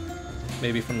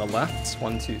 Maybe from the left?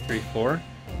 1, 2, 3, 4.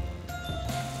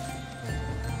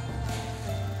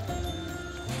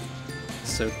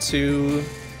 So 2,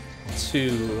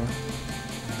 2,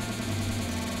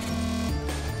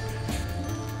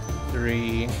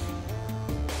 3,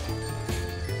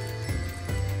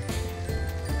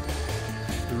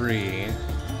 3,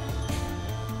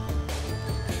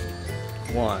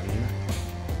 1,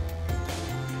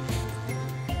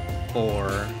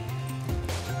 4.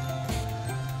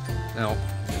 No,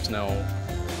 there's no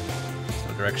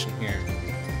direction here.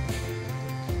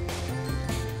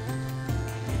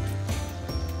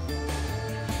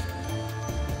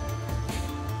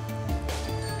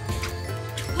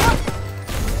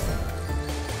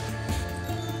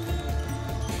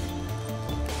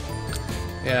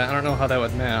 Yeah, I don't know how that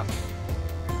would map.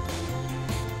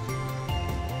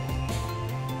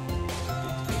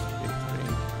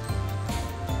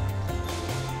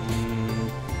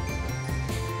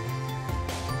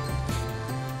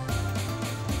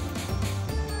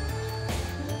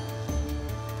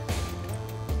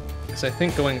 I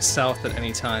think going south at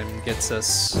any time gets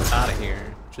us out of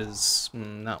here, which is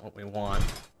not what we want.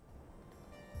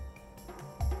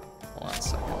 Hold on a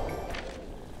second.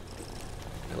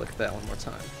 Let me look at that one more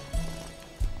time.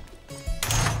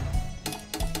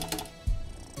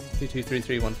 2, 2, 3,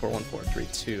 3, 1, 4, 1, 4, 3,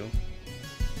 2.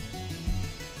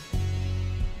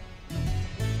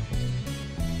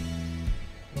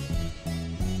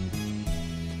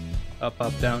 Up,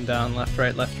 up, down, down, left,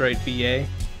 right, BA.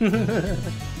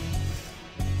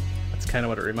 That's kind of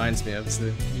what it reminds me of, is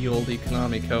the old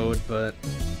Konami code, but...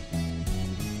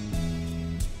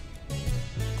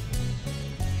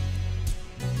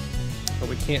 But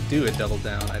we can't do a double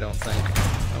down, I don't think.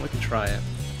 Well, we can try it.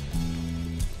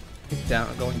 I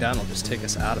think going down will just take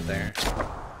us out of there.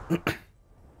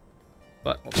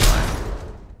 But we'll try.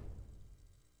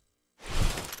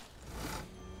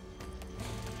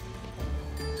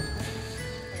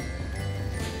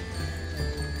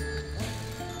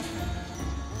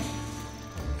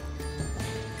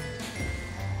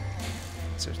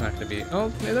 So there's not going to be...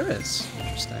 Oh, yeah, there is.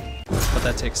 Interesting. But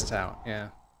that takes us out, yeah.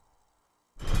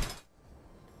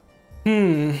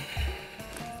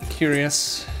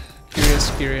 Curious.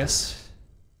 Curious.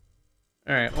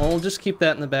 Alright, well, we'll just keep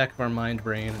that in the back of our mind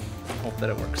brain and hope that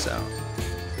it works out.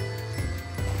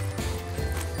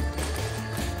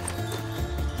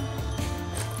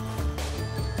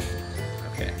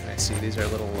 Okay, I see. These are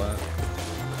little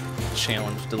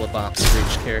challenge dillabops for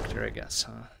each character, I guess,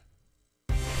 huh?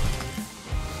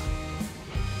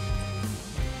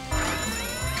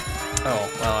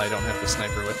 Oh, well, I don't have the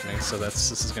sniper with me, so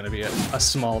this is going to be a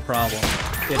small problem.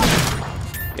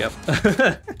 Yep.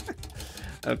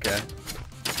 Okay.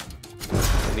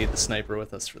 We need the sniper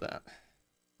with us for that.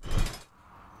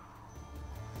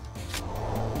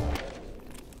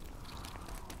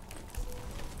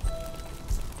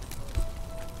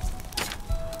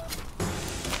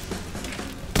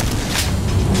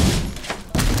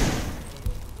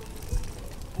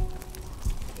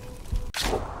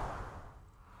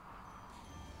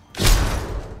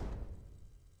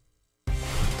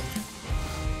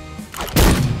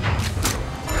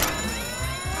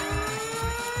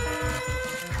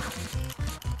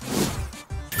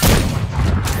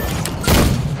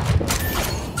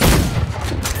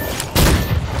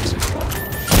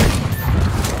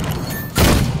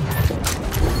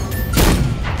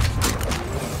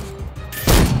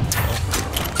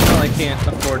 Can't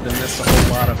afford to miss a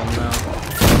whole lot of them now.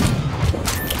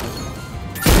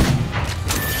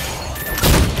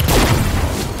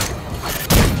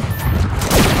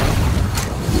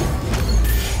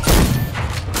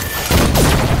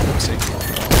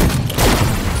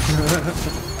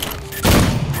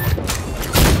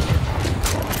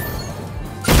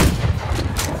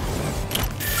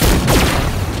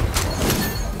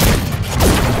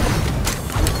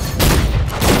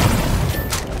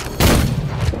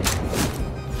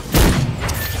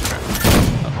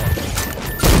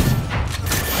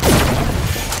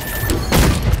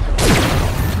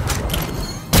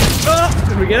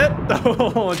 Get it?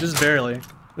 Oh, just barely. It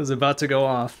was about to go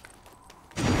off.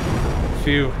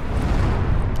 Phew.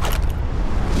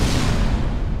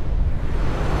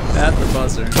 At the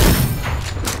buzzer.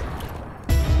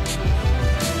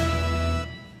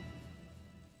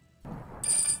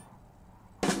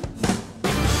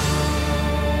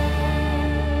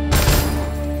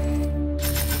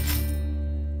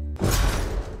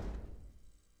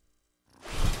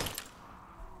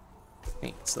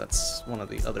 So that's one of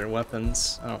the other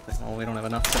weapons. I don't think, well, we don't have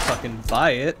enough to fucking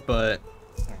buy it, but...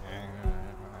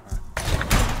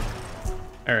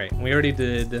 Alright, we already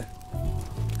did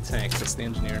tank. That's the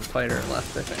engineer and fighter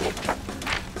left, I think.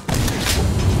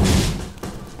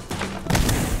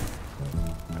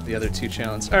 the other two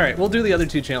challenges. Alright, we'll do the other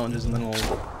two challenges and then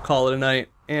we'll call it a night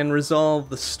and resolve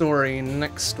the story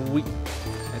next week.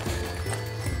 I think.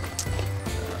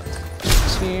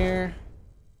 Here.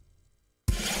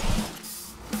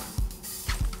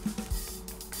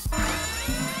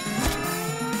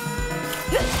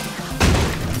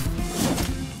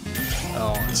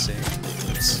 Oh, let's see.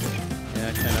 Oops. Yeah,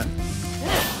 I kinda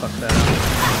fucked that up.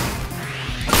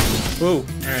 Whoa,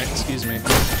 alright, excuse me. Oops.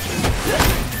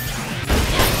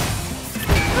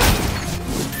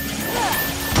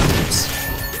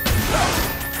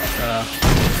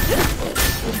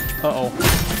 Uh-oh.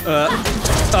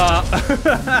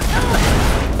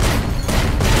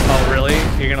 Oh, really?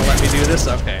 You're gonna let me do this?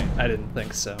 Okay, I didn't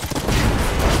think so.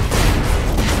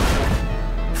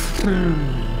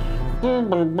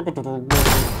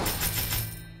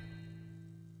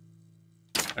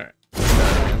 Alright,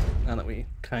 now that we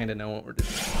kinda know what we're doing.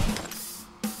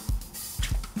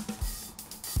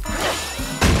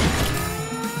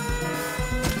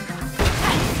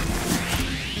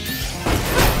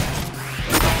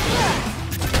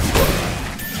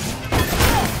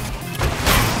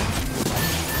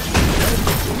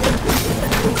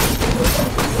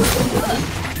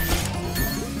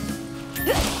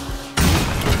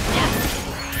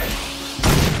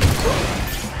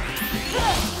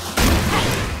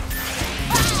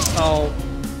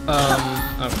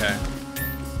 Okay.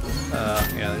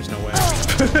 Yeah, there's no way.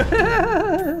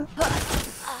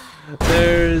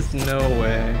 There's no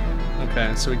way.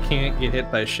 Okay, so we can't get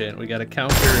hit by shit. We gotta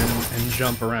counter and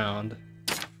jump around.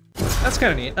 That's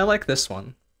kinda neat. I like this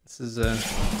one. This is a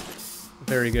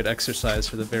very good exercise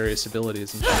for the various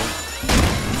abilities and shit.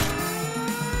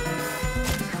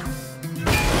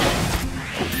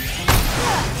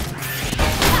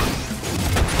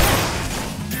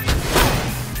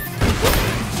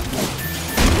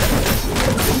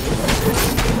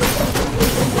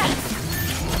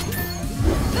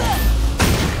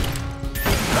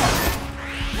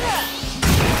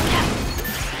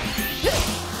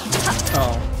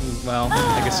 Well,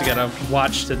 I guess you gotta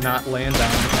watch to not land on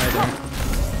it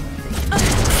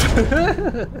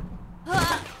either.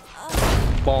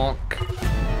 Bonk.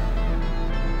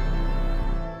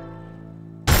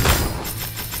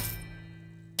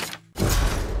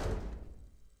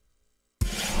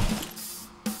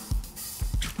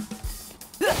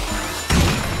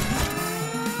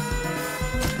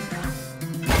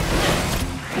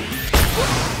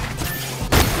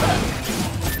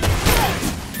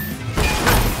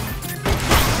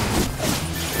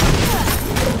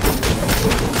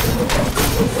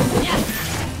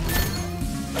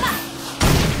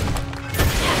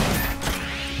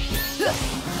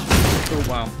 Oh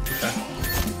wow, okay.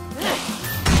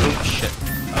 Oh shit.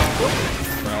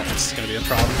 Oh, well, this is gonna be a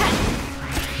problem.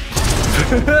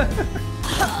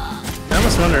 I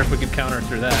almost wonder if we could counter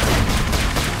through that.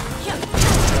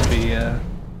 That'd be,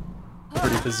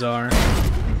 pretty bizarre.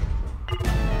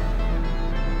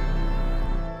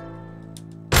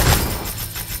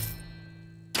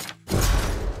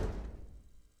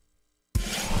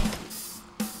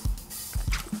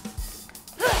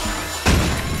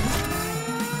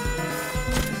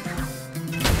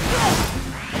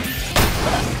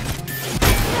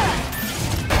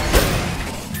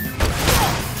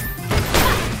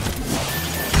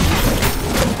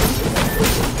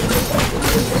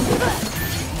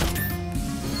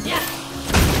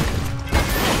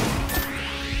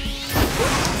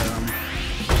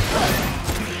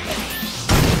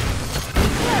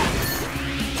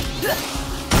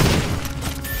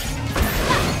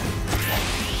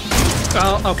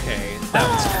 Oh, okay, that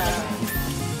was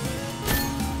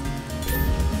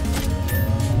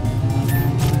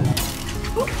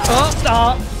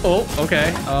oh,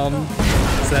 okay.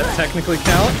 Does that technically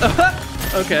count?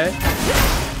 Okay.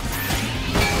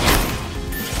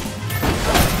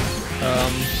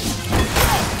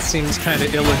 Seems kind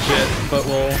of illegit, but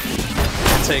we'll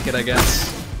take it, I guess.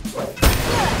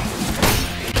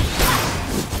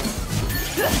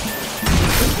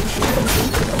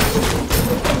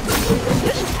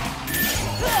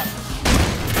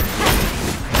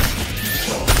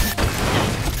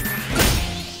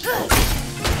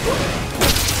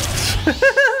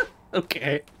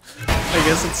 Okay, I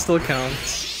guess it still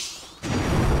counts.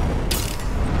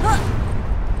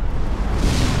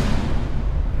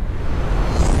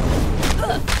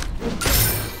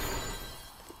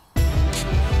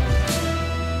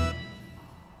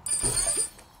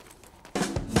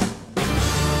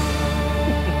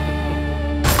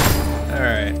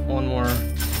 Alright, one more.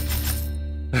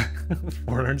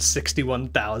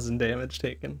 461,000 damage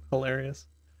taken. Hilarious.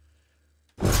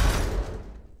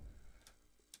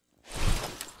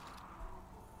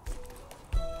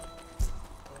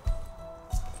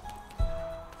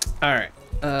 Alright.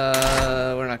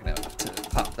 We're not gonna have enough to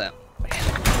pop that.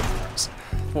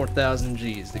 4,000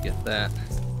 Gs to get that.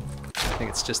 I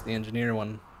think it's just the engineer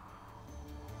one.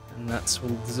 And that's will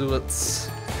do it.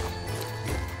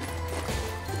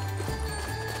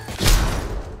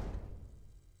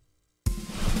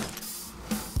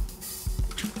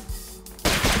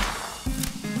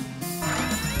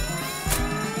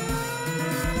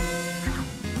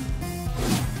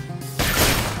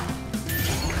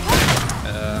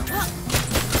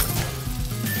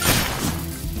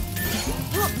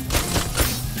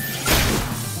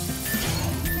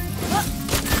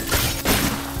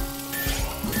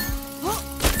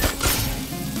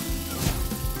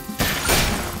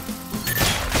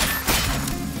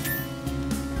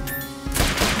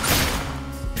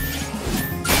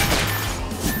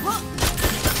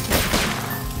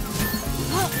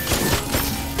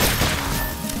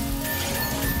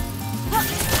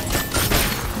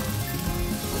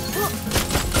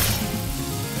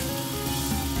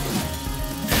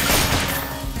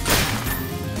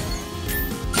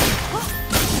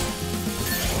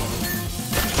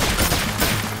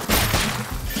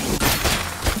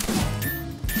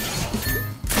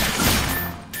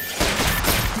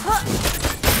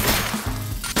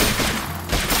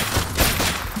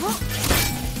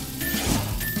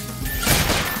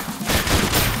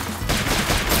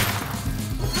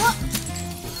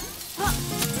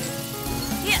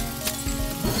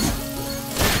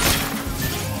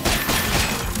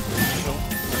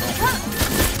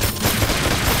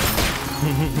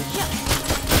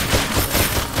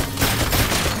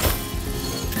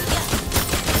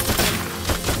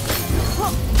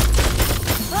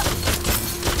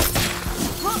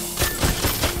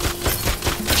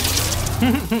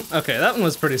 Okay, that one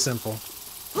was pretty simple.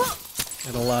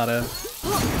 Had a lot of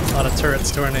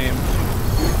turrets to our name.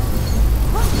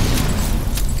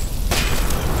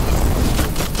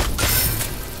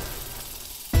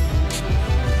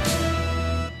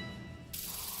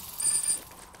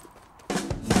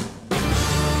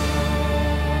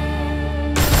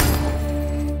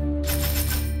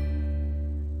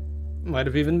 Might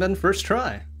have even been first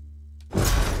try.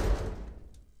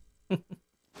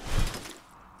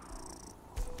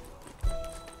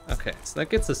 Okay, so that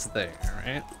gets us there,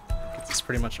 right? Gets us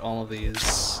pretty much all of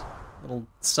these little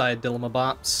side dilemma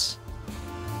bops.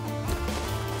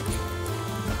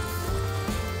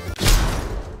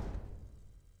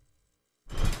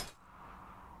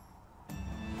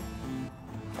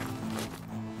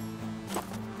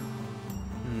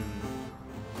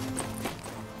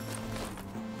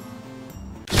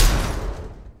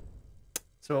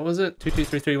 So what was it?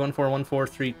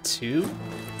 2233141432?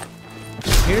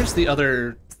 Here's the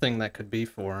other thing that could be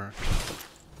for.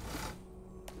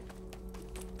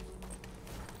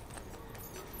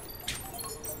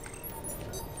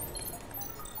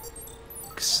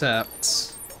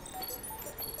 Except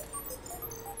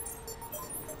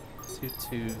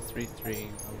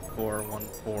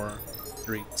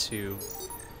 2233141432.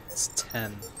 It's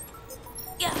 10.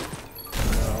 Yeah.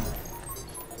 So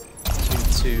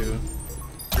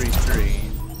 2233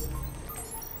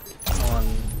 1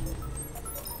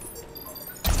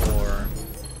 4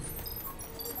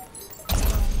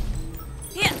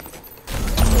 Yeah.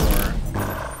 4.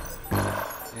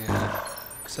 Yeah.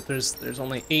 Except there's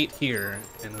only 8 here,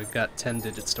 and we've got 10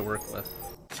 digits to work with.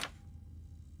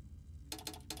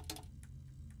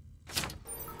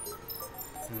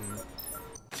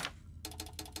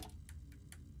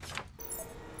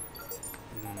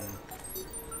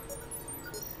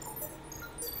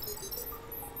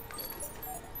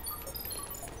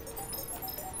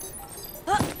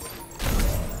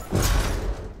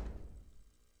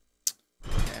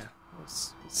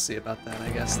 See about that, I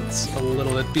guess. That's a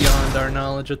little bit beyond our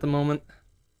knowledge at the moment.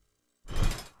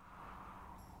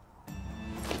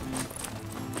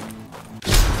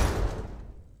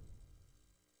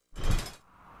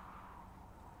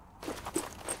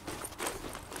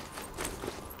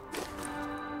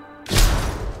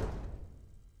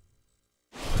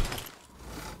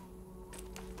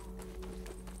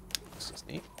 This is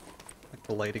neat. I like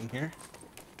the lighting here.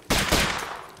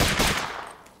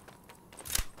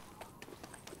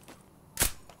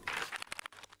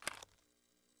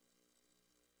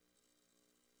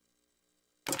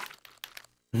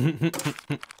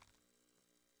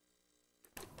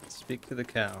 Speak to the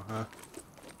cow, huh?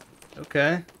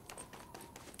 Okay.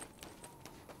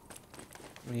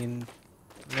 I mean,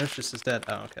 Notius is dead.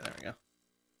 Oh, okay, there we go.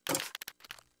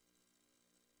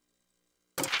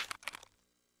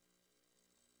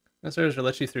 No service will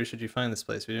let you through should you find this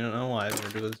place. We don't know why, but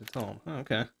we'll do as we told. Oh,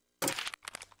 okay.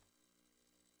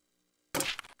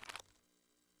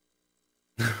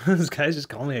 Those guys just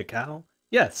call me a cow?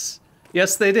 Yes.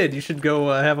 Yes, they did. You should go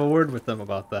have a word with them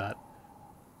about that.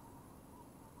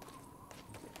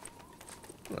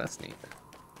 Well, that's neat.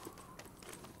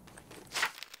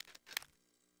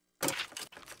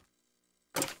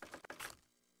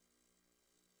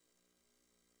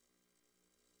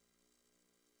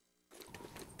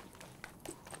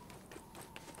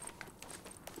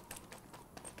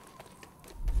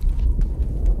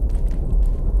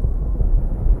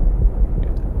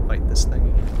 Fight this thing.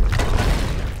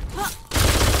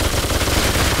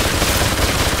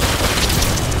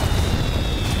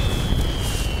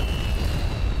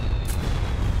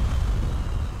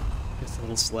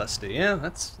 Celestia. Yeah,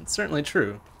 that's certainly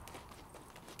true.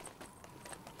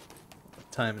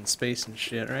 Time and space and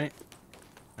shit, right?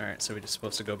 Alright, so we're just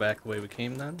supposed to go back the way we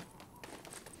came then?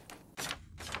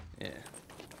 Yeah.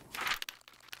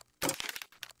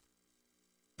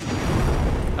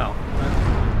 Oh.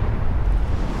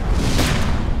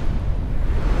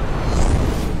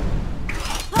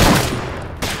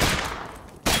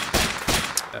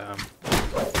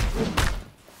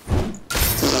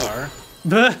 Star.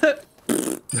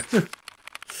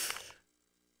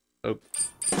 Oh.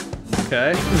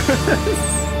 Okay.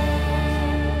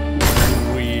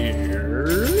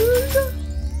 Weird.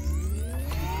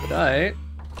 But I.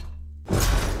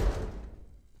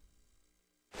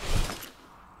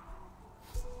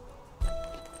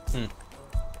 A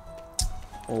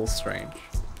little strange.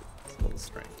 It's a little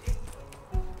strange.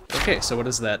 Okay, so what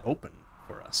does that open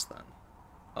for us then?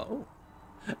 Oh.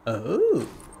 Oh.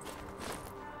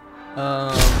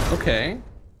 Okay.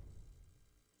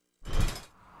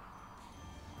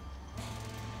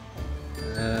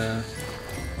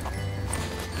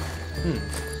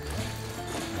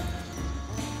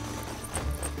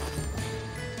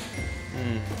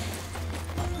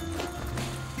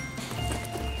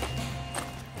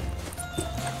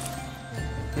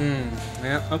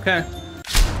 Yeah, okay.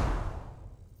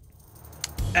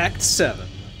 Act 7.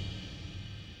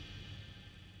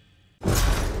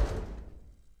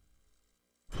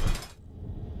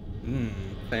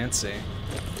 Fancy.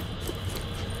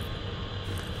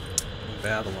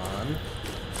 Babylon.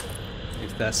 New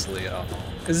Thessaly.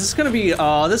 Is this gonna be...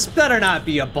 Oh, this better not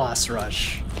be a boss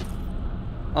rush.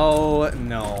 Oh,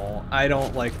 no. I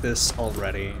don't like this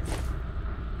already.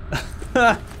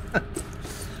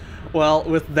 Well,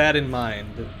 with that in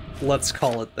mind, let's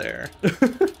call it there.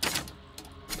 Because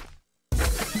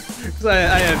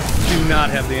I do not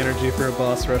have the energy for a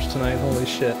boss rush tonight, holy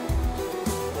shit.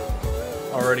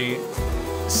 Already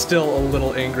still a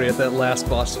little angry at that last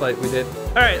boss fight we did.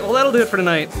 Alright, well that'll do it for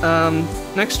tonight.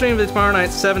 Next stream is tomorrow night,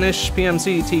 7-ish p.m.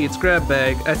 CET, it's Grab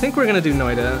Bag. I think we're gonna do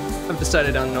Noida. I've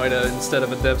decided on Noida instead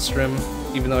of a dev stream,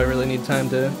 even though I really need time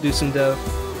to do some dev.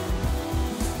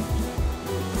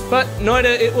 But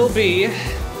Noida it will be.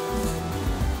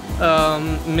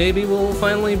 Maybe we'll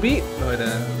finally beat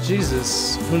Noida.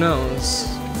 Jesus, who knows?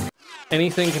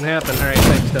 Anything can happen. Alright,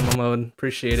 thanks Demo Mode.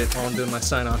 Appreciate it while I'm doing my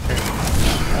sign off here.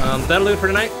 That'll do it for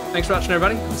tonight. Thanks for watching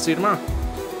everybody. I'll see you tomorrow.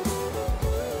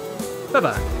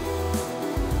 Bye-bye.